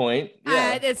good point.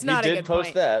 Yeah, it's not. He did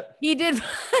post that. He did.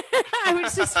 I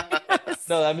was just.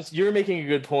 No, you're making a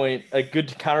good point. A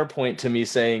good counterpoint to me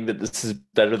saying that this is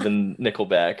better than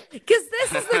Nickelback. Because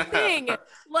this is the thing.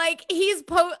 Like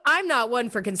I'm not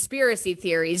one for conspiracy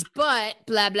theories, but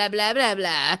blah blah blah blah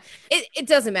blah. It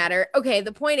doesn't matter. Okay,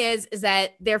 the point is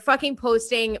that they're fucking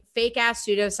posting fake ass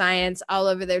pseudoscience all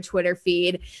over their Twitter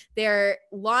feed. They're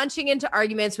launching into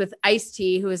arguments with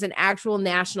Ice-T, who is an actual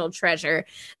national treasure.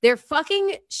 Their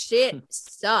fucking shit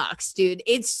sucks, dude.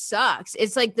 It sucks.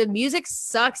 It's like the music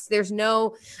sucks. There's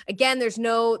no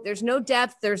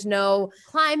depth. There's no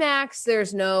climax.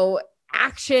 There's no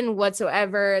action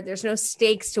whatsoever. There's no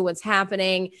stakes to what's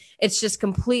happening. It's just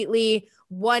completely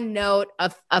one note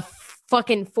of a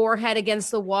fucking forehead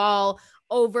against the wall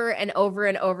over and over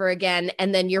and over again.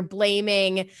 And then you're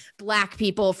blaming Black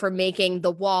people for making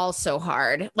the wall so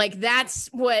hard. Like that's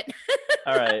what.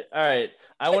 All right.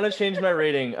 I want to change my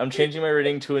rating. I'm changing my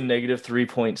rating to a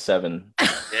 -3.7.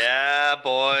 Yeah,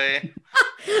 boy.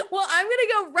 Well, I'm going to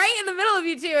go right in the middle of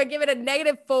you two and give it a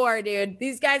 -4, dude.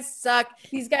 These guys suck.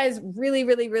 These guys really,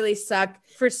 really, really suck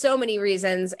for so many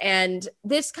reasons. And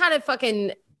this kind of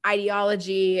fucking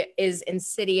ideology is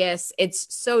insidious.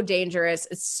 It's so dangerous.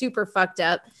 It's super fucked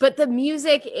up. But the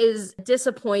music is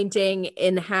disappointing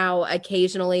in how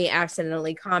occasionally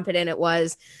accidentally competent it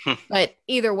was. But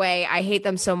either way, I hate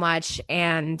them so much.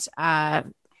 And I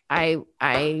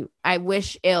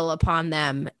wish ill upon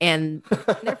them and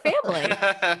their family.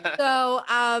 So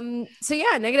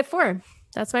yeah, -4.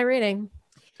 That's my rating.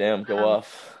 Damn, go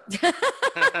off. You guys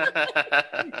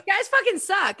fucking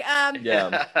suck.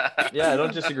 Yeah, I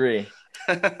don't disagree.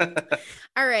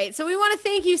 All right, so we want to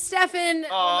thank you, Stefan.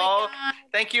 Oh,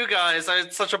 thank you guys. I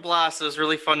had such a blast. It was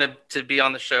really fun to be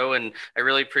on the show, and I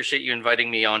really appreciate you inviting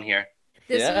me on here.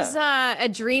 This was a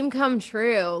dream come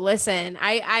true. Listen,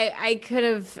 I could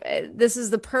have. This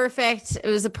is it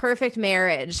was a perfect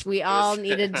marriage. We all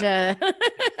needed to.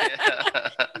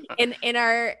 In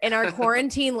our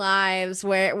quarantine lives,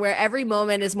 where every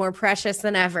moment is more precious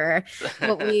than ever,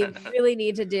 what we really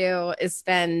need to do is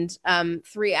spend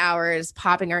 3 hours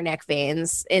popping our neck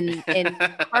veins in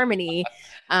harmony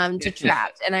to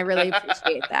Trapt, and I really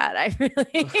appreciate that. I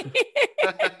really,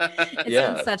 it's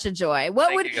been such a joy.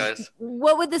 What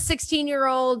would the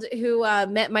 16-year-old who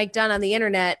met Mike Dunn on the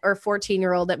internet, or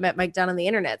 14-year-old that met Mike Dunn on the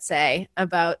internet, say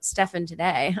about Stefan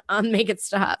today on Make It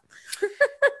Stop?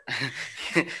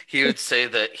 He would say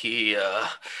that he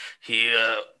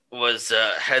was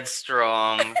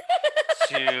headstrong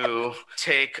to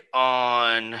take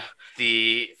on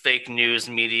the fake news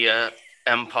media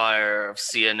empire of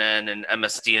CNN and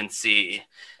MSDNC.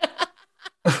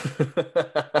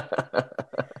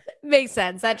 Makes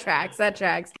sense. That tracks.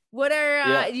 What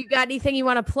are you got anything you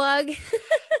want to plug?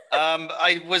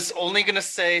 I was only gonna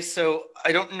say, so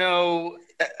I don't know.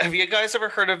 Have you guys ever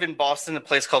heard of in Boston a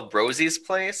place called Rosie's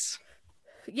Place?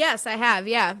 Yes, I have.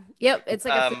 Yeah. Yep. It's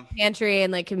like a food pantry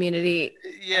and like community.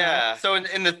 Yeah. So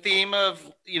in the theme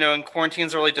of, in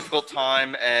quarantine's a really difficult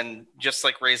time, and just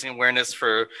like raising awareness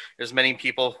for there's many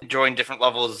people enjoying different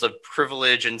levels of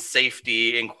privilege and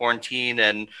safety in quarantine,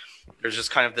 and there's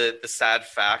just kind of the sad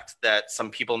fact that some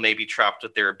people may be trapped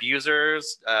with their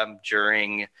abusers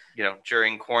during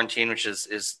quarantine, which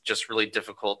is just really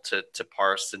difficult to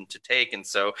parse and to take. And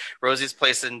so Rosie's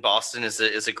Place in Boston is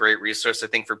a great resource, I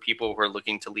think, for people who are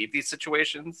looking to leave these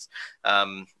situations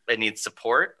and need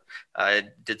support. I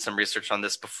did some research on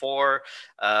this before.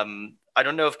 I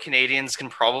don't know if Canadians can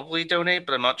probably donate,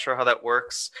 but I'm not sure how that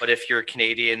works. But if you're a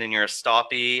Canadian and you're a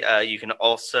stoppie, you can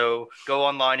also go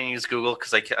online and use Google,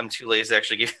 because I'm too lazy to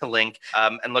actually give you a link,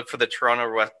 and look for the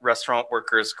Toronto Restaurant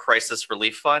Workers Crisis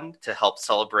Relief Fund to help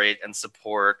celebrate and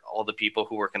support all the people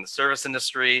who work in the service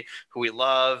industry, who we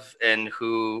love, and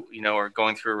who, are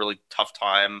going through a really tough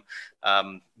time,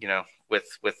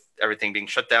 with everything being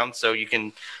shut down. So you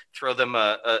can throw them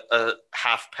a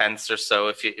half pence or so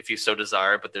if you so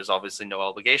desire, but there's obviously no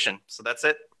obligation. So that's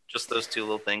it. Just those two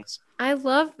little things. I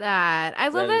love that. I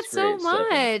love that so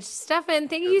much. Stefan,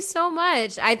 thank you so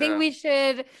much. I think we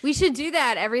should do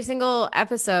that every single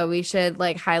episode. We should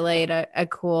like highlight a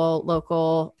cool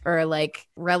local or like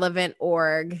relevant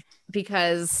org,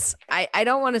 because I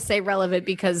don't want to say relevant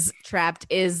because Trapped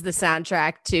is the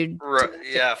soundtrack to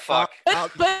yeah, fuck.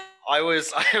 But I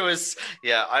was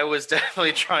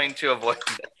definitely trying to avoid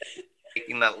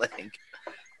taking that link.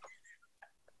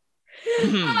 All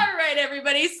right,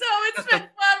 everybody. So it's been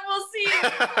fun. We'll see you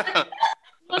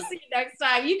next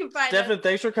time. You can find Stefan,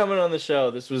 thanks for coming on the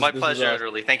show. This was my pleasure, awesome.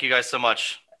 Really. Thank you guys so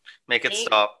much. Make It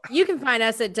Stop. You can find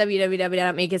us at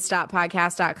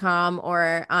www.makeitstoppodcast.com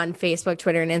or on Facebook,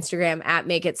 Twitter, and Instagram at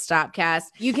Make It Stopcast.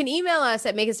 You can email us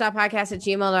at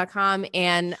makeitstoppodcast@gmail.com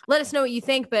and let us know what you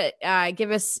think, but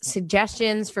give us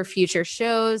suggestions for future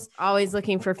shows. Always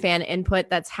looking for fan input.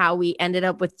 That's how we ended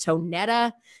up with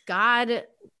Tonetta. God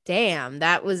damn,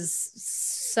 that was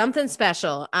something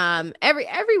special.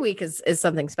 Every week is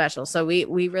something special. So we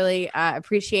really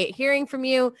appreciate hearing from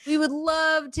you. We would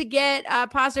love to get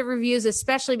positive reviews,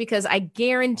 especially because I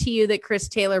guarantee you that Chris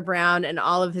Taylor Brown and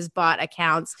all of his bot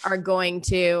accounts are going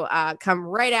to come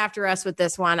right after us with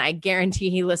this one. I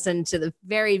guarantee he listened to the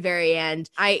very, very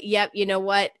end. You know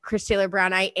what, Chris Taylor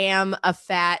Brown, I am a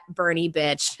fat Bernie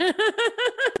bitch.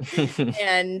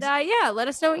 And let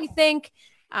us know what you think.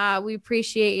 We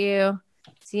appreciate you.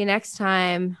 See you next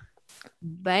time.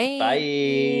 Bye. Bye.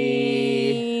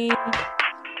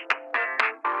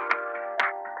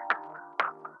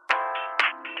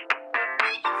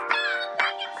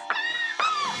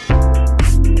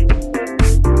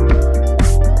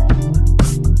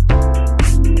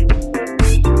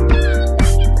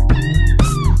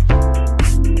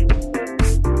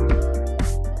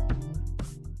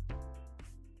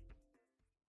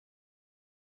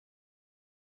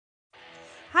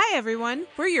 Hi everyone,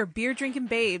 we're your beer drinking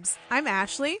babes. I'm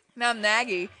Ashley. And I'm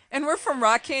Nagy, and we're from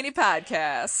Rock Candy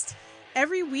Podcast.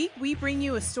 Every week we bring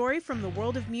you a story from the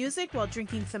world of music while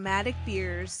drinking thematic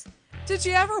beers. Did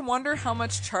you ever wonder how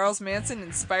much Charles Manson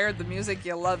inspired the music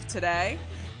you love today?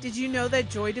 Did you know that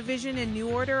Joy Division and New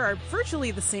Order are virtually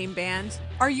the same band?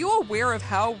 Are you aware of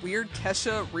how weird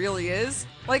Kesha really is?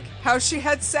 Like how she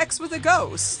had sex with a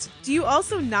ghost? Do you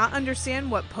also not understand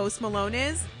what Post Malone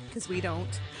is? Because we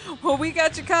don't. Well, we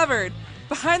got you covered.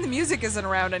 Behind the Music isn't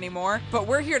around anymore, but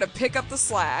we're here to pick up the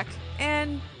slack.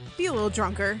 And be a little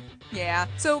drunker. Yeah,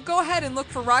 so go ahead and look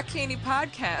for Rock Candy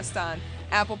Podcast on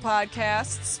Apple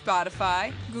Podcasts,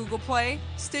 Spotify, Google Play,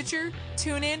 Stitcher,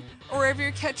 TuneIn, or wherever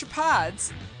you catch your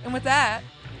pods. And with that,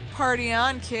 party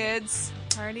on, kids.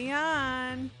 Party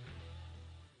on.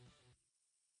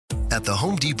 At the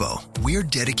Home Depot, we're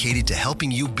dedicated to helping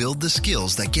you build the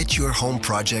skills that get your home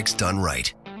projects done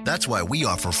right. That's why we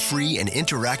offer free and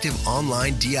interactive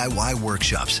online DIY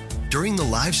workshops. During the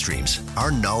live streams, our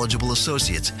knowledgeable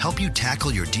associates help you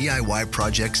tackle your DIY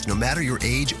projects no matter your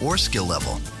age or skill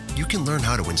level. You can learn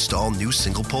how to install new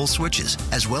single-pole switches,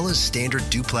 as well as standard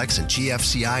duplex and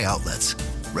GFCI outlets.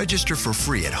 Register for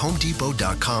free at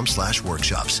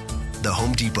homedepot.com/workshops. The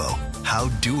Home Depot, how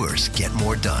doers get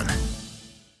more done.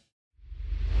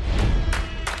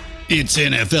 It's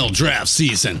NFL draft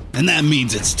season, and that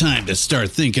means it's time to start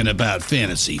thinking about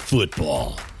fantasy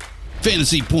football.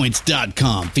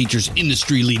 FantasyPoints.com features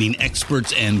industry-leading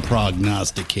experts and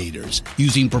prognosticators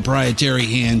using proprietary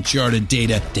hand-charted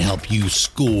data to help you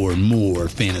score more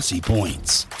fantasy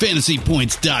points.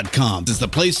 FantasyPoints.com is the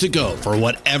place to go for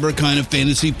whatever kind of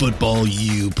fantasy football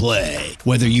you play.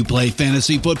 Whether you play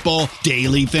fantasy football,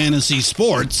 daily fantasy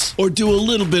sports, or do a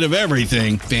little bit of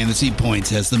everything, Fantasy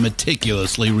Points has the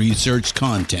meticulously researched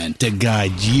content to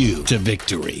guide you to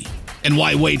victory. And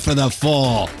why wait for the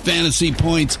fall? Fantasy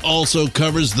Points also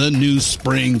covers the new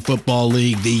spring football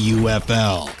league, the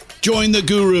UFL. Join the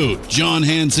guru, John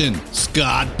Hansen,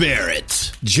 Scott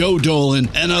Barrett, Joe Dolan,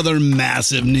 and other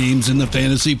massive names in the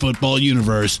fantasy football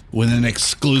universe with an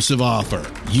exclusive offer.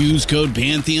 Use code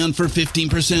Pantheon for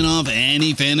 15% off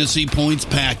any Fantasy Points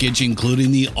package,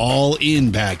 including the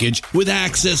all-in package, with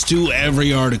access to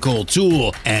every article,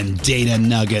 tool, and data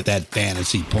nugget that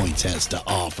Fantasy Points has to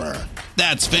offer.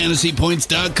 That's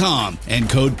FantasyPoints.com and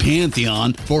code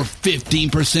Pantheon for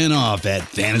 15% off at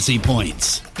Fantasy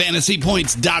Points.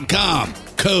 FantasyPoints.com,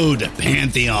 code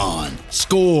Pantheon.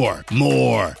 Score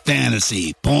more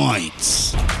fantasy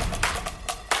points.